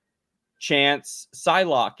Chance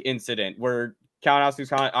Psylocke incident where Kalinowski's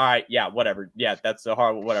kind of, all right, yeah, whatever. Yeah, that's a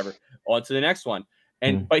horrible, whatever. On to the next one.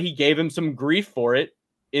 But he gave him some grief for it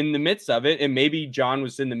in the midst of it. And maybe John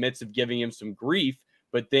was in the midst of giving him some grief,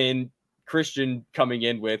 but then Christian coming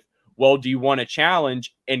in with, "Well, do you want to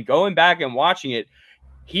challenge?" And going back and watching it,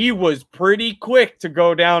 he was pretty quick to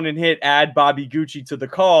go down and add Bobby Gucci to the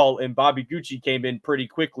call. And Bobby Gucci came in pretty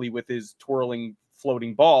quickly with his twirling,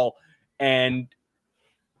 floating ball and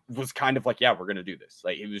was kind of like, "Yeah, we're going to do this."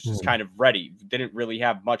 Like, he was just kind of ready. Didn't really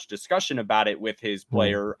have much discussion about it with his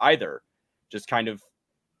player either. Just kind of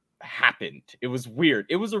happened. It was weird.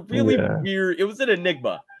 It was a really weird, it was an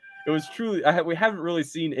enigma. It was truly, we haven't really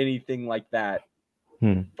seen anything like that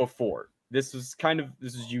before. This is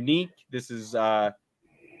unique. This is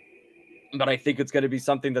but I think it's going to be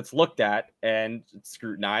something that's looked at and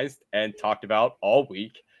scrutinized and talked about all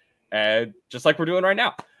week, and just like we're doing right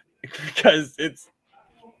now, because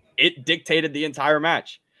it dictated the entire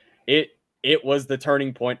match. It was the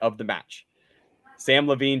turning point of the match. Sam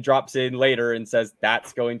Levine drops in later and says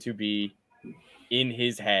that's going to be in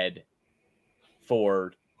his head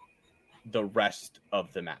for the rest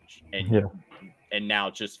of the match, and now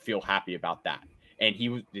just feel happy about that. And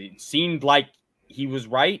it seemed like he was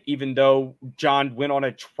right, even though John went on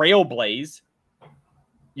a trailblaze.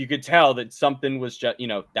 You could tell that something was just,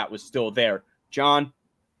 that was still there. John,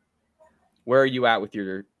 where are you at with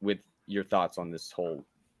your thoughts on this whole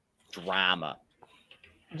drama?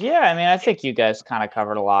 Yeah, I mean, I think you guys kind of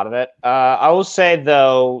covered a lot of it. I will say,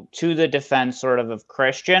 though, to the defense sort of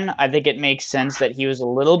Christian, I think it makes sense that he was a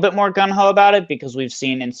little bit more gung-ho about it, because we've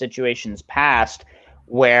seen in situations past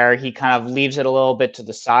where he kind of leaves it a little bit to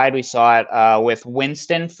the side. We saw it with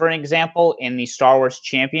Winston, for example, in the Star Wars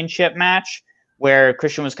Championship match, where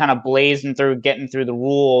Christian was kind of blazing through, getting through the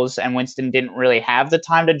rules, and Winston didn't really have the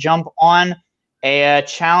time to jump on a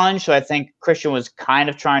challenge. So I think Christian was kind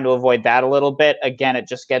of trying to avoid that a little bit. Again, it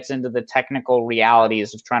just gets into the technical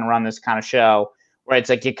realities of trying to run this kind of show, where it's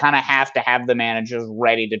like you kind of have to have the managers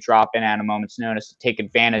ready to drop in at a moment's notice to take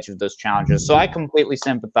advantage of those challenges. So I completely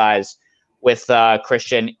sympathize with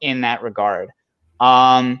Christian in that regard.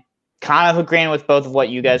 Kind of agreeing with both of what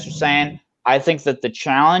you guys are saying. I think that the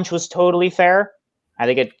challenge was totally fair. I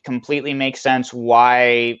think it completely makes sense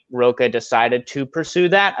why Rocha decided to pursue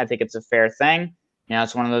that. I think it's a fair thing.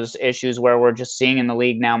 It's one of those issues where we're just seeing in the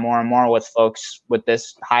league now more and more with folks with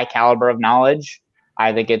this high caliber of knowledge.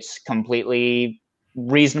 I think it's completely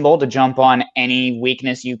reasonable to jump on any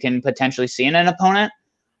weakness you can potentially see in an opponent.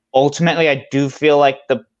 Ultimately, I do feel like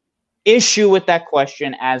the issue with that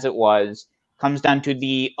question, as it was, comes down to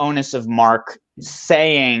the onus of Mark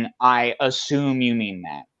saying, I assume you mean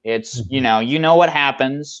that. It's, you know what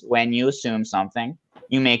happens when you assume something.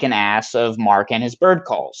 You make an ass of Mark and his bird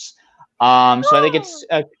calls. So I think it's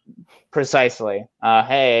precisely.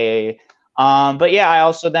 Hey. But yeah, I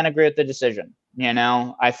also then agree with the decision.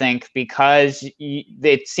 I think because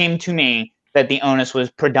it seemed to me that the onus was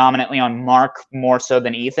predominantly on Mark more so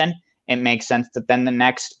than Ethan, it makes sense that then the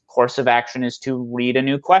next course of action is to read a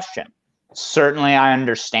new question. Certainly, I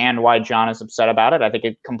understand why John is upset about it. I think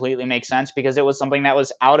it completely makes sense because it was something that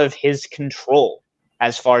was out of his control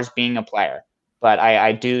as far as being a player. But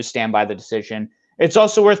I do stand by the decision. It's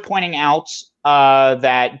also worth pointing out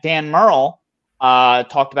that Dan Murrell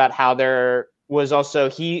talked about how there was also,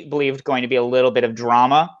 he believed, going to be a little bit of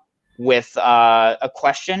drama with a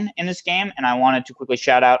question in this game. And I wanted to quickly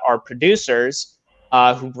shout out our producers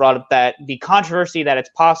who brought up that the controversy that it's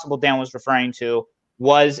possible Dan was referring to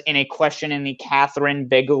was in a question in the Catherine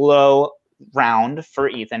Bigelow round for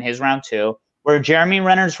Ethan, his round 2, where Jeremy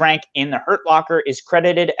Renner's rank in the Hurt Locker is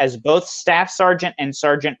credited as both Staff Sergeant and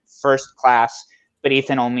Sergeant First Class, but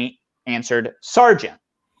Ethan only answered Sergeant.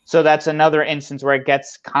 So that's another instance where it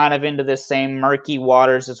gets kind of into the same murky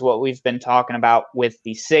waters as what we've been talking about with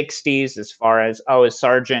the 60s as far as, is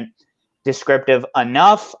Sergeant descriptive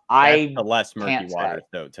enough? That's the less murky waters,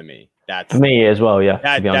 though, to me. That's for me as well, yeah.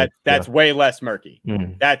 That's way less murky.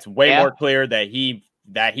 That's way more clear that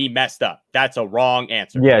he messed up. That's a wrong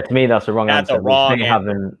answer. Yeah, to me that's a wrong answer. That's a wrong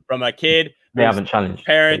answer. From a kid they haven't challenged.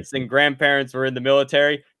 Parents and grandparents were in the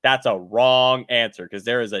military. That's a wrong answer because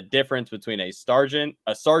there is a difference between a sergeant,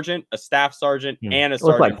 a staff sergeant, and a sergeant.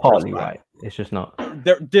 It's like partly right. It's just not.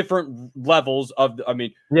 They're different levels of.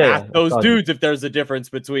 Ask those dudes if there's a difference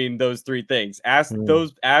between those three things. Ask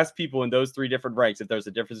people in those three different ranks if there's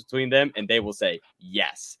a difference between them, and they will say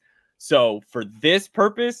yes. So for this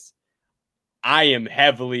purpose, I am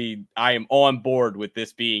on board with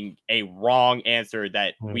this being a wrong answer.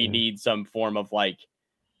 That we need some form of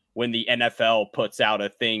when the NFL puts out a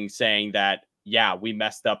thing saying that, we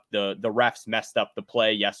messed up the refs messed up the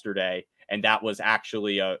play yesterday. And that was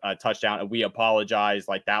actually a touchdown. And we apologize.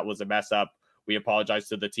 That was a mess up. We apologize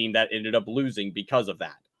to the team that ended up losing because of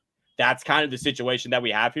that. That's kind of the situation that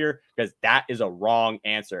we have here because that is a wrong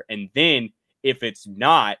answer. And then if it's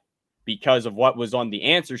not because of what was on the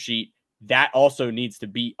answer sheet, that also needs to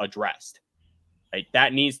be addressed.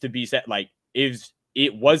 That needs to be set.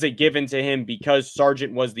 Was it given to him because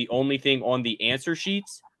Sergeant was the only thing on the answer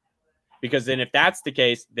sheets? Because then if that's the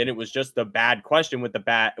case, then it was just a bad question with a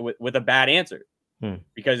bad answer.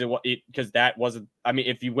 Because because that wasn't,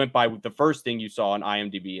 if you went by the first thing you saw on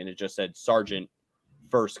IMDb and it just said Sergeant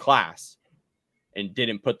First Class and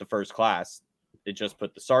didn't put the first class, it just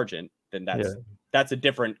put the sergeant, then that's a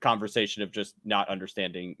different conversation of just not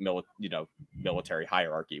understanding military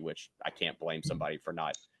hierarchy, which I can't blame somebody for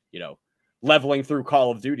not, leveling through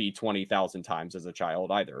Call of Duty 20,000 times as a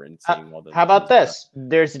child either, and seeing all the. How about this?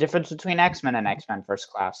 There's a difference between X-Men and X-Men First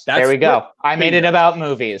Class. That's there we go. what, I made it about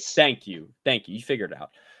movies. Thank you. You figured it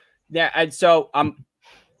out. Yeah, and so I'm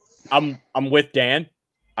with Dan.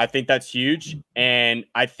 I think that's huge, and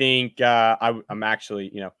I think I'm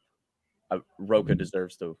actually, Rocha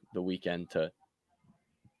deserves the weekend to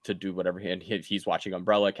do whatever he's watching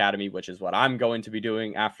Umbrella Academy, which is what I'm going to be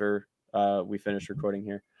doing after we finish recording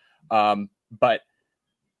here. But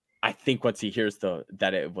I think once he hears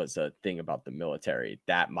that it was a thing about the military,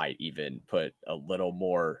 that might even put a little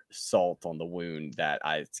more salt on the wound that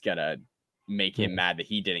it's gonna make him mad that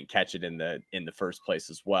he didn't catch it in the first place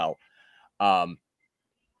as well.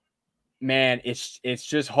 Man, it's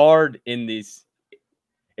just hard in these.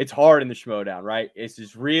 It's hard in the Schmoedown, right? It's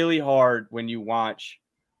just really hard when you watch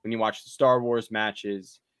the Star Wars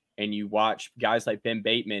matches and you watch guys like Ben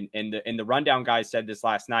Bateman, and the Rundown guy said this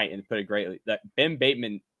last night and put it greatly, that Ben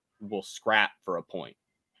Bateman will scrap for a point.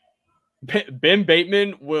 Ben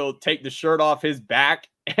Bateman will take the shirt off his back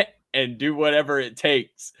and do whatever it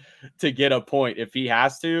takes to get a point. If he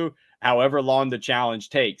has to, however long the challenge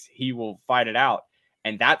takes, he will fight it out.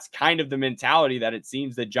 And that's kind of the mentality that it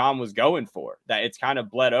seems that John was going for, that it's kind of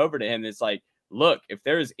bled over to him. It's like, look, if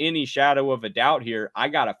there's any shadow of a doubt here, I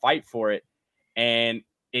got to fight for it. And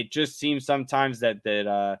it just seems sometimes that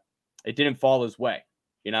it didn't fall his way,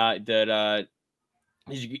 that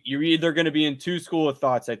you're either going to be in two school of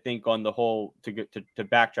thoughts, I think, on the whole, to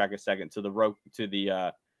backtrack a second to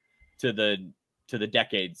the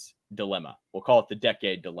decades dilemma. We'll call it the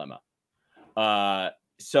decade dilemma.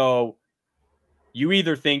 So you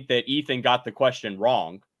either think that Ethan got the question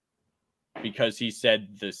wrong because he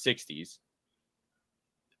said the 60s,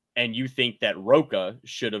 and you think that Rocha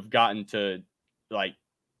should have gotten to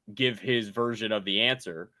give his version of the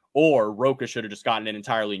answer, or Rocha should have just gotten an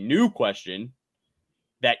entirely new question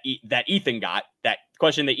that Ethan got. That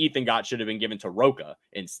question that Ethan got should have been given to Rocha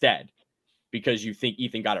instead, because you think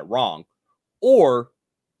Ethan got it wrong, or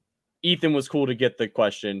Ethan was cool to get the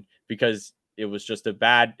question because it was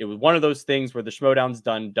one of those things where the Schmoedown's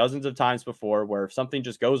done dozens of times before, where if something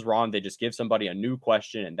just goes wrong, they just give somebody a new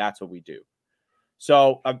question, and that's what we do.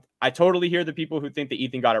 So I totally hear the people who think that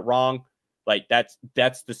Ethan got it wrong. That's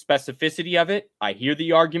the specificity of it. I hear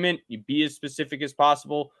the argument. You be as specific as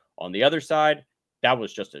possible. On the other side, that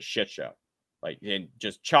was just a shit show. And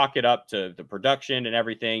just chalk it up to the production and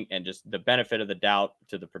everything, and just the benefit of the doubt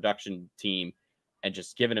to the production team, and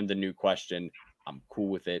just giving him the new question. I'm cool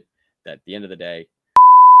with it. At the end of the day.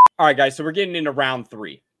 All right, guys. So we're getting into round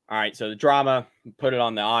 3. All right. So the drama, put it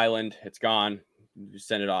on the island. It's gone.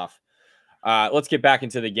 Send it off. Let's get back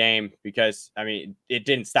into the game, because it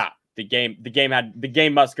didn't stop. The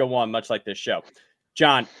game must go on, much like this show.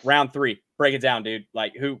 John, round 3, break it down, dude.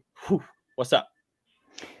 What's up?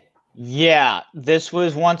 Yeah, this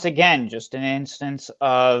was once again just an instance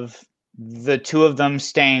of the two of them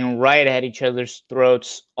staying right at each other's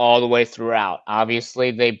throats all the way throughout.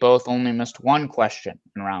 Obviously, they both only missed one question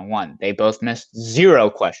in round 1. They both missed 0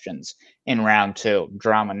 questions in round 2,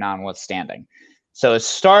 drama notwithstanding. So it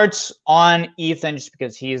starts on Ethan just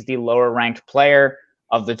because he is the lower ranked player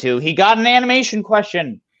of the two. He got an animation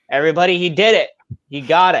question. Everybody, he did it. He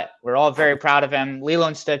got it. We're all very proud of him. Lilo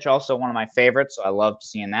and Stitch, also one of my favorites, so I loved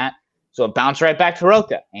seeing that. So it bounced right back to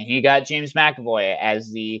Rocha, and he got James McAvoy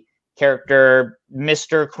as the character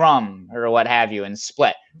Mr. Crumb or what have you in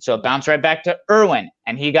Split. So it bounced right back to Irwin,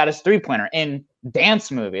 and he got his 3-pointer in dance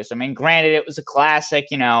movies. Granted, it was a classic,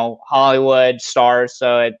 Hollywood stars,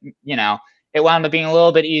 so it wound up being a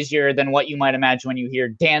little bit easier than what you might imagine when you hear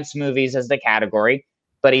dance movies as the category,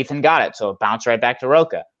 but Ethan got it. So it bounced right back to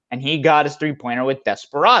Rocha, and he got his 3-pointer with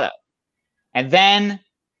Desperado. And then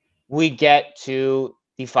we get to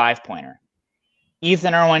the 5-pointer.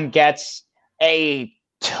 Ethan Irwin gets a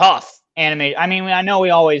tough animation. I know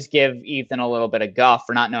we always give Ethan a little bit of guff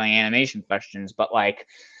for not knowing animation questions, but I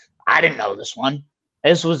didn't know this one.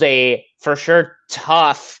 This was a for sure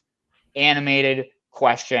tough animated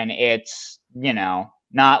question. It's,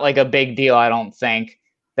 not a big deal, I don't think,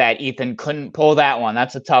 that Ethan couldn't pull that one.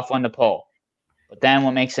 That's a tough one to pull. But then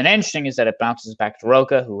what makes it interesting is that it bounces back to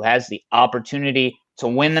Rocha, who has the opportunity to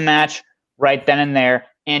win the match right then and there.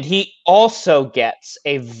 And he also gets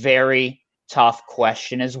a very tough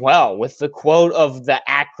question as well, with the quote of the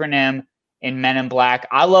acronym in Men in Black.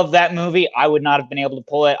 I love that movie. I would not have been able to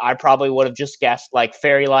pull it. I probably would have just guessed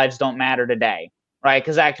fairy lives don't matter today, right?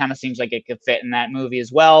 Because that kind of seems like it could fit in that movie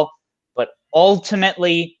as well. But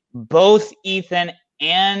ultimately, both Ethan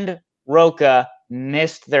and Rocha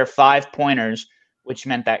missed their 5-pointers, which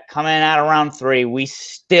meant that coming out of round 3, we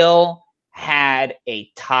still had a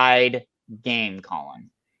tied game, Colin?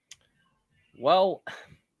 Well,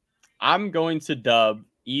 I'm going to dub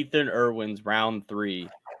Ethan Irwin's round 3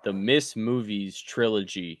 the Miss Movies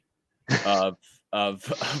trilogy of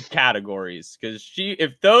categories, because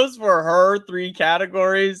if those were her 3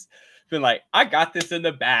 categories, been like, I got this in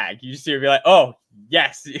the bag. You see her be like, oh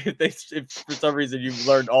yes. If for some reason you've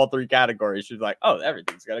learned all 3 categories, she's like, oh,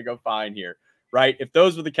 everything's gonna go fine here, right? If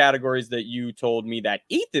those were the categories that you told me that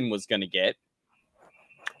Ethan was gonna get,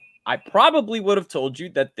 I probably would have told you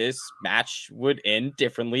that this match would end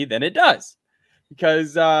differently than it does,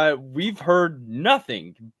 because we've heard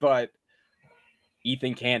nothing but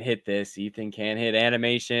Ethan can't hit this. Ethan can't hit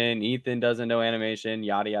animation. Ethan doesn't know animation.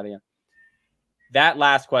 Yada, yada, yada. That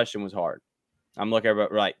last question was hard. I'm looking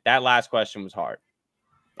at right. That last question was hard.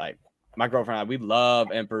 Like, my girlfriend and I, we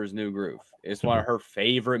love Emperor's New Groove. It's one of her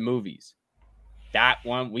favorite movies. That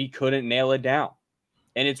one, we couldn't nail it down.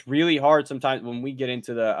 And it's really hard sometimes when we get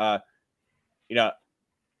into the,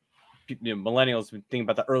 millennials think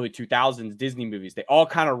about the early 2000s Disney movies. They all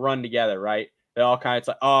kind of run together, right? They all kind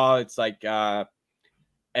of, it's like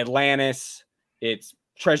Atlantis, it's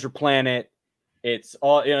Treasure Planet, it's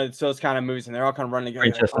all, it's those kind of movies, and they're all kind of running together.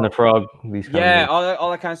 Princess and the Frog, these kind of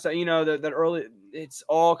all that kind of stuff. That early, it's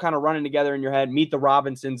all kind of running together in your head. Meet the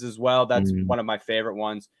Robinsons as well. That's one of my favorite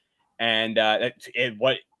ones. And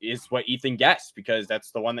what Ethan guessed, because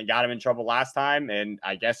that's the one that got him in trouble last time. And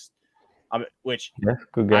I guess, good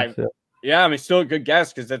guess. Still a good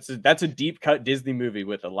guess, because that's a deep cut Disney movie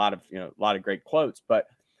with a lot of great quotes. But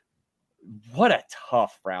what a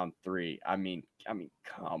tough round 3. I mean,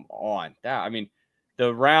 come on.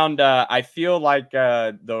 The round. I feel like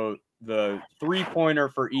the 3-pointer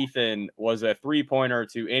for Ethan was a 3-pointer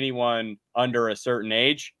to anyone under a certain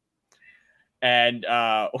age, and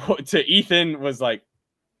to Ethan was like,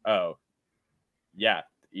 oh, yeah,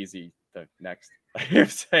 easy. The next.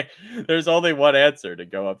 There's only one answer to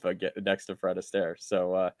go up and get next to Fred Astaire.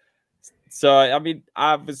 So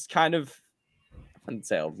I was kind of, I wouldn't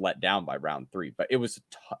say I was let down by round 3, but it was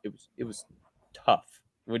tough.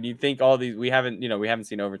 When you think all these, we haven't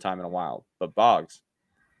seen overtime in a while, but Boggs,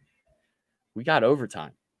 we got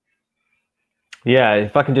overtime. Yeah,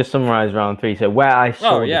 if I can just summarize round 3. So where I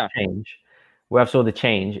saw the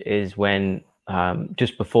change is when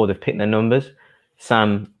just before they've picked their numbers,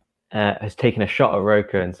 Sam has taken a shot at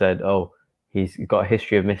Rocha and said, oh, he's got a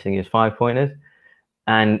history of missing his 5-pointers.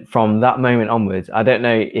 And from that moment onwards, I don't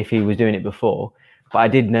know if he was doing it before, but I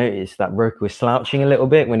did notice that Rocha was slouching a little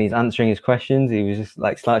bit when he's answering his questions. He was just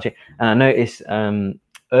like slouching. And I noticed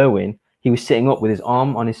Irwin, he was sitting up with his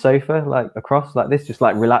arm on his sofa, like across like this, just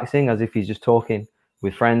like relaxing, as if he's just talking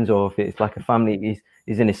with friends, or if it's like a family.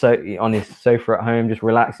 He's in on his sofa at home, just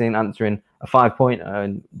relaxing, answering a 5-pointer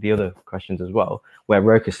and the other questions as well, where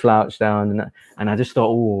Rocha slouched down. And I just thought,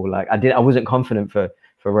 I wasn't confident for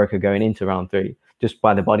Rocha going into round 3 just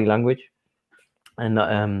by the body language.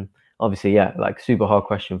 And obviously, like super hard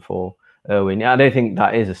question for Irwin. Yeah, I don't think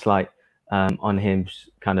that is a slight on his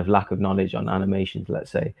kind of lack of knowledge on animations, let's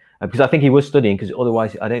say, because I think he was studying, because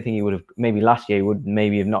otherwise I don't think he would have, maybe last year he would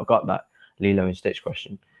maybe have not got that Lilo and Stitch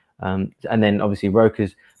question. And then obviously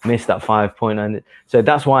Rocha's missed that 5-pointer. And so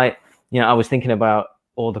that's why, I was thinking about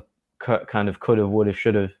all the kind of could have, would have,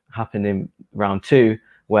 should have happened in round 2,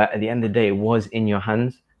 where at the end of the day, it was in your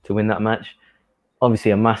hands to win that match.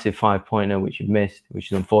 Obviously a massive 5-pointer, which you missed,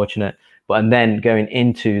 which is unfortunate. And then going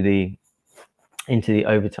into the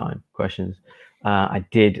overtime questions, I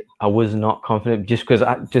was not confident, just because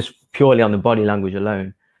just purely on the body language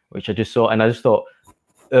alone, which I just saw. And I just thought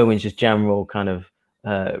Irwin's just general kind of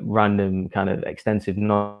random kind of extensive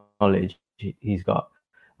knowledge he's got.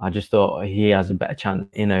 I just thought he has a better chance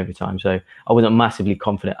in overtime. So I wasn't massively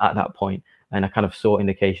confident at that point, and I kind of saw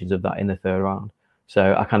indications of that in the 3rd round.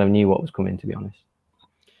 So I kind of knew what was coming, to be honest.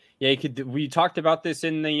 Yeah, we talked about this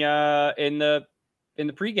in the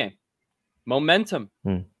pregame. Momentum,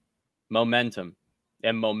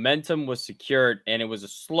 and momentum was secured, and it was a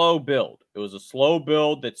slow build. It was a slow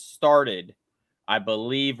build that started, I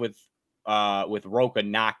believe, with Rocha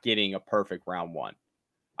not getting a perfect round 1.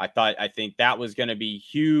 I think that was going to be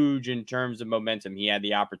huge in terms of momentum. He had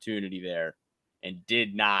the opportunity there and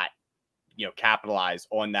did not, capitalize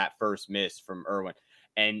on that first miss from Irwin.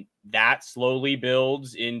 And that slowly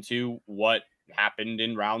builds into what happened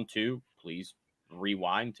in round 2. Please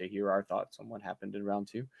rewind to hear our thoughts on what happened in round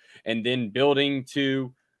 2. And then building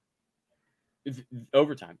to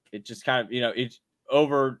overtime. It just kind of, it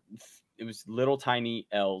was little tiny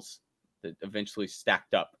L's that eventually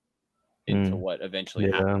stacked up into what eventually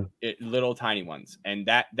happened. Little tiny ones. And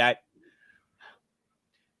that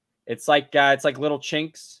It's like little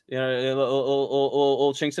chinks,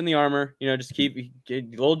 little chinks in the armor. Just get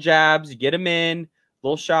little jabs, you get them in,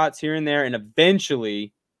 little shots here and there, and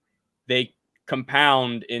eventually they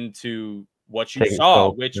compound into what you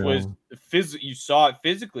saw, which was you saw it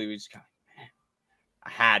physically. We just kind of, man, I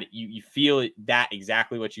had it. You feel it. That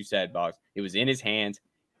exactly what you said, Boggs. It was in his hands.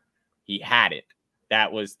 He had it.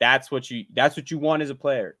 That's what you want as a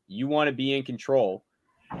player. You want to be in control,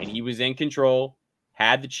 and he was in control.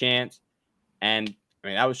 Had the chance, and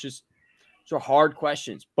those are hard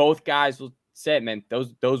questions. Both guys will say, man,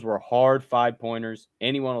 those were hard 5-pointers.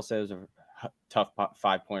 Anyone will say those are tough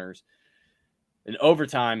 5-pointers. In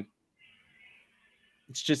overtime,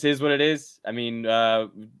 it just is what it is.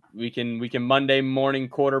 We can Monday morning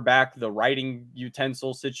quarterback the writing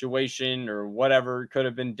utensil situation or whatever. Could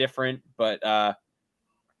have been different, but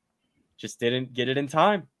just didn't get it in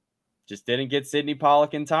time. Just didn't get Sidney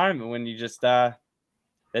Pollock in time, and when you just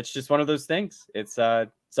that's just one of those things. It's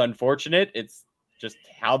unfortunate. It's just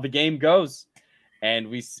how the game goes. And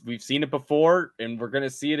we've seen it before, and we're going to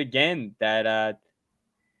see it again, that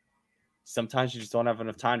sometimes you just don't have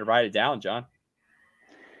enough time to write it down, John.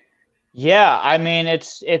 Yeah,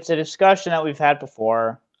 it's a discussion that we've had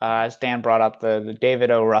before. As Dan brought up the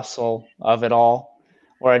David O. Russell of it all,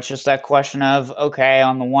 where it's just that question of, okay,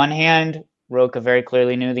 on the one hand, Rocha very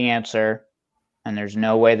clearly knew the answer, and there's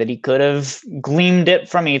no way that he could have gleaned it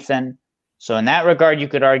from Ethan. So in that regard, you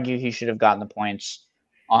could argue he should have gotten the points.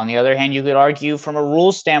 On the other hand, you could argue from a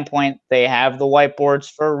rules standpoint, they have the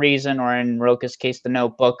whiteboards for a reason, or in Rocha's case, the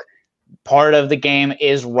notebook. Part of the game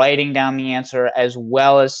is writing down the answer as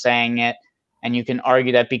well as saying it. And you can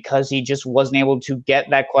argue that because he just wasn't able to get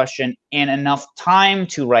that question in enough time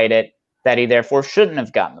to write it, that he therefore shouldn't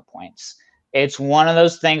have gotten the points. It's one of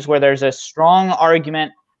those things where there's a strong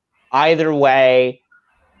argument either way.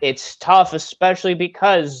 It's tough, especially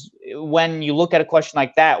because when you look at a question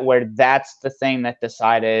like that, where that's the thing that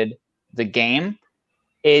decided the game,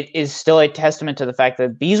 it is still a testament to the fact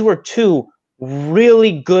that these were two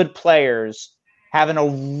really good players having a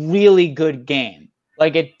really good game.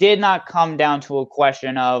 Like, it did not come down to a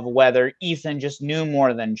question of whether Ethan just knew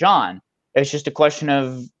more than John. It's just a question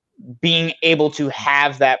of being able to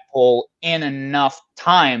have that pull in enough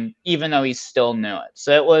time, even though he still knew it.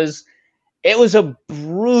 So it was a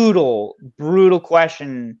brutal, brutal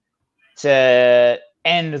question to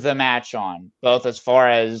end the match on, both as far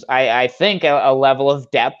as I think a level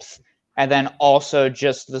of depth, and then also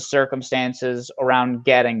just the circumstances around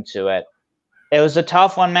getting to it. It was a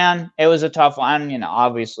tough one, man. It was a tough one.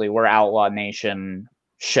 Obviously we're Outlaw Nation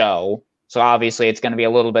show, so obviously it's going to be a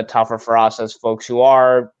little bit tougher for us as folks who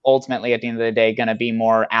are ultimately at the end of the day going to be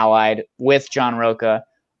more allied with John Rocha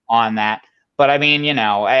on that. But I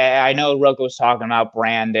know Rocha was talking about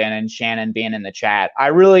Brandon and Shannon being in the chat. I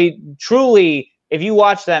really, truly, if you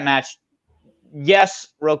watch that match, yes,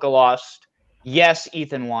 Rocha lost. Yes,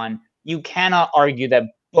 Ethan won. You cannot argue that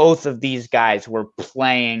both of these guys were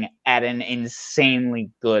playing at an insanely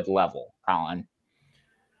good level, Colin.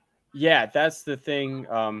 Yeah, that's the thing.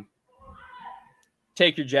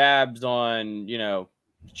 Take your jabs on,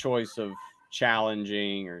 choice of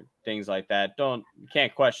challenging or things like that. You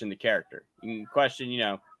can't question the character. You can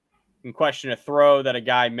question a throw that a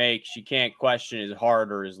guy makes. You can't question his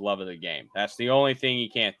heart or his love of the game. That's the only thing you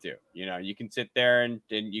can't do. You can sit there and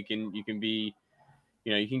you can be,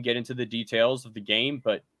 you can get into the details of the game,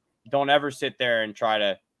 but don't ever sit there and try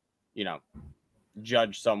to,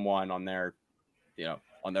 judge someone on their,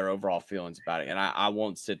 on their overall feelings about it. And I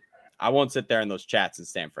won't sit there in those chats and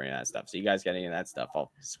stand for any of that stuff. So you guys got any of that stuff,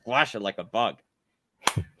 I'll squash it like a bug.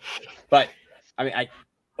 But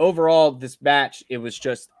overall, this match, it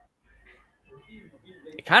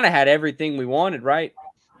kind of had everything we wanted, right?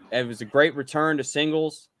 It was a great return to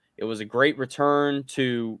singles. It was a great return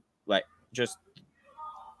to just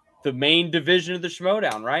the main division of the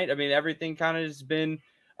Schmoedown, right? Everything kind of has been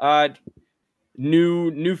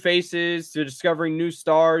new faces to discovering new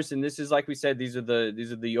stars, and this is, like we said, this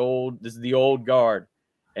is the old guard,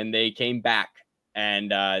 and they came back,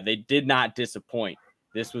 and they did not disappoint.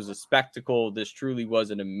 This was a spectacle. This truly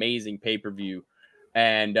was an amazing pay-per-view,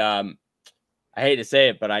 and I hate to say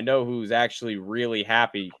it, but I know who's actually really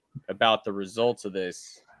happy about the results of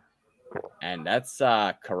this, and that's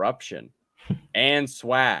Corruption and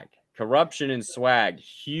Swag. Corruption and Swag,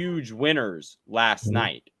 huge winners last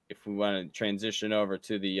night. If we want to transition over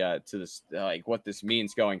to the what this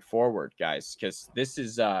means going forward, guys, because this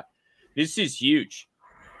is huge.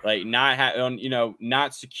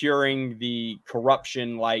 Not securing the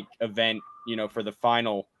Corruption event, for the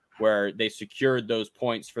final, where they secured those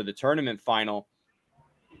points for the tournament final.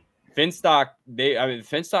 Finstock, the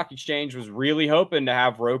Finstock Exchange was really hoping to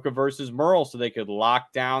have Rocha versus Merle so they could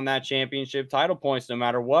lock down that championship title points no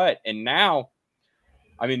matter what. And now,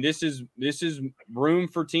 I mean, this is room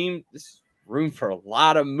for room for a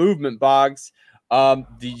lot of movement, Boggs. Do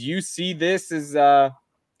you see this as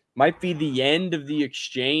might be the end of the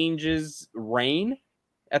Exchange's reign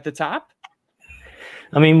at the top?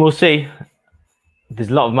 I mean, we'll see. There's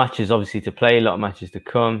a lot of matches, obviously, to play, a lot of matches to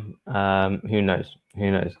come. Who knows?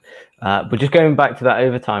 But just going back to that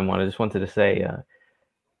overtime one, I just wanted to say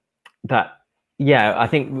that, yeah, I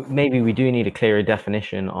think maybe we do need a clearer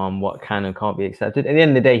definition on what can and can't be accepted. At the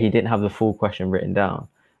end of the day, he didn't have the full question written down.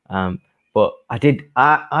 But I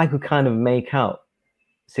could kind of make out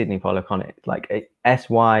Sydney Pollock on it, like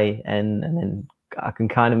SYN, and then I can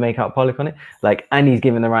kind of make out Pollock on it. Like, and he's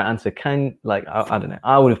given the right answer. I don't know.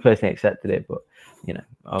 I would have personally accepted it, but you know,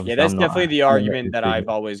 yeah, that's definitely the argument that I've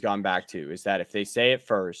always gone back to, is that if they say it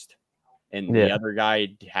first and the other guy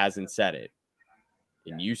hasn't said it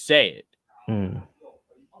and you say it. I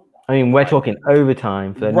mean, we're talking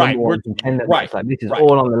overtime for the number one contender. Like, this is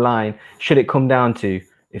all on the line. Should it come down to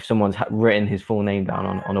if someone's written his full name down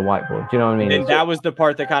on a whiteboard? Do you know what I mean? And that was the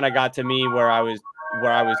part that kind of got to me where I was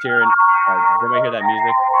hearing. Did anybody hear that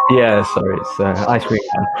music? Yeah, sorry, it's ice cream.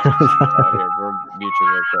 We're mutual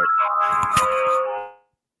real quick.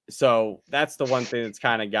 So that's the one thing that's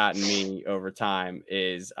kind of gotten me over time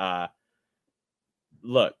is,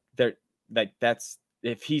 look, that's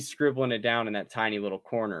if he's scribbling it down in that tiny little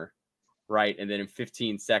corner, right, and then in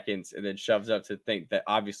 15 seconds, and then shoves up to think that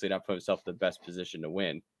obviously not put himself in the best position to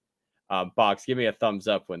win. Boggs, give me a thumbs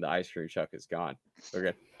up when the ice cream truck is gone. We're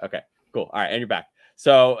good. Okay, cool. All right, and you're back.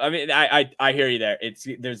 So I mean, I hear you there.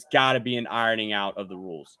 There's got to be an ironing out of the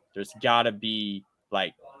rules. There's got to be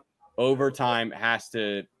like overtime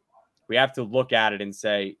we have to look at it and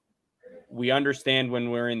say, we understand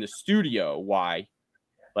when we're in the studio why,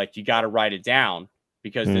 like, you got to write it down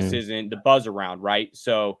because this isn't the buzz around, right?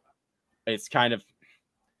 So it's kind of,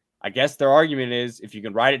 I guess their argument is, if you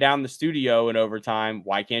can write it down in the studio in overtime,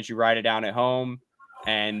 why can't you write it down at home?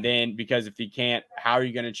 And then, because if you can't, how are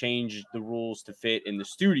you going to change the rules to fit in the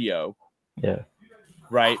studio? Yeah.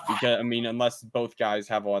 Right. Because, I mean, unless both guys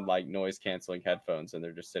have on like noise canceling headphones and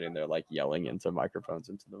they're just sitting there like yelling into microphones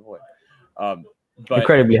into the void. But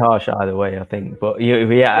incredibly harsh either way, I think. But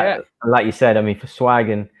yeah, like you said, I mean, for swag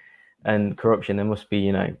and corruption, they must be,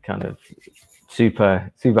 you know, kind of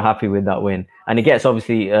super happy with that win. And it gets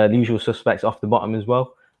obviously the usual suspects off the bottom as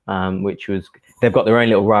well, which was, they've got their own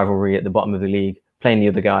little rivalry at the bottom of the league, playing the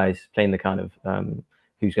other guys, playing the kind of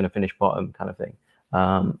who's going to finish bottom kind of thing.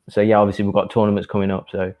 So yeah, obviously we've got tournaments coming up,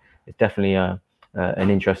 so it's definitely an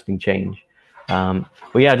interesting change. But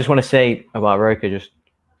yeah, I just want to say about Rocha, just,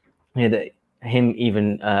 you know, that him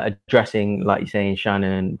even addressing, like you're saying,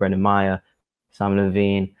 Shannon, Brendan Meyer, Sam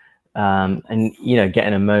Levine, and you know,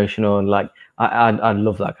 getting emotional. Like I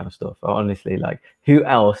love that kind of stuff. Honestly, like, who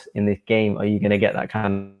else in this game are you going to get that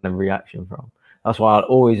kind of reaction from? That's why I'll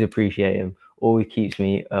always appreciate him. Always keeps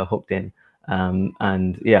me hooked in.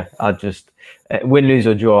 And yeah, I just win, lose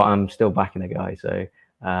or draw, I'm still backing the guy. So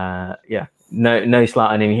yeah, no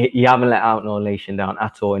slight on him. You haven't let out no nation down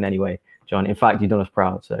at all in any way, John. In fact, you've done us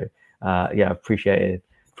proud. So yeah, appreciate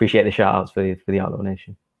the shout outs for the Outlaw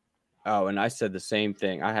Nation. Oh, and I said the same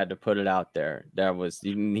thing. I had to put it out there. He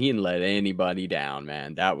didn't let anybody down,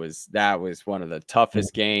 man. That was one of the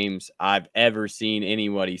toughest games I've ever seen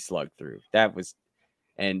anybody slug through.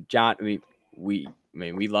 And John, I mean, we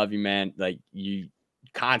love you, man. Like, you,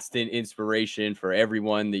 constant inspiration for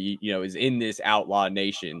everyone that you know is in this Outlaw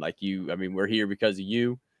Nation. Like, I mean, we're here because of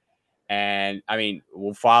you, and I mean,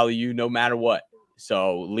 we'll follow you no matter what.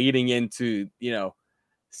 So leading into, you know,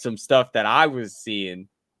 some stuff that I was seeing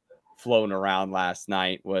floating around last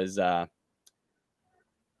night was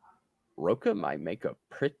Rocha might make a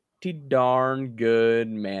pretty darn good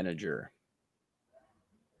manager.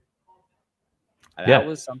 That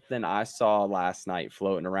was something I saw last night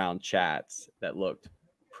floating around chats that looked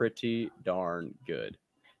pretty darn good.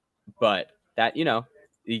 But that, you know,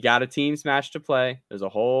 you got a team's match to play. There's a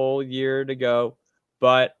whole year to go.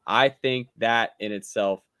 But I think that in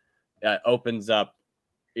itself opens up,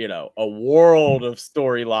 you know, a world of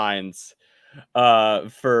storylines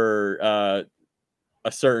for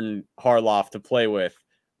a certain Harloff to play with.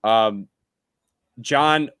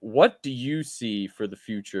 John, what do you see for the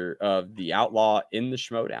future of the Outlaw in the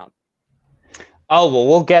Schmoedown? Oh, well,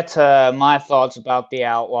 we'll get to my thoughts about the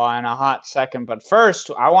Outlaw in a hot second. But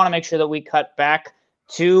first, I want to make sure that we cut back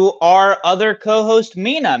to our other co-host,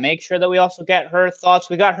 Mina. Make sure that we also get her thoughts.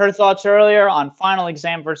 We got her thoughts earlier on Final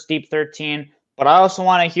Exam versus Deep 13. But I also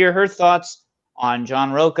want to hear her thoughts on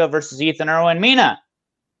John Rocha versus Ethan Irwin. Mina,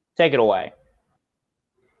 take it away.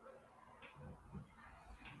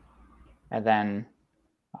 And then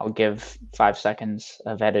I'll give 5 seconds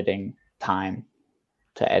of editing time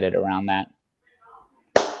to edit around that.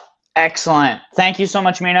 Excellent. Thank you so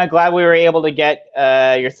much, Mina. Glad we were able to get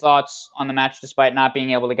your thoughts on the match despite not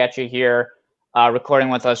being able to get you here recording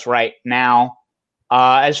with us right now.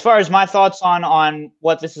 As far as my thoughts on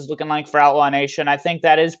what this is looking like for Outlaw Nation, I think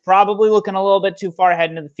that is probably looking a little bit too far ahead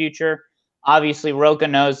into the future. Obviously, Rocha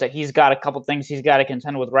knows that he's got a couple things he's got to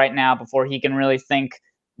contend with right now before he can really think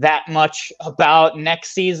that much about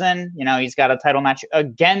next season. You know, he's got a title match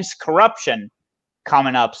against Corruption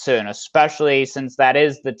coming up soon, especially since that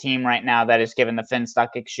is the team right now that is giving the Finstock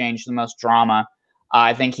Exchange the most drama.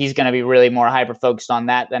 I think he's going to be really more hyper-focused on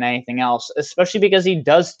that than anything else, especially because he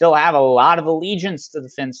does still have a lot of allegiance to the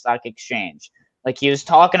Finstock Exchange. Like, he was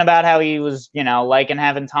talking about how he was, you know, liking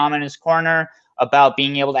having Tom in his corner, about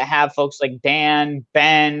being able to have folks like Dan,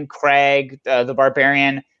 Ben, Craig, the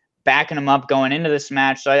Barbarian, backing him up going into this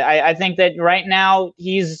match. So I think that right now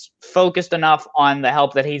he's focused enough on the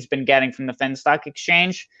help that he's been getting from the Finstock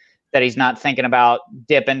Exchange that he's not thinking about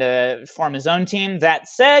dipping to form his own team. That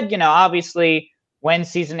said, you know, obviously when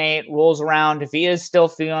Season 8 rolls around, if he is still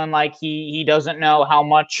feeling like he doesn't know how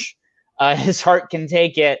much his heart can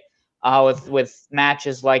take it with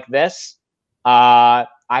matches like this,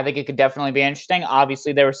 I think it could definitely be interesting.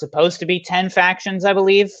 Obviously, there were supposed to be 10 factions, I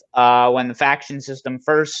believe, when the faction system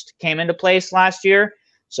first came into place last year.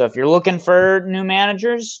 So if you're looking for new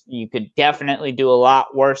managers, you could definitely do a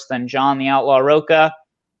lot worse than John the Outlaw Rocha.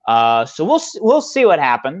 So we'll see what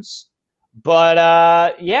happens.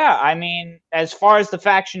 But yeah, I mean, as far as the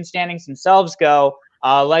faction standings themselves go,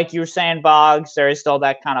 like you were saying, Boggs, there is still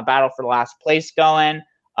that kind of battle for last place going.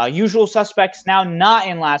 Usual Suspects now not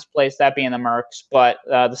in last place, that being the Mercs, but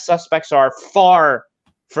the Suspects are far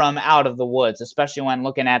from out of the woods, especially when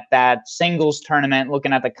looking at that singles tournament,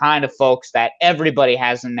 looking at the kind of folks that everybody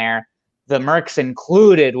has in there, the Mercs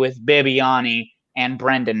included, with Bibiani and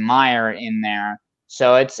Brendan Meyer in there.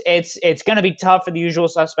 So it's going to be tough for the Usual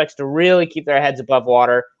Suspects to really keep their heads above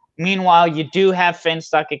water. Meanwhile, you do have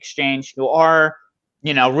Finstock Exchange, who are,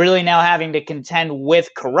 you know, really now having to contend with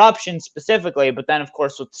Corruption specifically, but then, of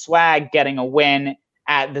course, with Swag getting a win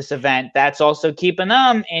at this event, that's also keeping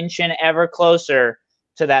them inching ever closer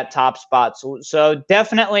to that top spot. So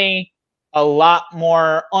definitely a lot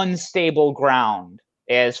more unstable ground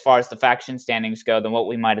as far as the faction standings go than what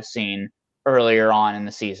we might have seen earlier on in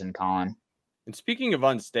the season, Colin. And speaking of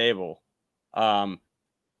unstable, Boggs,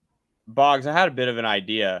 I had a bit of an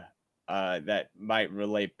idea that might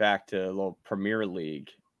relate back to a little Premier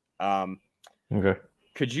League. Okay.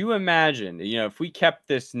 Could you imagine, you know, if we kept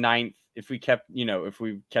this ninth, if we kept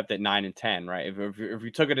it 9 and 10, right? If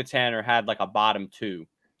we took it to 10 or had like a bottom two,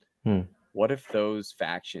 what if those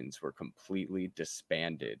factions were completely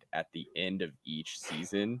disbanded at the end of each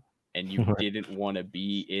season and you didn't want to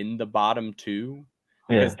be in the bottom two?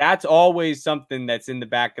 Because that's always something that's in the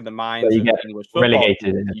back of the minds of English football.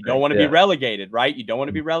 Relegated. You don't want to be relegated, right? You don't want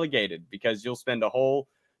to be relegated because you'll spend a whole.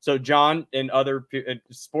 So John and other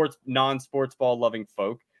non-sports ball loving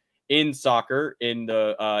folk in soccer, in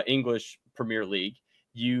the English Premier League,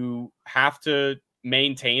 you have to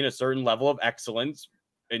maintain a certain level of excellence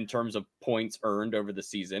in terms of points earned over the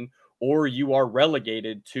season, or you are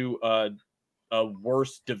relegated to a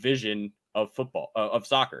worse division of football, of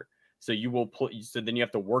soccer. So you will play. So then you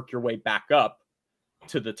have to work your way back up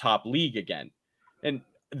to the top league again, and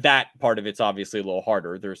that part of it's obviously a little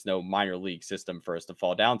harder. There's no minor league system for us to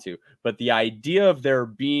fall down to, but the idea of there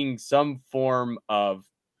being some form of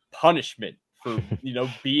punishment for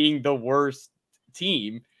being the worst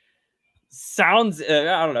team sounds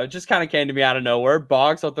I don't know, just kind of came to me out of nowhere.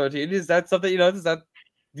 Boggs on 13, is that something does that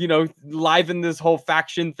liven this whole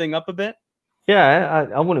faction thing up a bit? Yeah,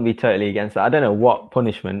 I wouldn't be totally against that. I don't know what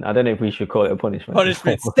punishment. I don't know if we should call it a punishment.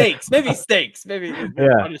 Punishment stakes, maybe stakes, maybe. Yeah,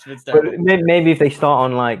 punishment but maybe if they start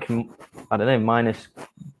on like, I don't know, minus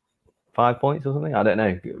 5 points or something. I don't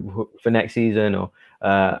know for next season, or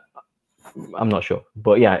I'm not sure.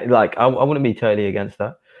 But yeah, like I wouldn't be totally against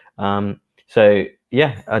that. So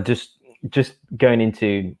yeah, I just going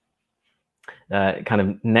into kind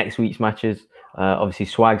of next week's matches. Obviously,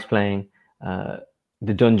 Swag's playing.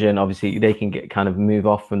 The dungeon, obviously, they can move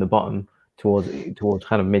off from the bottom towards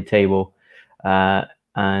kind of mid-table,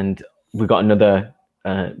 and we've got another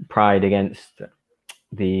Pride against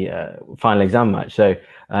the final exam match. So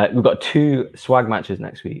we've got 2 Swag matches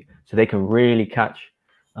next week, so they can really catch,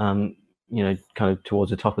 kind of towards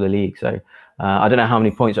the top of the league. So I don't know how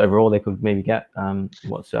many points overall they could maybe get.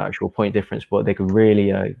 What's the actual point difference, but they could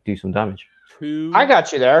really do some damage. 2. I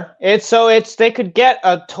got you there. It's they could get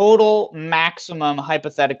a total maximum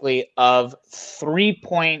hypothetically of 3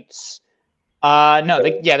 points.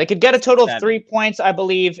 They could get a total of 3 points, I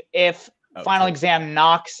believe, if Final Exam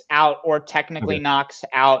knocks out or technically knocks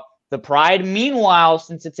out the Pride. Meanwhile,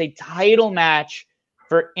 since it's a title match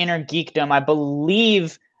for Inner Geekdom, I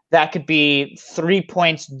believe that could be 3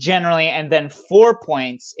 points generally, and then 4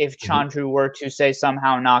 points if Chandru were to say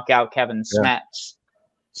somehow knock out Kevin Smets.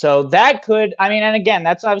 So that could, and again,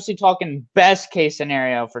 that's obviously talking best case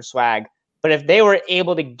scenario for Swag. But if they were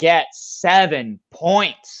able to get 7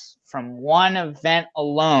 points from one event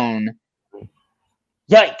alone,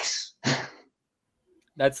 yikes.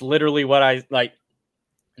 That's literally what I like.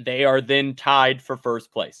 They are then tied for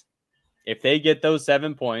first place. If they get those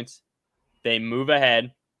 7 points, they move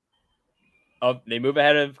ahead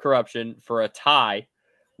of Corruption for a tie,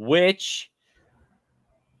 which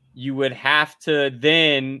you would have to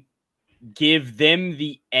then give them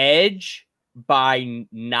the edge by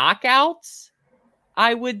knockouts.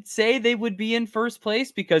 I would say they would be in first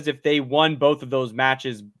place, because if they won both of those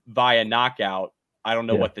matches via knockout, I don't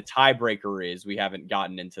know what the tiebreaker is. We haven't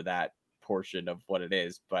gotten into that portion of what it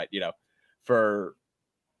is, but for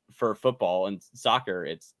football and soccer,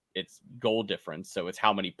 it's goal difference. So it's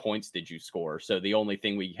how many points did you score? So the only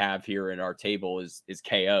thing we have here in our table is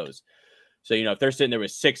KOs. So, if they're sitting there with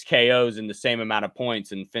 6 KOs and the same amount of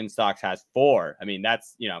points and Finstocks has 4,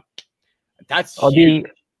 that's huge.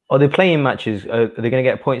 Are the playing matches, are they going to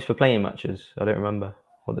get points for playing matches? I don't remember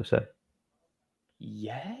what they've said.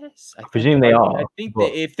 Yes. I presume they are. I think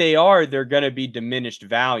that if they are, they're going to be diminished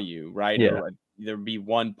value, right? Yeah. There'll be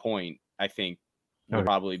 1 point, I think, will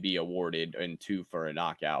probably be awarded, and 2 for a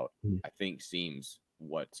knockout. I think seems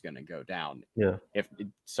what's going to go down. Yeah. If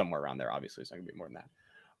somewhere around there, obviously it's not going to be more than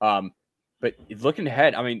that. But looking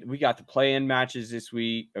ahead, we got the play-in matches this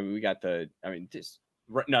week. Not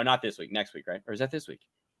this week, next week, right? Or is that this week?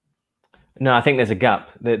 No, I think there's a gap.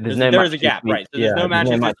 There's a gap, right? So there's no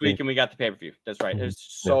matches this week, and we got the pay-per-view. That's right. There's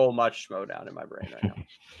so much Schmoedown in my brain right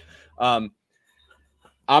now.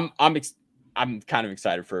 I'm kind of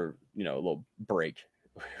excited for a little break,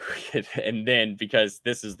 and then because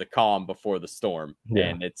this is the calm before the storm,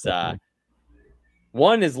 and it's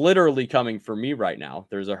one is literally coming for me right now.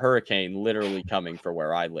 There's a hurricane literally coming for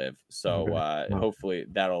where I live, so hopefully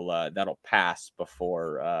that'll pass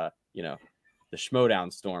before the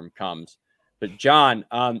Schmoedown storm comes. But John,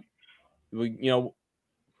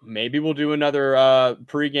 maybe we'll do another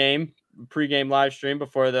pregame live stream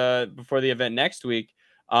before the event next week.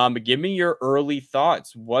 But give me your early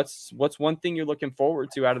thoughts. What's one thing you're looking forward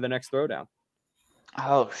to out of the next Throwdown?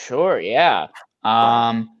 Oh, sure, yeah.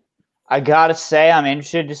 I gotta say, I'm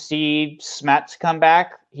interested to see Smets come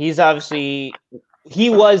back. He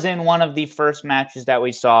was in one of the first matches that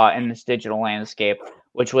we saw in this digital landscape,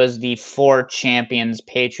 which was the 4 Champions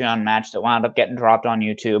Patreon match that wound up getting dropped on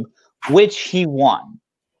YouTube, which he won.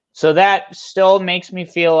 So that still makes me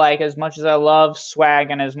feel like, as much as I love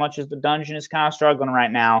Swag and as much as the dungeon is kind of struggling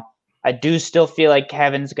right now, I do still feel like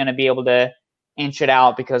Kevin's going to be able to inch it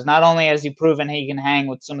out, because not only has he proven he can hang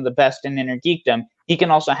with some of the best in Inner Geekdom, he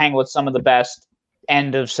can also hang with some of the best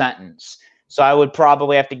end of sentence. So I would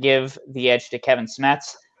probably have to give the edge to Kevin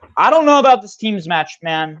Smets. I don't know about this team's match,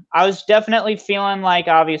 man. I was definitely feeling like,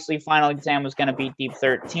 obviously, Final Exam was going to beat Deep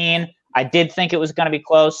 13. I did think it was going to be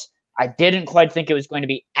close. I didn't quite think it was going to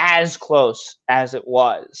be as close as it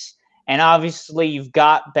was. And obviously, you've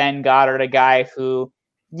got Ben Goddard, a guy who,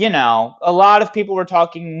 a lot of people were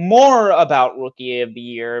talking more about Rookie of the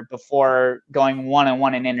Year before going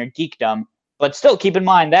 1-1 in Inner Geekdom. But still, keep in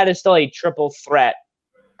mind, that is still a triple threat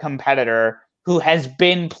competitor who has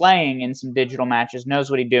been playing in some digital matches,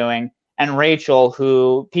 knows what he's doing. And Rachel,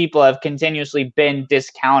 who people have continuously been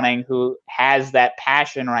discounting, who has that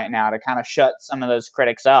passion right now to kind of shut some of those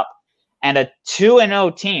critics up. And a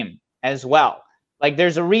 2-0 team as well. Like,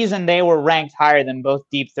 there's a reason they were ranked higher than both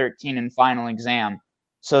Deep 13 and Final Exam.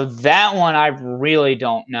 So that one, I really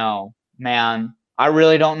don't know, man. I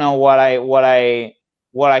really don't know what I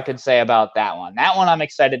could say about that one. That one I'm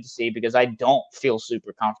excited to see, because I don't feel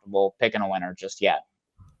super comfortable picking a winner just yet.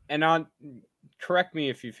 And correct me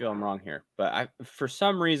if you feel I'm wrong here, but for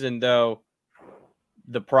some reason, though,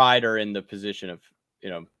 the Pride are in the position of,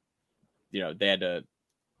 they had to,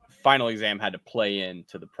 Final Exam had to play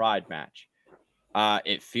into the Pride match.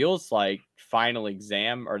 It feels like Final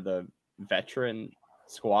Exam are the veteran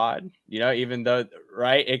squad, even though,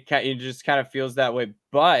 right, it just kind of feels that way.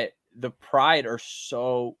 But the Pride are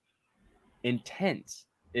so intense.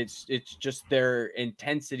 It's just their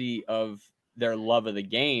intensity of their love of the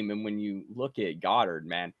game. And when you look at Goddard,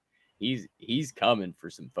 man, he's coming for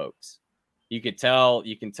some folks. You can tell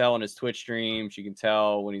on his Twitch streams. You can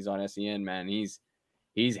tell when he's on SEN, man.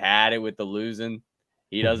 He's had it with the losing.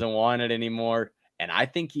 He doesn't want it anymore. And I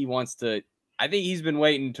think he wants to. I think he's been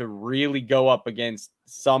waiting to really go up against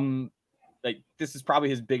some. Like, this is probably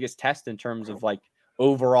his biggest test in terms of like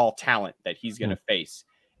overall talent that he's going to face,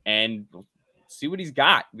 and see what he's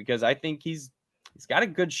got, because I think he's got a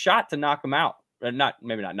good shot to knock him out. Or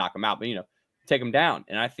maybe not knock him out, but take him down.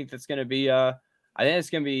 And I think that's going to be I think it's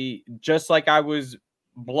going to be just like I was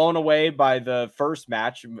blown away by the first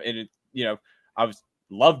match, and I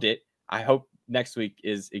loved it. I hope next week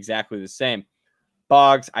is exactly the same.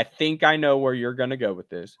 Boggs, I think I know where you're going to go with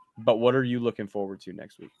this, but what are you looking forward to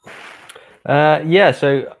next week?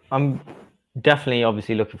 So I'm definitely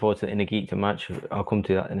obviously looking forward to the Inagita match. I'll come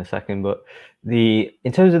to that in a second. But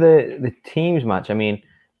in terms of the teams match, I mean,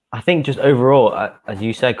 I think just overall, as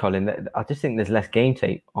you said, Colin, I just think there's less game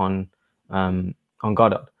tape on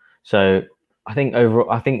Goddard. So I think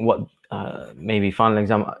overall, what maybe final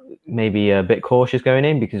exam, maybe a bit cautious going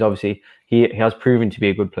in, because obviously he has proven to be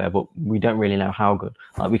a good player, but we don't really know how good.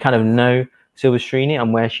 We kind of know Silvestrini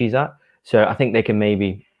and where she's at. So I think they can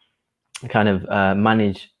maybe kind of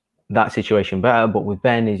manage that situation better. But with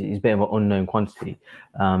Ben, he's a bit of an unknown quantity.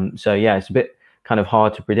 So yeah, it's a bit kind of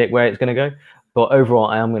hard to predict where it's going to go. But overall,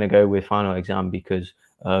 I am going to go with final exam because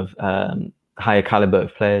of higher caliber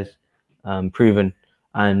of players, proven,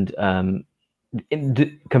 and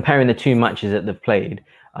comparing the two matches that they've played,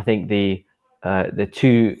 I think the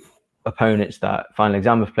two opponents that final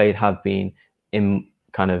exam have played have been in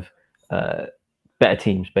kind of better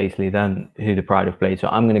teams basically than who the Pride have played. So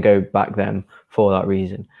I'm going to go back them for that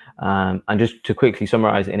reason. And just to quickly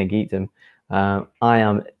summarize it in a Geekdom, I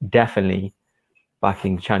am definitely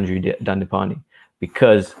backing Chandru Dandapani,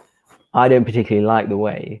 because I don't particularly like the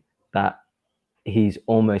way that he's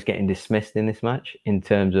almost getting dismissed in this match, in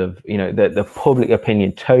terms of the public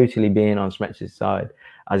opinion totally being on Smets's side,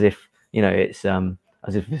 as if it's a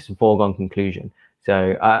foregone conclusion.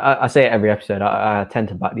 So I say it every episode. I tend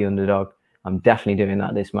to back the underdog. I'm definitely doing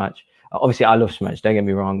that this match. Obviously, I love Smets. Don't get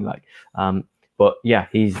me wrong. But yeah,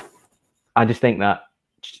 I just think that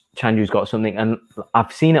Chandru's got something, and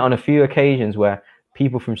I've seen it on a few occasions where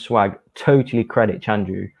people from Swag totally credit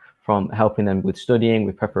Chandru from helping them with studying,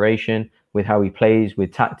 with preparation, with how he plays,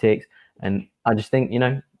 with tactics. And I just think,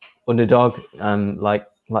 underdog, like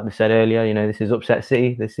they said earlier, this is upset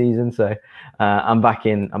city this season. So I'm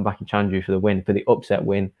backing Chandru for the win, for the upset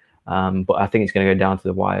win. But I think it's going to go down to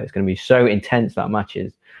the wire. It's going to be so intense, that match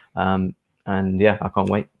is. And yeah, I can't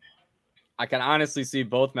wait. I can honestly see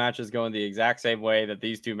both matches going the exact same way that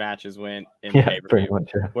these two matches went in the pay-per-view,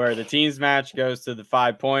 where the teams match goes to the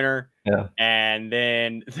 5-pointer, and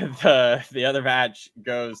then the other match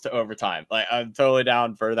goes to overtime. Like, I'm totally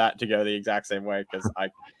down for that to go the exact same way, because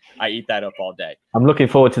I eat that up all day. I'm looking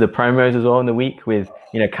forward to the promos as well in the week with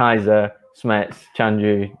Kaiser, Smets,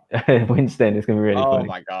 Chandru, Winston. It's gonna be really funny. Oh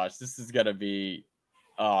my gosh, this is gonna be,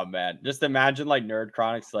 oh man, just imagine like Nerd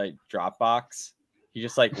Chronics like Dropbox. He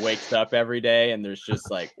just like wakes up every day and there's just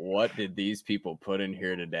like, what did these people put in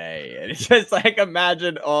here today? And it's just like,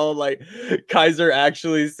 imagine like Kaiser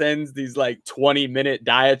actually sends these like 20-minute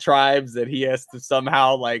diatribes that he has to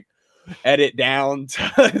somehow like edit down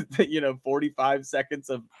to 45 seconds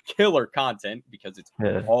of killer content, because it's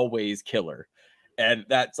always killer. And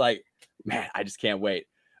that's like, man, I just can't wait.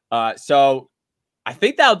 So I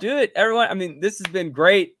think that'll do it, everyone. I mean, this has been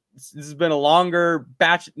great. This has been a longer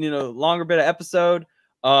batch, longer bit of episode.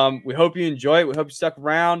 We hope you enjoy it. We hope you stuck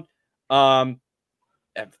around. Thanks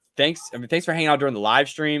for hanging out during the live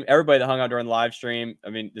stream. Everybody that hung out during the live stream. I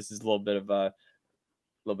mean, this is a little bit of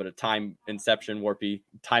time inception, warpy,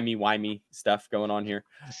 timey-wimey stuff going on here.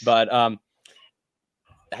 But I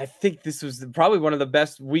think this was probably one of the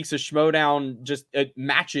best weeks of Schmoedown just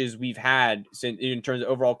matches we've had since, in terms of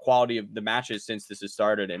overall quality of the matches since this has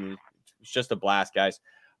started. And it's just a blast, guys.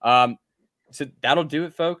 So that'll do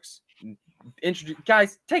it, folks.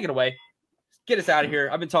 Guys, take it away. Get us out of here.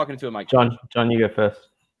 I've been talking to a mic. John, you go first.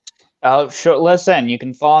 Sure. Listen, you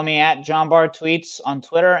can follow me at John Barr Tweets on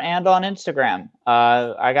Twitter and on Instagram.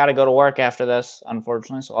 I got to go to work after this,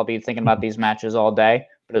 unfortunately, so I'll be thinking about these matches all day.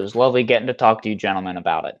 But it was lovely getting to talk to you gentlemen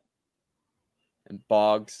about it. And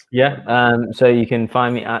Boggs. Yeah. So you can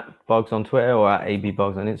find me at Boggs on Twitter or at AB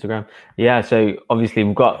Boggs on Instagram. Yeah. So obviously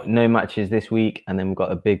we've got no matches this week, and then we've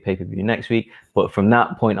got a big pay-per-view next week. But from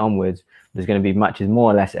that point onwards, there's going to be matches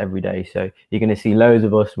more or less every day. So you're going to see loads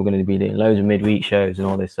of us. We're going to be doing loads of midweek shows and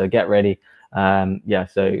all this. So get ready.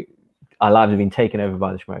 So our lives have been taken over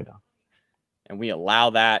by the Schmoedown. And we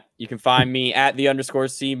allow that. You can find me at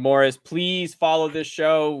 _C Morris. Please follow this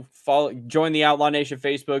show. Join the Outlaw Nation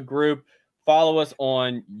Facebook group. Follow us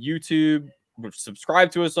on YouTube.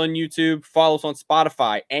 Subscribe to us on YouTube. Follow us on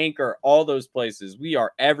Spotify, Anchor, all those places. We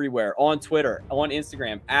are everywhere. On Twitter, on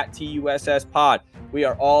Instagram, at TUSS Pod. We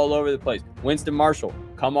are all over the place. Winston Marshall,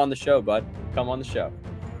 come on the show, bud. Come on the show.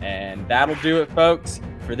 And that'll do it, folks,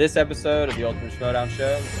 for this episode of the Ultimate Schmoedown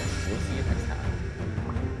Show. We'll see